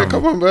 bro. Yeah,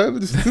 come on, man.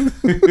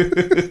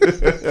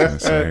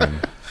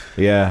 Insane.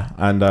 Yeah,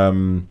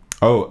 and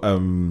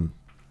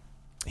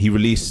he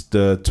released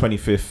the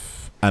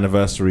 25th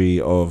anniversary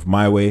of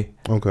My Way.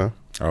 Okay.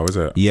 Oh, is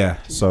it? Yeah,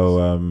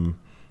 so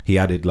he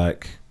added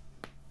like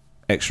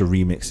extra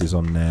remixes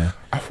on there.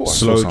 I thought I saw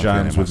Slow something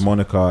Jams in with my-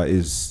 Monica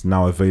is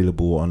now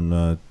available on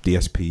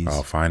DSPs,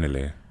 Oh,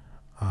 finally.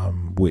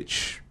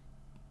 which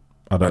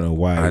I don't know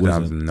why I it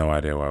have wasn't. no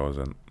idea why it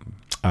wasn't.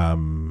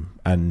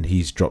 And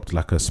he's dropped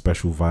like a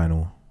special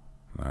vinyl.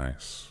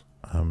 Nice.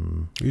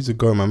 He's a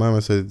go. My mama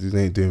said he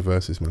ain't doing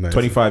verses, man.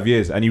 25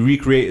 years, and he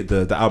recreated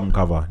the album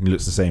cover. And he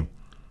looks the same.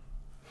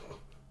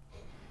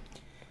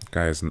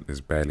 Guy is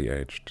barely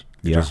aged.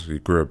 Yeah. He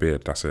grew a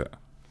beard, that's it.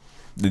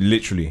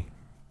 Literally.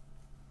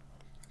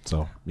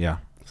 So yeah,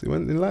 See,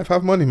 when in life,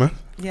 have money, man.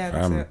 Yeah,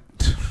 that's it.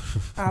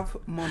 Have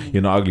money.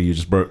 you're not ugly. You're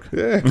just broke.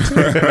 Yeah.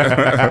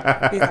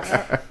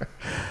 Yeah.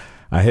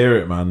 I hear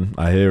it, man.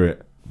 I hear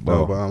it.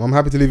 Well, but, I'm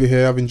happy to leave it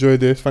here. I've enjoyed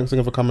this. Thanks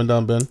again for coming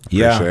down, Ben.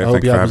 Yeah, Appreciate it. I hope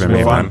Thank you you for have having as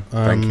me, well. man.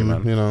 Thank you,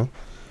 man. You know,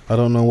 I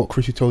don't know what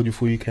Chrissy told you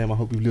before you came. I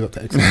hope you've lived up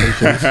to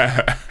expectations.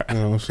 You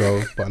know,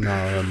 so but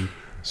now,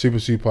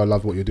 super. I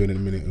love what you're doing in a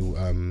minute.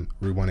 Route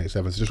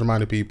 187. So just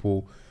reminding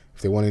people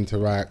if they want to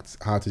interact,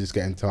 how to just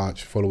get in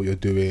touch, follow what you're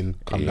doing,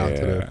 come down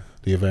to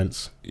the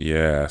events.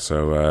 Yeah,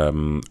 so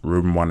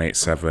Room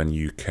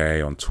 187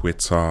 UK on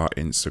Twitter,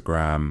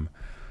 Instagram,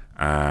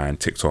 and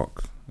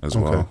TikTok as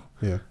well.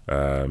 Yeah.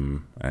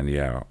 And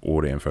yeah,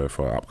 all the info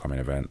for upcoming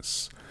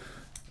events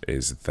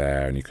is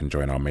there, and you can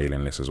join our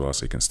mailing list as well,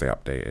 so you can stay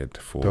updated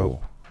for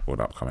Dope. all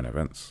the upcoming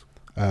events.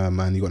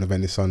 And you got an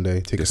event this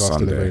Sunday. Tickets This are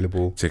Sunday. still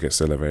available. Tickets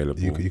still available.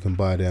 You can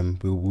buy them.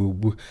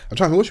 We'll I'm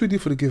trying. What should we do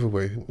for the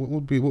giveaway? What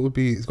would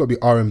be? It's got to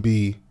be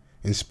R&B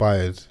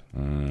inspired.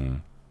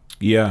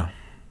 yeah.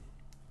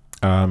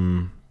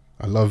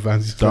 I love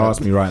Vans. Don't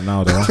ask me right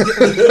now, though.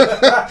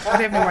 I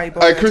don't know why he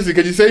bothered. Hey, Chrissy,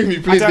 can you save me,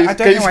 please? I don't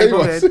Can you know why he save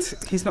us?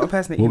 bothered. He's not a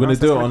person that We're gonna emails,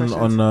 do it that's my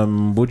question.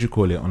 on what do you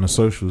call it, on the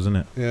socials, isn't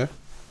it? Yeah.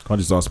 Can't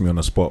just ask me on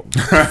the spot.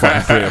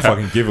 Fucking create a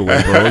fucking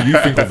giveaway, bro. You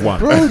think of one.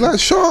 Bro, like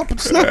sharp,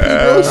 snappy,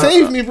 bro.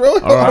 Save me, bro.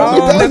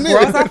 Oh, Down the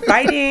there. bros are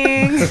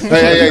fighting.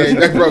 Hey,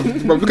 bro,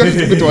 look at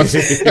this to us.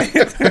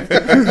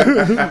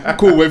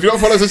 Cool. Well, if you don't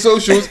follow us on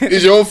socials,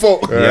 it's your own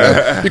fault.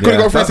 Yeah. You couldn't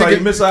go for a That's how you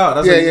ticket. miss out.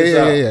 That's how you miss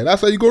out. Yeah.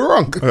 That's how you go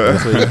wrong.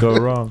 That's how you go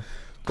wrong.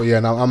 But yeah,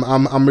 no,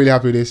 I'm really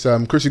happy with this.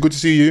 Chrissy, good to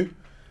see you.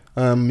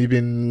 You've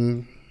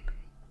been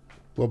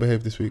well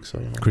behaved this week, so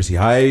you know. Chrissy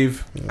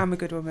Hive. I'm a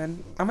good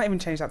woman. I might even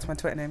change that to my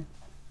Twitter name.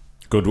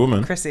 Good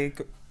woman. Chrissy.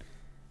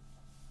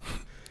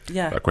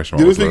 Yeah. That question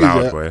The was other thing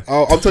loud, is, boy.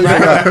 I'll tell you from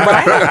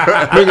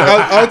that. Look,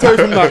 I'll tell you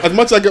from that. As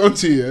much as I get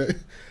onto you,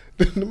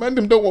 the man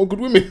them don't want good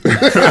women. They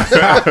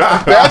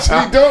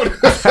actually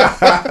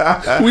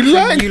don't. We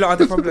like You lot are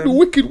the problem. the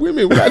wicked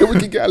women. We like the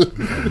wicked gal.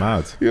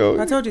 Mad. Yo.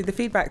 I told you the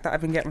feedback that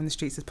I've been getting from the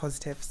streets is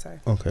positive. So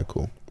Okay,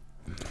 cool.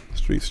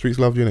 Streets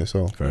love you, innit?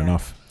 So, Fair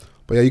enough.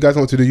 But yeah, you guys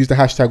know what to do. Use the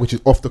hashtag, which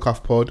is Off the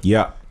Cuff Pod,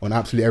 Yeah. on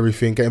absolutely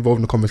everything. Get involved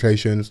in the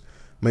conversations.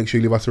 Make sure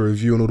you leave us a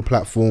review on all the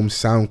platforms: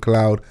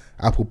 SoundCloud,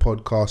 Apple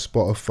Podcasts,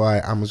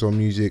 Spotify, Amazon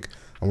Music,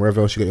 and wherever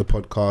else you get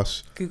your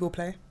podcasts.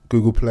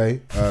 Google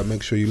Play.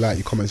 Make sure you like,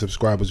 you comment,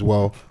 subscribe as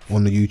well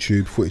on the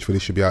YouTube. Footage for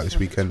this should be out this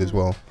weekend as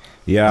well.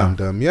 Yeah.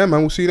 And yeah,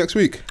 man, we'll see you next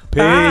week.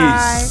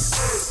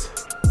 Peace.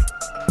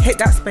 Bye. Hit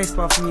that space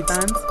bar for me,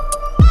 bands.